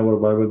question our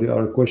Bible, they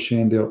are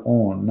questioning their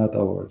own, not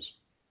ours.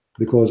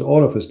 Because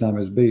all of Islam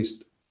is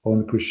based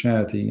on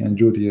Christianity and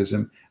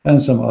Judaism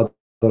and some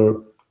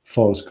other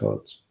false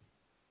gods.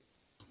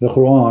 The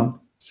Quran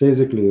says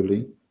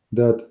clearly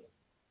that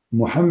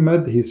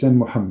Muhammad, he sent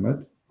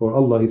Muhammad, or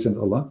Allah, he sent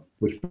Allah,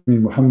 which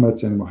means Muhammad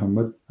sent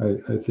Muhammad.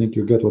 I think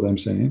you get what I'm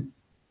saying.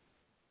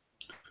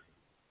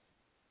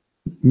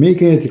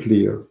 Making it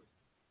clear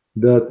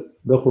that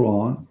the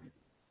Quran,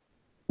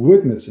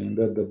 witnessing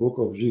that the book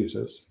of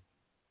Jesus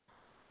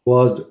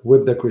was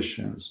with the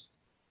Christians,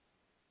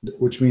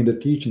 which means the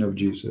teaching of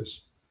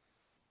Jesus.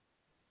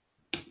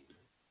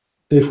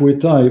 If we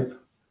type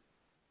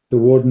the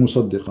word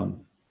مصدقا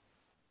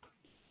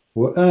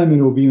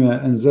وآمنوا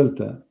بما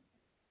أنزلت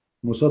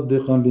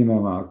مصدقا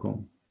لما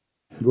معكم,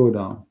 go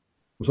down.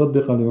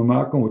 مصدقا لما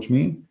معكم, which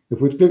means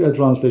if we click a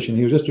translation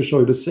here just to show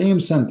you the same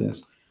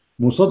sentence,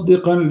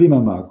 مصدقا لما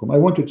معكم. I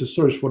want you to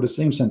search for the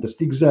same sentence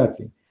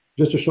exactly,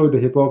 just to show you the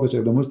hypocrisy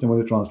of the Muslim when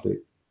they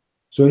translate.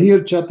 So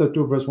here, chapter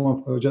 2, verse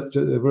 1,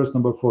 verse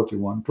number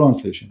 41,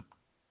 translation.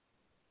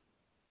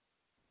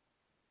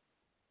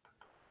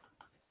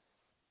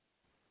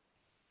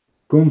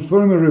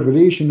 Confirm a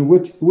revelation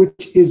which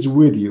is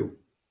with you.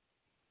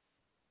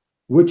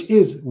 Which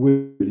is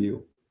with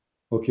you.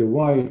 Okay,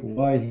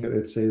 why here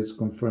it says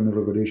confirm a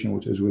revelation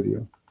which is with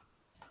you?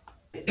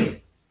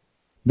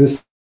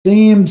 The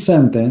same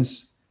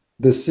sentence,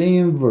 the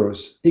same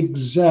verse,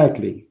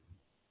 exactly,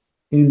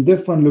 in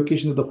different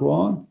locations of the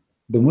Quran,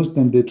 the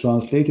Muslim, they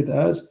translate it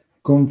as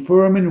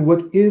confirming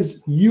what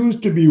is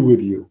used to be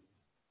with you.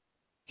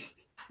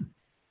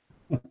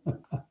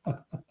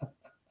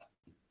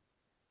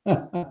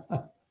 When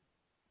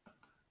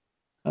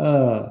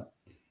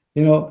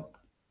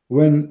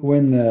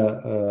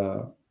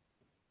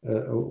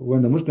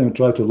the Muslims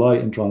try to lie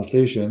in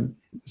translation,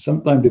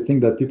 sometimes they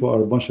think that people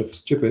are a bunch of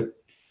stupid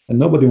and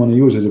nobody want to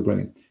use his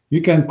brain.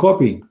 You can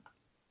copy.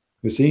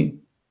 You see,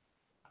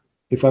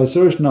 if I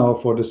search now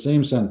for the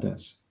same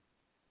sentence,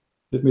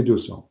 let me do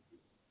so.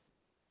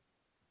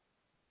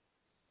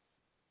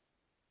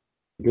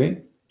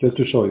 Okay, just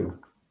to show you,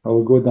 I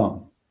will go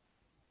down.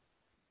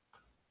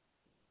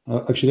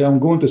 Actually, I'm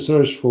going to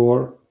search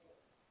for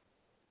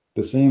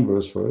the same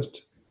verse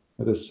first.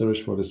 Let us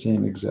search for the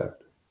same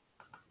exact.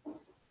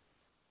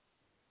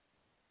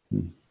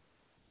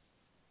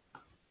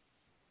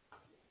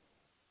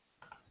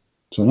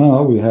 So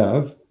now we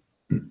have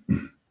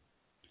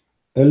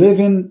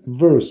 11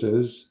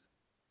 verses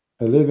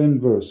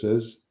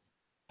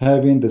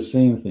having the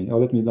same thing. Oh,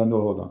 let me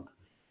hold on.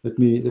 Let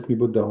me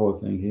put the whole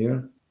thing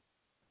here.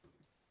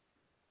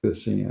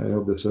 Let's see. I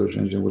hope the search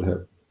engine will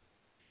help.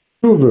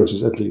 Two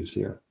verses at least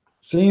here.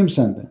 Same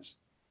sentence.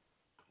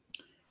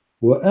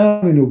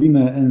 وآمنوا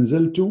بما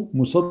أنزلت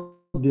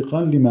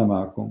مصدقا لما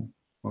معكم.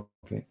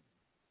 Okay.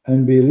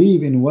 And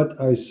believe in what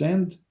I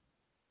sent,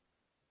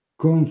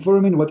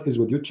 confirming what is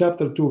with you.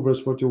 Chapter 2, verse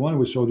 41,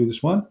 we showed you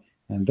this one.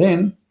 And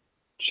then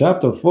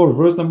chapter 4,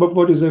 verse number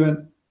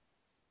 47.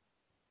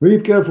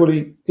 Read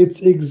carefully.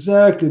 It's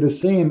exactly the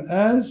same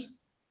as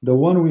the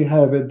one we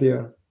have it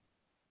there.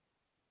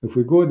 If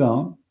we go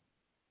down,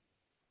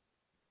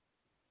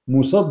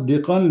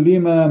 مصدقا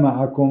لما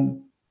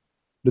معكم.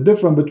 The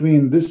difference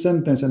between this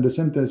sentence and the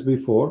sentence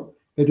before,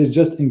 it is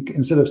just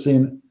instead of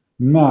saying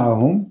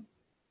معهم,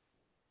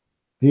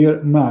 here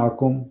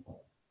معكم.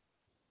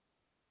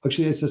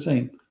 Actually, it's the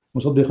same.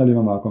 مصدقا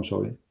لما معكم,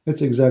 sorry.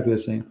 It's exactly the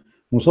same.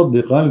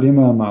 مصدقا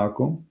لما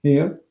معكم.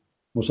 Here,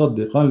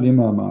 مصدقا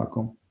لما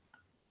معكم.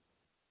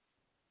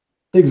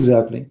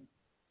 Exactly.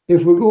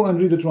 If we go and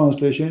read the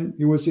translation,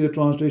 you will see the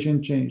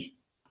translation change.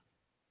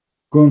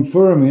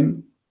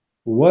 Confirming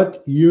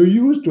what you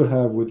used to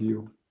have with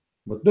you.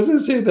 But it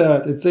doesn't say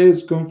that. It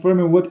says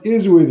confirming what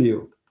is with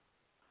you.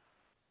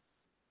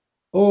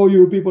 Oh,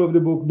 you people of the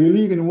book,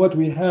 believe in what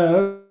we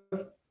have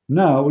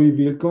now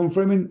revealed,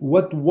 confirming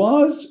what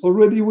was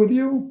already with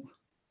you.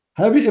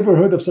 Have you ever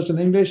heard of such an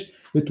English?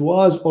 It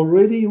was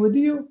already with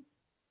you.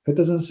 It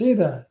doesn't say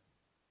that.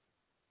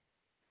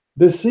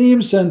 The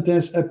same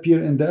sentence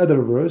appear in the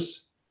other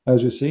verse,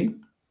 as you see.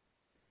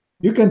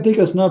 You can take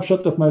a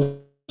snapshot of my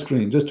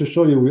screen just to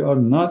show you we are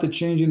not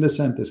changing the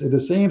sentence. It's the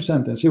same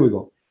sentence. Here we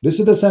go. This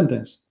is the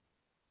sentence.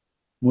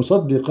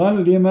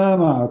 مصدقا لما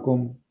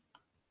معكم.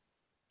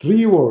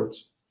 3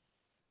 words.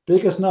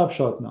 Take a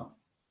snapshot now.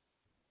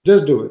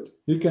 Just do it.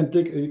 You can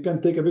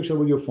take a picture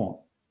with your phone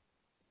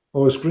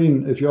or a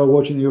screen. If you are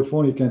watching your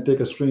phone, you can take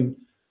a screen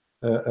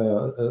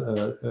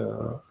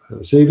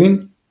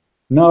saving.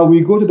 Now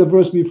we go to the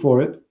verse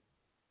before it.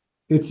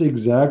 It's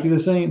exactly the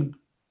same.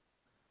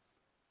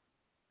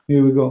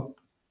 Here we go.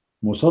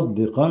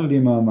 مصدقا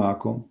لما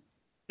معكم.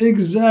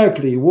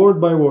 Exactly,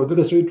 word by word. Let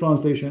us read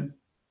translation.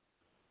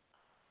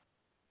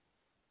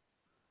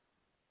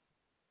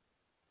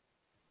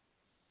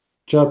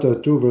 Chapter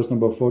 2, verse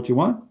number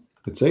 41.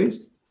 It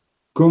says,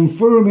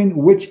 confirming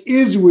which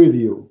is with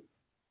you.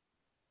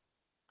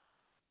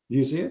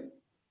 You see it?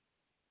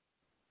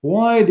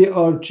 Why they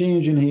are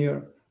changing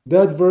here?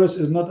 That verse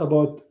is not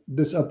about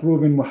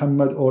disapproving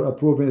Muhammad or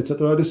approving,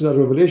 etc. This is a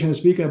revelation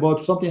speaking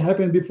about something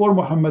happened before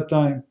Muhammad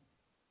time.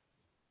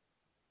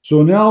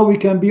 So now we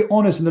can be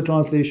honest in the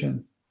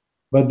translation.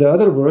 But the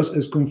other verse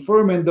is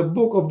confirming the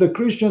book of the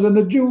Christians and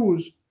the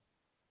Jews.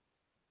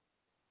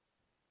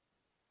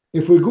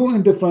 If we go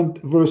in different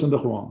verse in the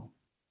Quran,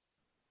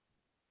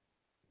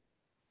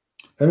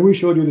 and we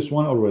showed you this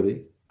one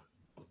already.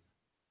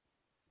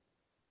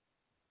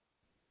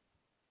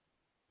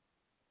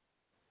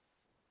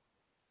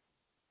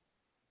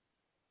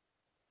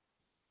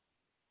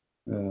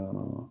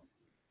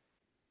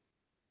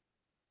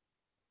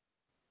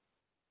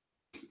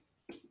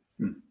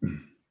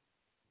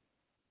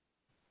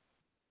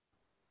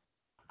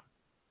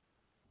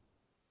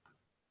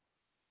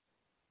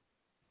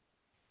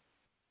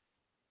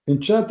 In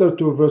chapter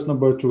 2, verse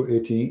number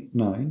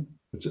 289,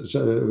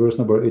 verse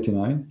number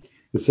 89,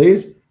 it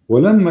says,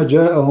 وَلَمَّا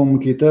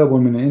جَاءَهُمْ كِتَابٌ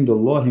مِنْ عِنْدِ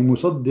اللَّهِ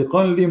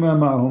مُصَدِّقًا لِمَا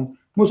مَعَهُمْ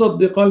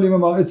مُصَدِّقًا لِمَا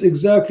مَعَهُمْ. It's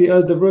exactly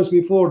as the verse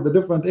before. The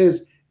difference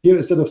is, here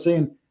instead of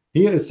saying,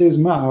 here it says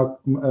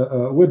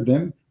مَعَك, with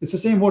them. It's the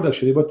same word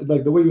actually, but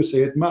like the way you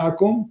say it,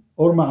 مَعَكُمْ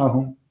or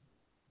مَعَهُمْ.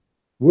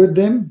 With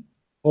them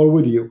or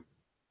with you.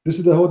 This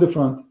is the whole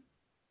difference.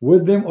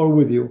 With them or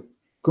with you.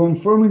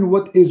 Confirming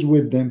what is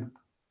with them.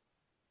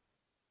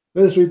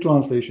 Let's read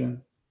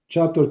translation.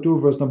 Chapter 2,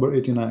 verse number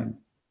 89.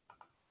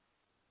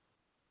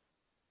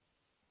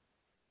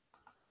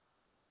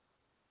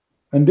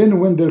 And then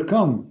when there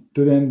come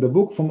to them the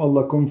book from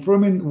Allah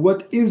confirming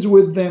what is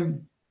with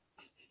them.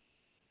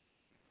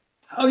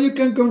 How you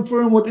can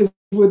confirm what is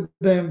with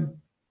them?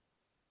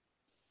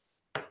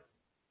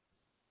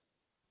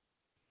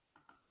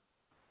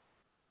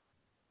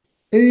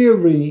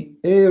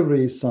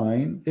 Every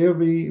sign,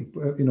 every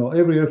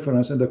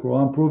reference in the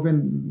Quran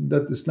proving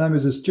that Islam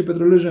is a stupid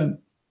religion.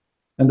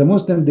 And the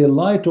Muslims, they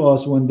lie to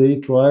us when they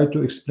try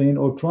to explain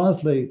or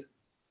translate.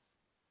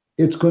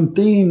 It's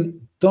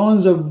contained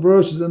tons of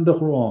verses in the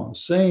Quran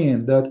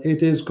saying that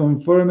it is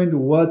confirming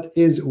what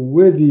is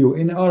with you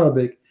in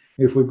Arabic.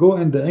 If we go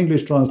in the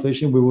English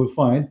translation, we will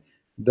find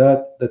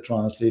that the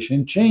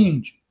translation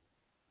changed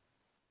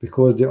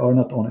because they are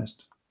not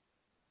honest.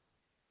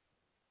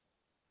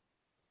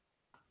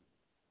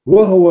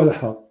 وهو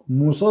الحق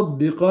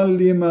مصدقا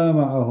لما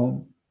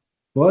معهم.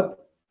 What?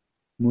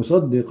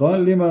 مصدقا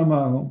لما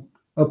معهم.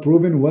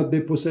 Approving what they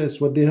possess,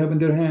 what they have in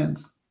their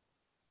hands.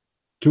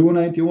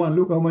 291.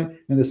 Look how many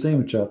in the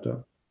same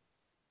chapter.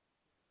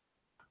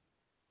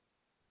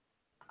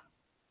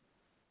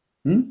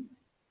 Do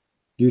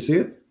you see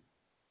it?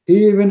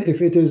 Even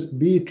if it is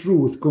be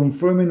truth,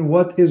 confirming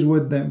what is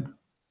with them.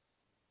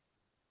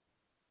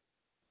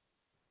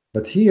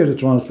 But here the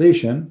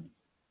translation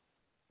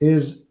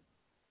is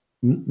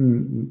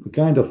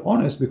kind of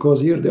honest,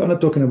 because here they are not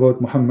talking about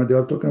Muhammad, they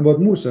are talking about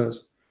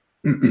Musa's.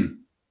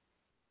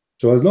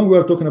 So as long as we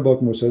are talking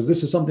about Musa's,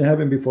 this is something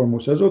happened before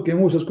Musa's. Okay,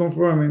 Musa's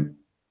confirming,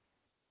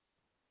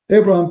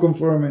 Abraham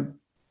confirming,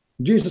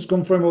 Jesus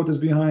confirming what is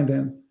behind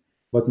him.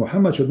 But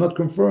Muhammad should not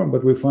confirm.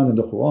 But we find in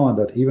the Quran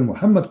that even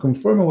Muhammad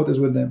confirming what is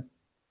with them.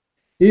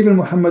 Even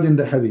Muhammad in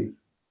the Hadith,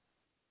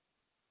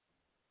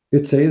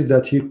 it says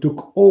that he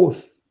took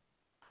oath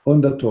on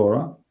the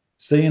Torah,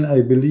 saying,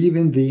 I believe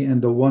in thee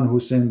and the one who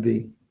sent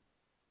thee.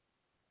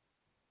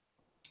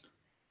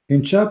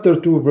 In chapter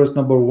 2, verse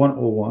number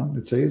 101,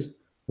 it says,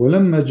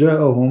 وَلَمَّا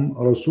جَاءَهُمْ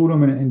رَسُولٌ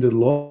مِنْ عِنْدِ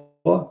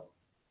اللَّهِ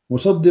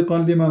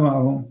مُصَدِّقًا لِمَا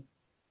مَعَهُمْ.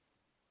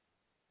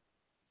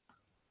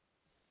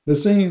 The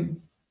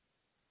same.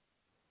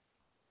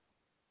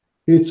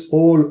 It's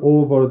all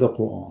over the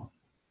Quran.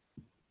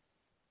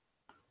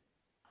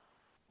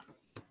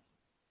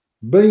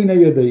 بَيْنَ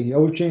يَدَيْهِ. I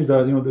will change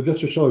that,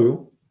 just to show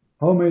you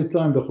how many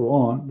times the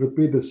Quran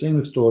repeat the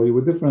same story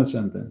with different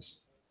sentence.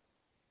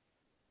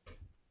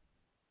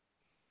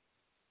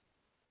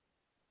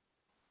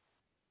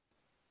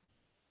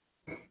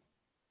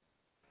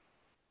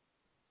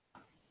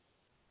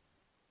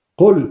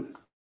 قل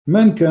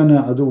من كان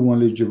عدوا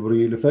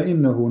لجبريل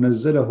فإنه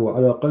نزله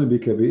على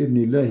قلبك بإذن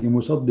الله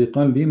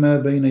مصدقا لما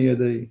بين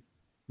يديه.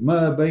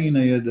 ما بين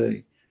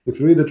يديه. If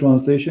you read the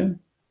translation,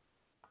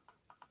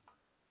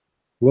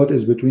 what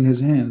is between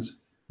his hands?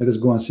 Let us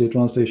go and see a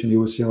translation. You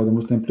will see how the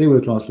Muslim play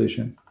with the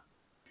translation.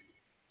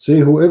 Say,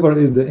 whoever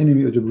is the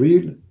enemy of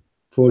Jibreel,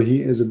 for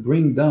he is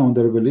bring down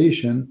the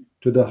revelation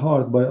to the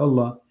heart by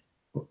Allah,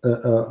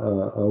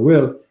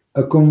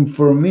 a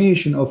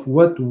confirmation of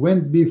what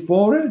went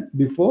before it.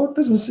 Before, it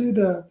doesn't say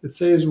that. It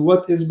says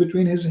what is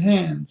between his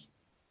hands.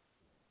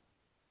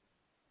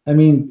 I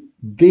mean,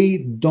 they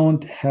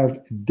don't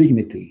have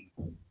dignity.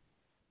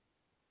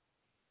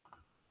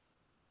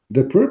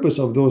 The purpose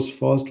of those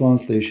false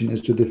translations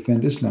is to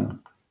defend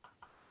Islam.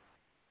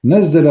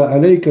 نزل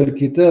عليك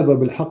الكتاب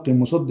بالحق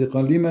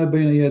مصدقا لما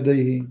بين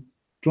يديه.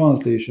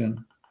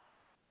 Translation.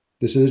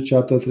 This is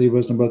chapter 3,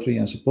 verse number 3.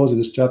 And suppose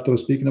this chapter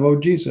is speaking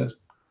about Jesus.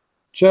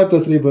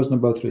 Chapter 3, verse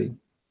number 3.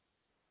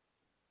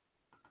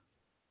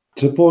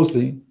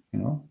 Supposedly,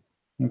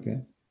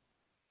 okay.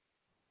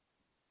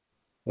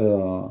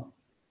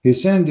 He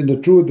sent in the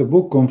truth the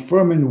book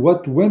confirming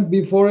what went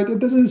before it. It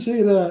doesn't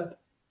say that.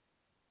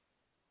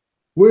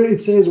 Where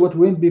it says what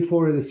went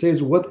before it, it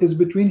says what is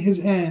between his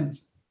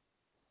hands.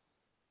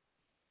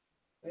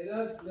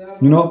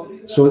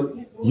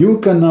 So you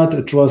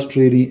cannot trust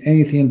really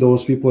anything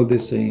those people they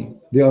say.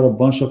 They are a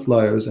bunch of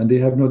liars and they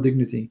have no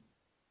dignity.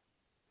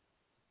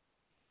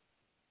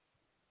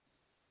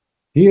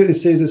 Here it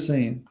says the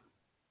same.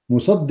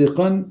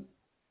 مصدقا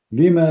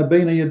لما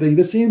بين يديه.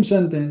 The same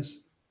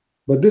sentence.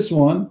 But this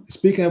one,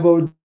 speaking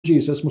about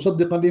Jesus,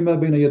 مصدقا لما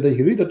بين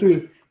يديه. Read it to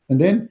you. And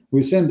then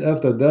we send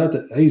after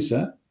that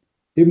Isa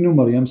ibn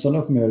Maryam, son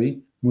of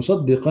Mary,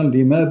 مصدقا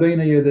لما بين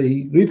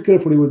يديه. Read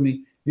carefully with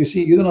me. You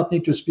see, you do not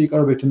need to speak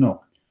Arabic to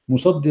know.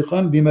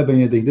 مصدقا لما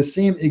بين يديه. The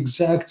same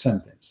exact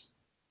sentence.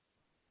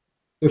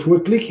 If we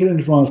click here in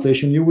the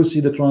translation, you will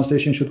see the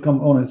translation should come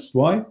honest.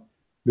 Why?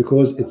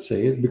 Because it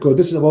says, because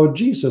this is about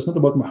Jesus, not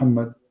about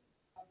Muhammad.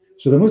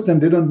 So the Muslim,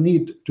 they don't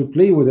need to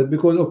play with it,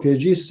 because okay,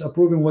 Jesus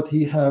approving what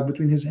he have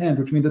between his hand,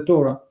 between the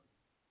Torah.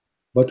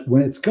 But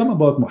when it's come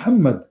about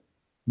Muhammad,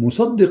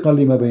 مصدقا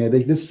لما بين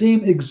يديه, the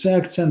same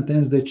exact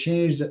sentence, they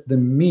changed the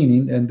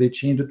meaning and they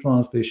changed the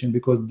translation,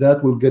 because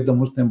that will get the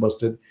Muslim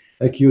busted,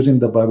 accusing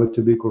the Bible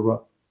to be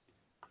corrupt.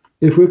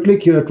 If we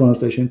click here at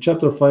translation,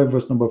 chapter 5,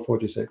 verse number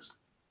 46.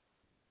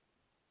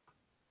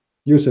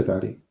 Yusuf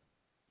Ali.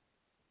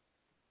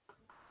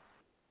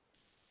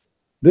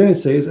 Then it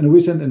says, and we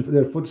sent in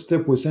their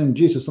footstep, we sent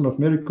Jesus, son of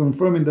Mary,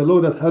 confirming the law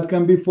that had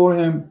come before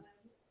him.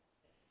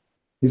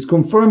 He's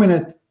confirming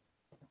it.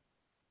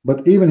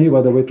 But even here,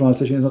 by the way,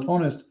 translation is not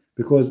honest,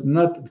 because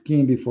not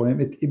came before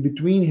him, it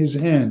between his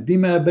hand.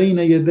 بِمَا بَيْنَ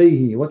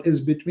يَدَيْهِ. What is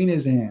between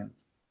his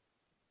hands?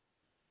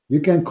 You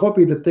can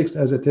copy the text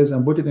as it is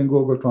and put it in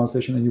Google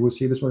translation, and you will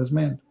see this what is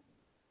meant.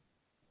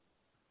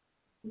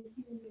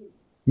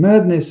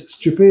 Madness,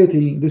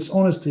 stupidity,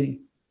 dishonesty.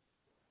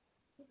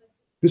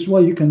 This is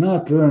why you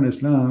cannot learn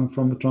Islam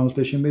from the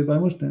translation made by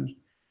Muslims.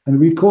 And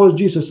we cause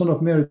Jesus, son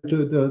of Mary,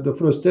 to the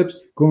first steps,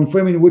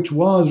 confirming which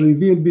was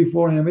revealed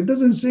before him. It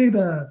doesn't say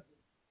that.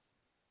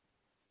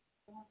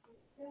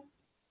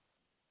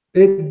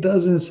 It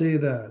doesn't say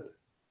that.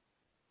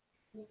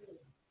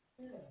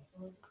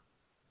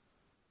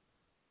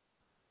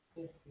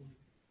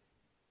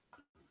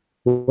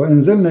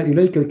 وأنزلنا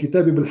إليك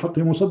الكتاب بالحق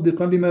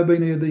مصدقا لما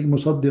بين يديه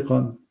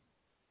مصدقا.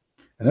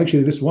 And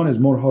actually this one is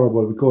more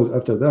horrible, because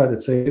after that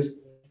it says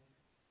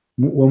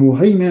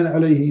ومهيمنا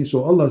عليه.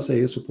 So Allah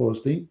says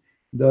supposedly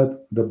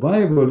that the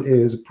Bible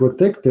is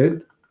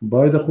protected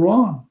by the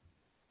Quran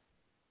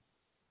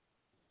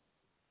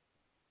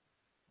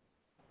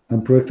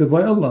and protected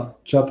by Allah.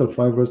 Chapter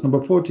 5, verse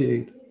number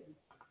 48.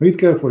 Read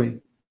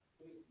carefully.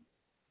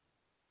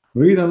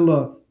 Read and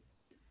love.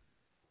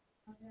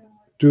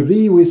 To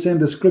thee we send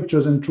the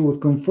scriptures in truth,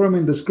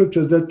 confirming the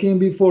scriptures that came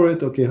before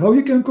it. Okay, how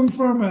you can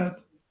confirm it?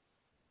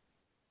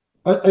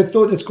 I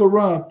thought it's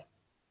corrupt.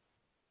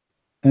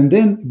 And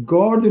then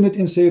guarding it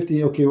in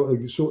safety.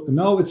 Okay, so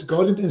now it's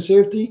guarded in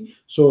safety.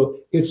 So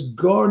it's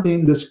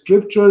guarding the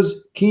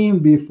scriptures came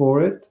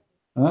before it,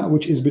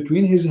 which is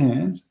between his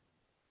hands,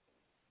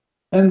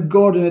 and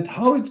guarding it.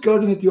 How it's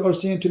guarding it? You are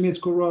saying to me it's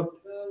corrupt.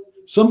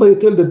 Somebody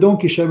tell the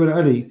donkey Sabir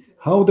Ali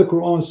how the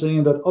Quran is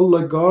saying that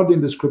Allah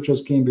guarding the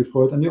scriptures came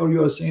before it, and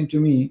you are saying to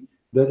me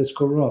that it's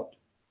corrupt.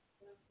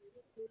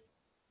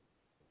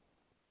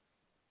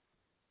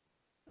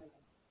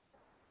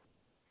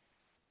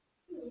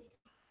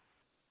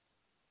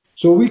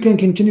 So we can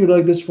continue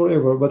like this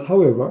forever. But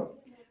however,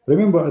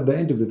 remember at the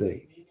end of the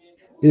day,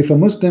 if a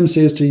Muslim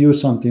says to you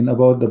something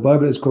about the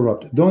Bible is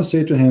corrupt, don't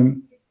say to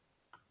him,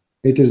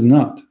 it is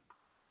not.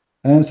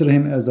 Answer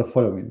him as the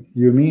following: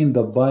 you mean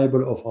the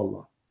Bible of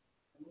Allah?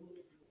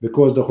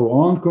 Because the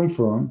Quran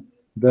confirmed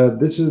that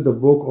this is the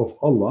book of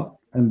Allah,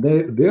 and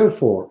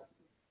therefore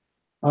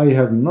I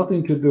have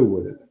nothing to do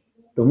with it.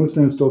 The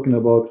Muslims talking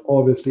about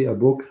obviously a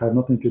book have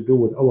nothing to do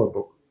with our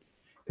book.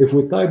 If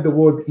we type the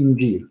word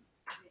Injil,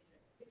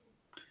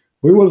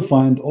 we will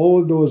find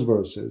all those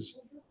verses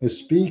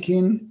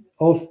speaking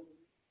of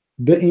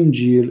the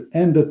Injil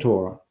and the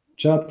Torah,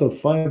 chapter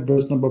 5,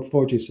 verse number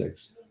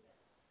 46,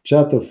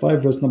 chapter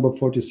 5, verse number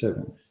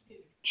 47,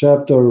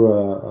 chapter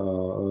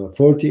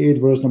 48,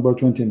 verse number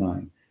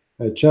 29,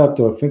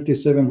 chapter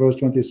 57, verse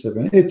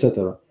 27,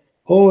 etc.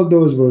 All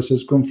those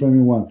verses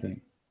confirming one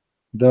thing,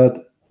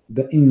 that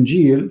the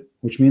Injil,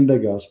 which means the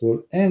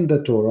gospel, and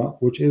the Torah,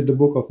 which is the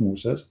book of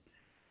Moses,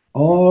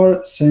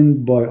 are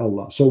sent by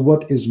Allah. So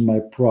what is my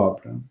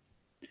problem?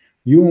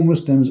 You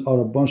Muslims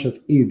are a bunch of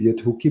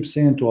idiots who keep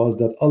saying to us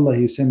that Allah,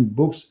 he sent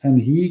books and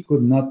he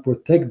could not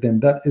protect them.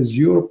 That is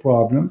your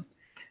problem,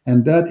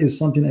 and that is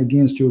something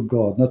against your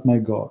God, not my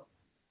God.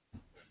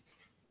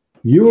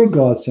 Your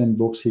God sent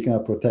books he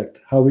cannot protect.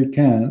 How we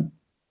can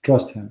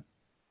trust him?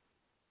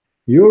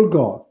 Your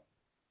God.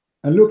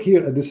 And look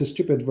here at this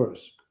stupid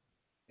verse.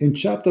 In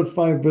chapter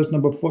 5, verse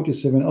number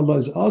 47, Allah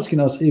is asking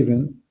us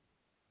even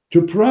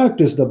to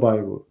practice the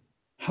Bible.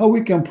 How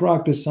we can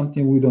practice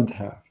something we don't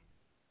have?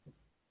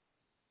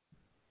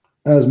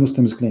 As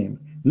Muslims claim,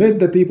 let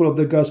the people of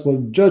the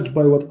gospel judge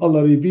by what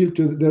Allah revealed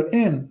to their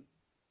end.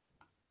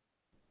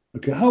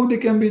 Okay, how they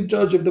can be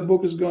judged if the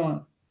book is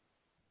gone?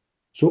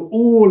 So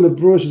all the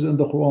verses in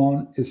the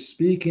Quran is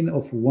speaking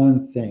of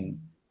one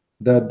thing,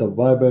 that the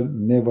Bible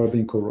never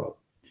been corrupt.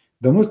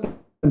 The Muslim,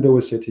 they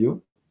will say to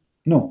you,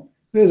 no,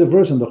 there is a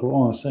verse in the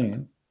Quran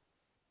saying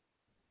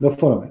the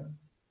following.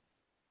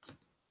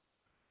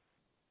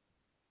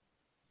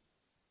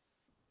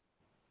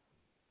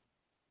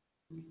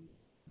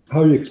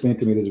 How you explain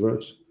to me this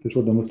verse? That's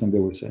what the Muslim they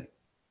will say.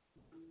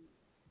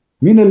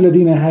 من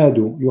الذين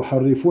هادوا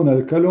يحرفون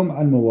الكلم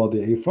عن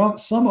مواضعه. From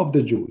some of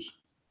the Jews,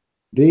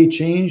 they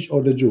change,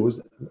 or the Jews,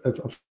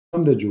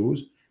 from the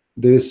Jews,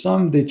 there is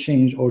some they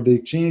change, or they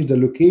change the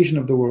location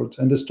of the words.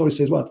 And the story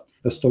says what?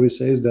 The story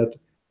says that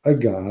a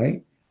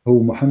guy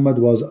who Muhammad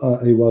was,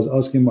 he was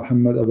asking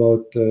Muhammad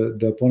about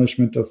the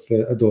punishment of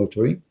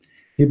adultery.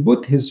 He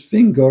put his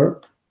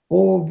finger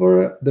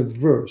over the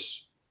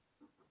verse,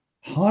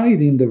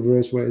 hiding the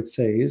verse where it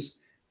says,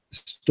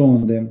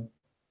 stone them.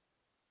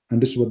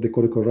 And this is what they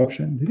call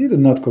corruption. He did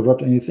not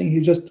corrupt anything. He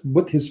just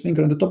put his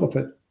finger on the top of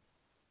it.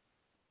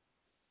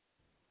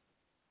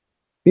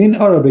 In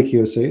Arabic,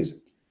 here says,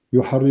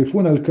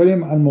 يحرفون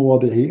الكلم عن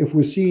مواضعه. If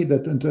we see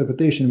that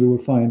interpretation, we will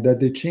find that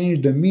they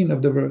change the meaning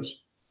of the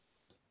verse,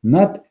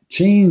 not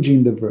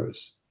changing the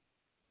verse.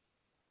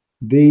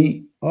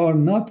 They are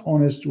not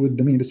honest with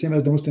the meaning, the same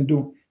as the Muslims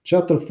do.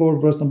 Chapter 4,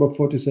 verse number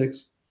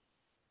 46.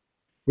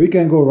 We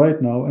can go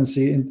right now and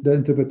see in the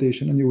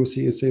interpretation, and you will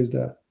see it says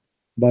that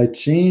by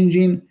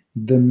changing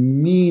the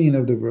meaning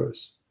of the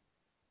verse.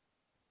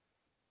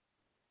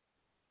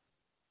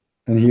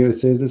 And here it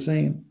says the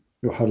same.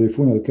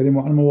 يحرفون الكلم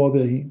عن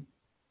مواضعه.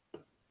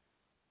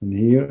 And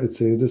here it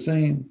says the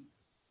same.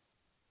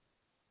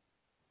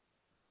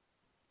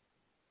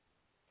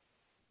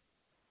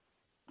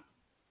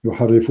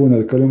 يحرفون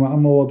الكلم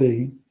عن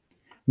مواضعه.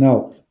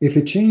 Now, if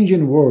it change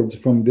in words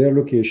from their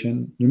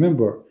location,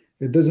 remember,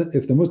 it doesn't.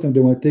 If the Muslim, they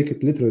want to take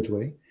it literate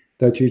way,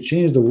 that you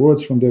change the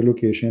words from their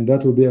location,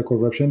 that will be a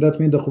corruption. That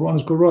means the Quran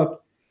is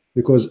corrupt,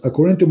 because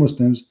according to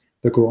Muslims,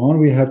 the Quran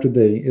we have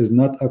today is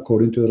not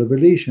according to the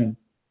revelation.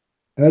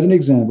 As an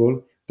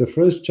example, the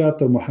first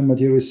chapter Muhammad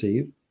he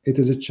received, it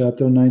is a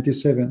chapter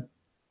 97,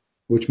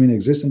 which means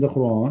exists in the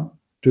Quran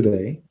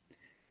today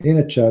in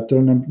a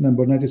chapter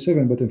number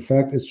 97, but in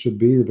fact it should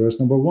be verse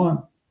number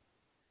 1.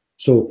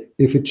 So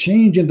if a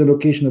change in the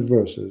location of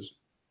verses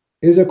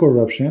is a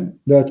corruption,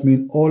 that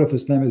means all of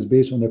Islam is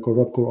based on the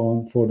corrupt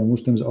Quran, for the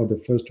Muslims are the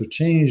first to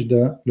change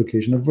the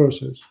location of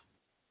verses,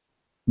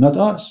 not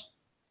us.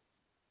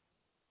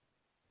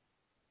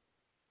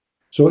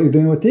 So if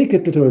they want to take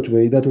it literate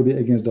way, that will be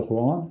against the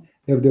Quran.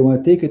 If they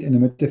want to take it in a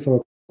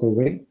metaphorical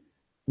way,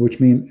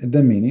 which means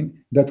the meaning,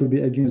 that will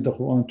be against the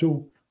Quran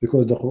too.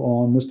 because the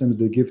Quran, Muslims,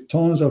 they give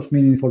tons of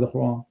meaning for the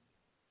Quran.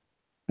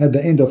 At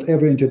the end of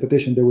every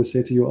interpretation, they will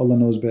say to you, Allah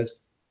knows best.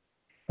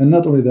 And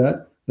not only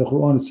that, the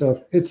Quran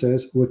itself, it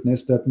says,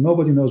 witness, that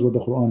nobody knows what the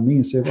Quran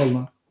means save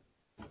Allah.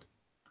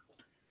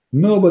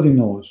 Nobody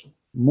knows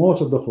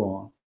most of the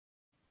Quran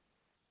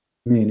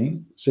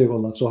meaning save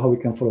Allah. So how we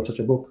can follow such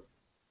a book?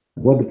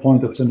 What the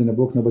point of sending a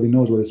book? Nobody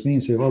knows what it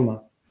means save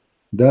Allah.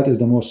 That is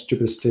the most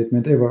stupid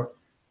statement ever.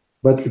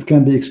 But it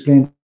can be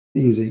explained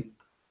easy.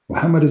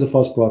 Muhammad is a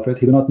false prophet.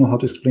 He do not know how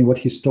to explain what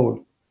he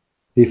stole.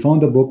 He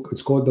found a book.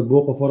 It's called the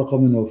Book of Waraq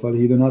ibn Nawfal.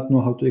 He do not know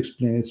how to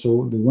explain it.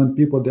 So when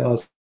people they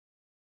ask,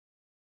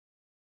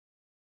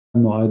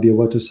 no idea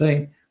what to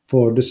say,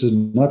 for this is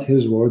not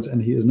his words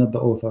and he is not the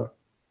author.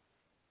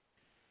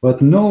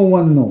 But no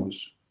one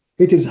knows.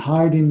 It is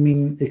hiding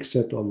meaning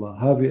except Allah.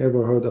 Have you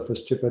ever heard of a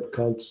stupid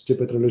cult,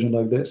 stupid religion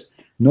like this?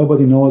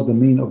 Nobody knows the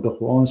meaning of the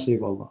Quran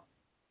save Allah.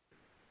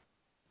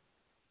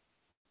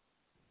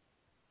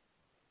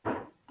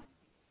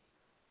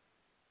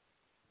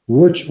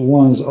 Which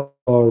ones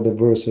are the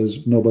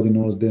verses nobody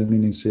knows their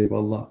meaning save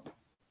Allah?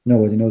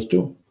 Nobody knows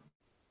too.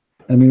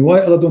 I mean,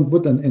 why Allah don't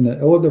put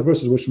in all the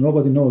verses which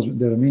nobody knows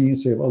their meaning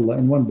save Allah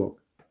in one book?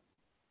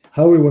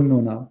 How we will know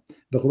now?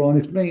 The Quran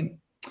explains,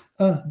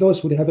 those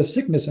who have a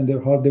sickness in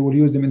their heart, they will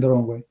use them in the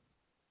wrong way.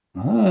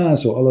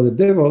 So Allah the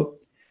devil,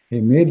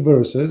 he made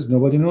verses,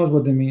 nobody knows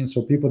what they mean,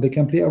 so people, they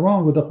can play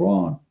around with the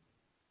Quran.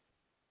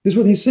 This is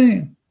what he's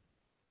saying.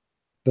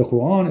 The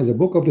Quran is a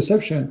book of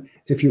deception.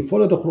 If you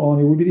follow the Quran,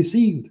 you will be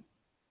deceived.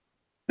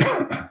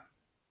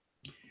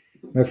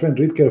 My friend,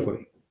 read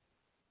carefully.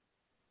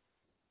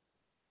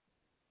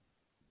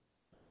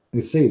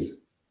 It says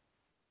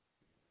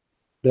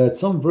that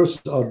some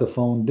verses are the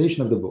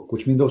foundation of the book,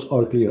 which means those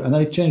are clear. And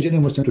I challenge any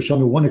Muslim to show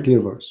me one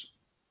clear verse.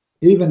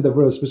 Even the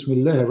verse,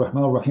 Bismillah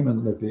ar-Rahman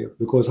ar-Rahim, is clear.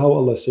 Because how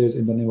Allah says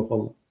in the name of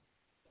Allah.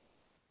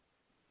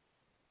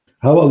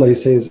 How Allah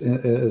says, give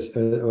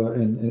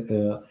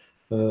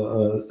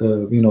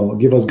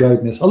us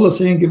guidance. Allah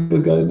saying, give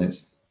us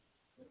guidance.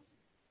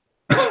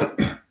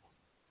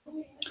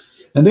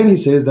 And then he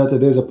says that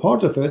there's a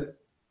part of it,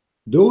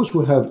 those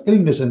who have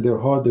illness in their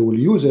heart, they will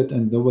use it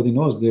and nobody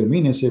knows their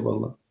meaning save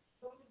Allah.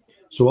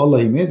 So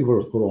Allah, he made the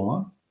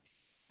Quran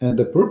and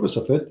the purpose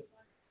of it,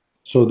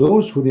 so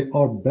those who they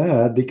are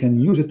bad, they can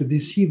use it to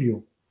deceive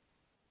you.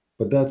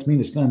 But that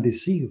means Islam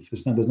deceives.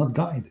 Islam does not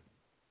guide.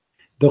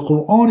 The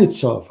Quran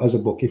itself as a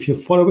book, if you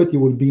follow it, you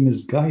will be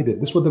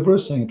misguided. This is what the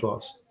verse is saying to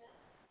us.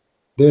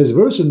 There's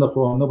verse in the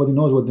Quran, nobody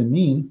knows what they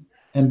mean,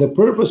 and the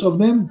purpose of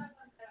them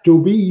to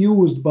be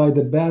used by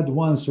the bad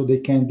ones so they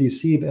can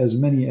deceive as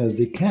many as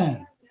they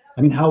can.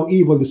 I mean, how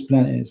evil this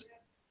plan is.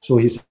 So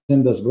he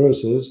sent us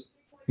verses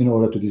in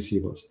order to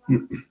deceive us.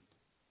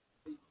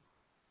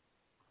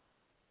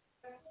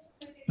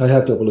 I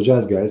have to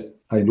apologize, guys.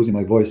 I'm losing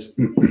my voice.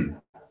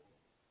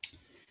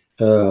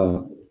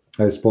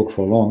 I spoke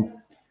for long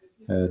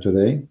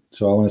today.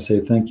 So I want to say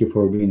thank you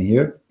for being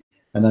here.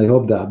 And I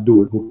hope that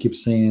Abdul, who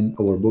keeps saying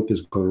our book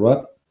is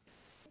corrupt,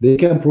 they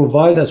can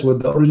provide us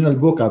with the original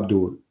book,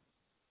 Abdul.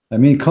 I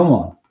mean, come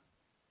on.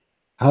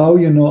 How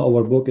you know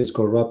our book is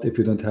corrupt if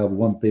you don't have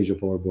one page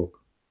of our book?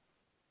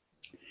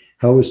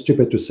 How is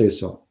stupid to say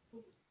so?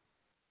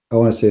 I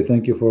want to say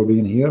thank you for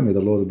being here. May the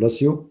Lord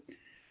bless you.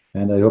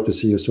 And I hope to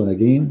see you soon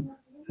again.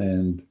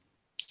 And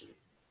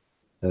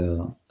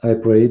I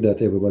pray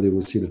that everybody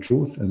will see the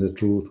truth and the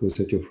truth will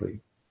set you free.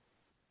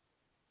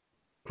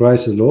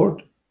 Christ is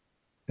Lord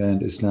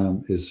and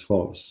Islam is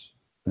false.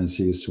 And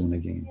see you soon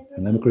again.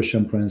 And I'm a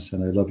Christian Prince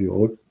and I love you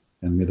all.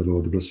 And may the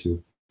Lord bless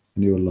you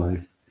in your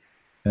life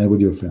and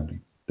with your family.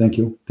 Thank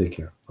you. Take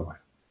care. Bye-bye.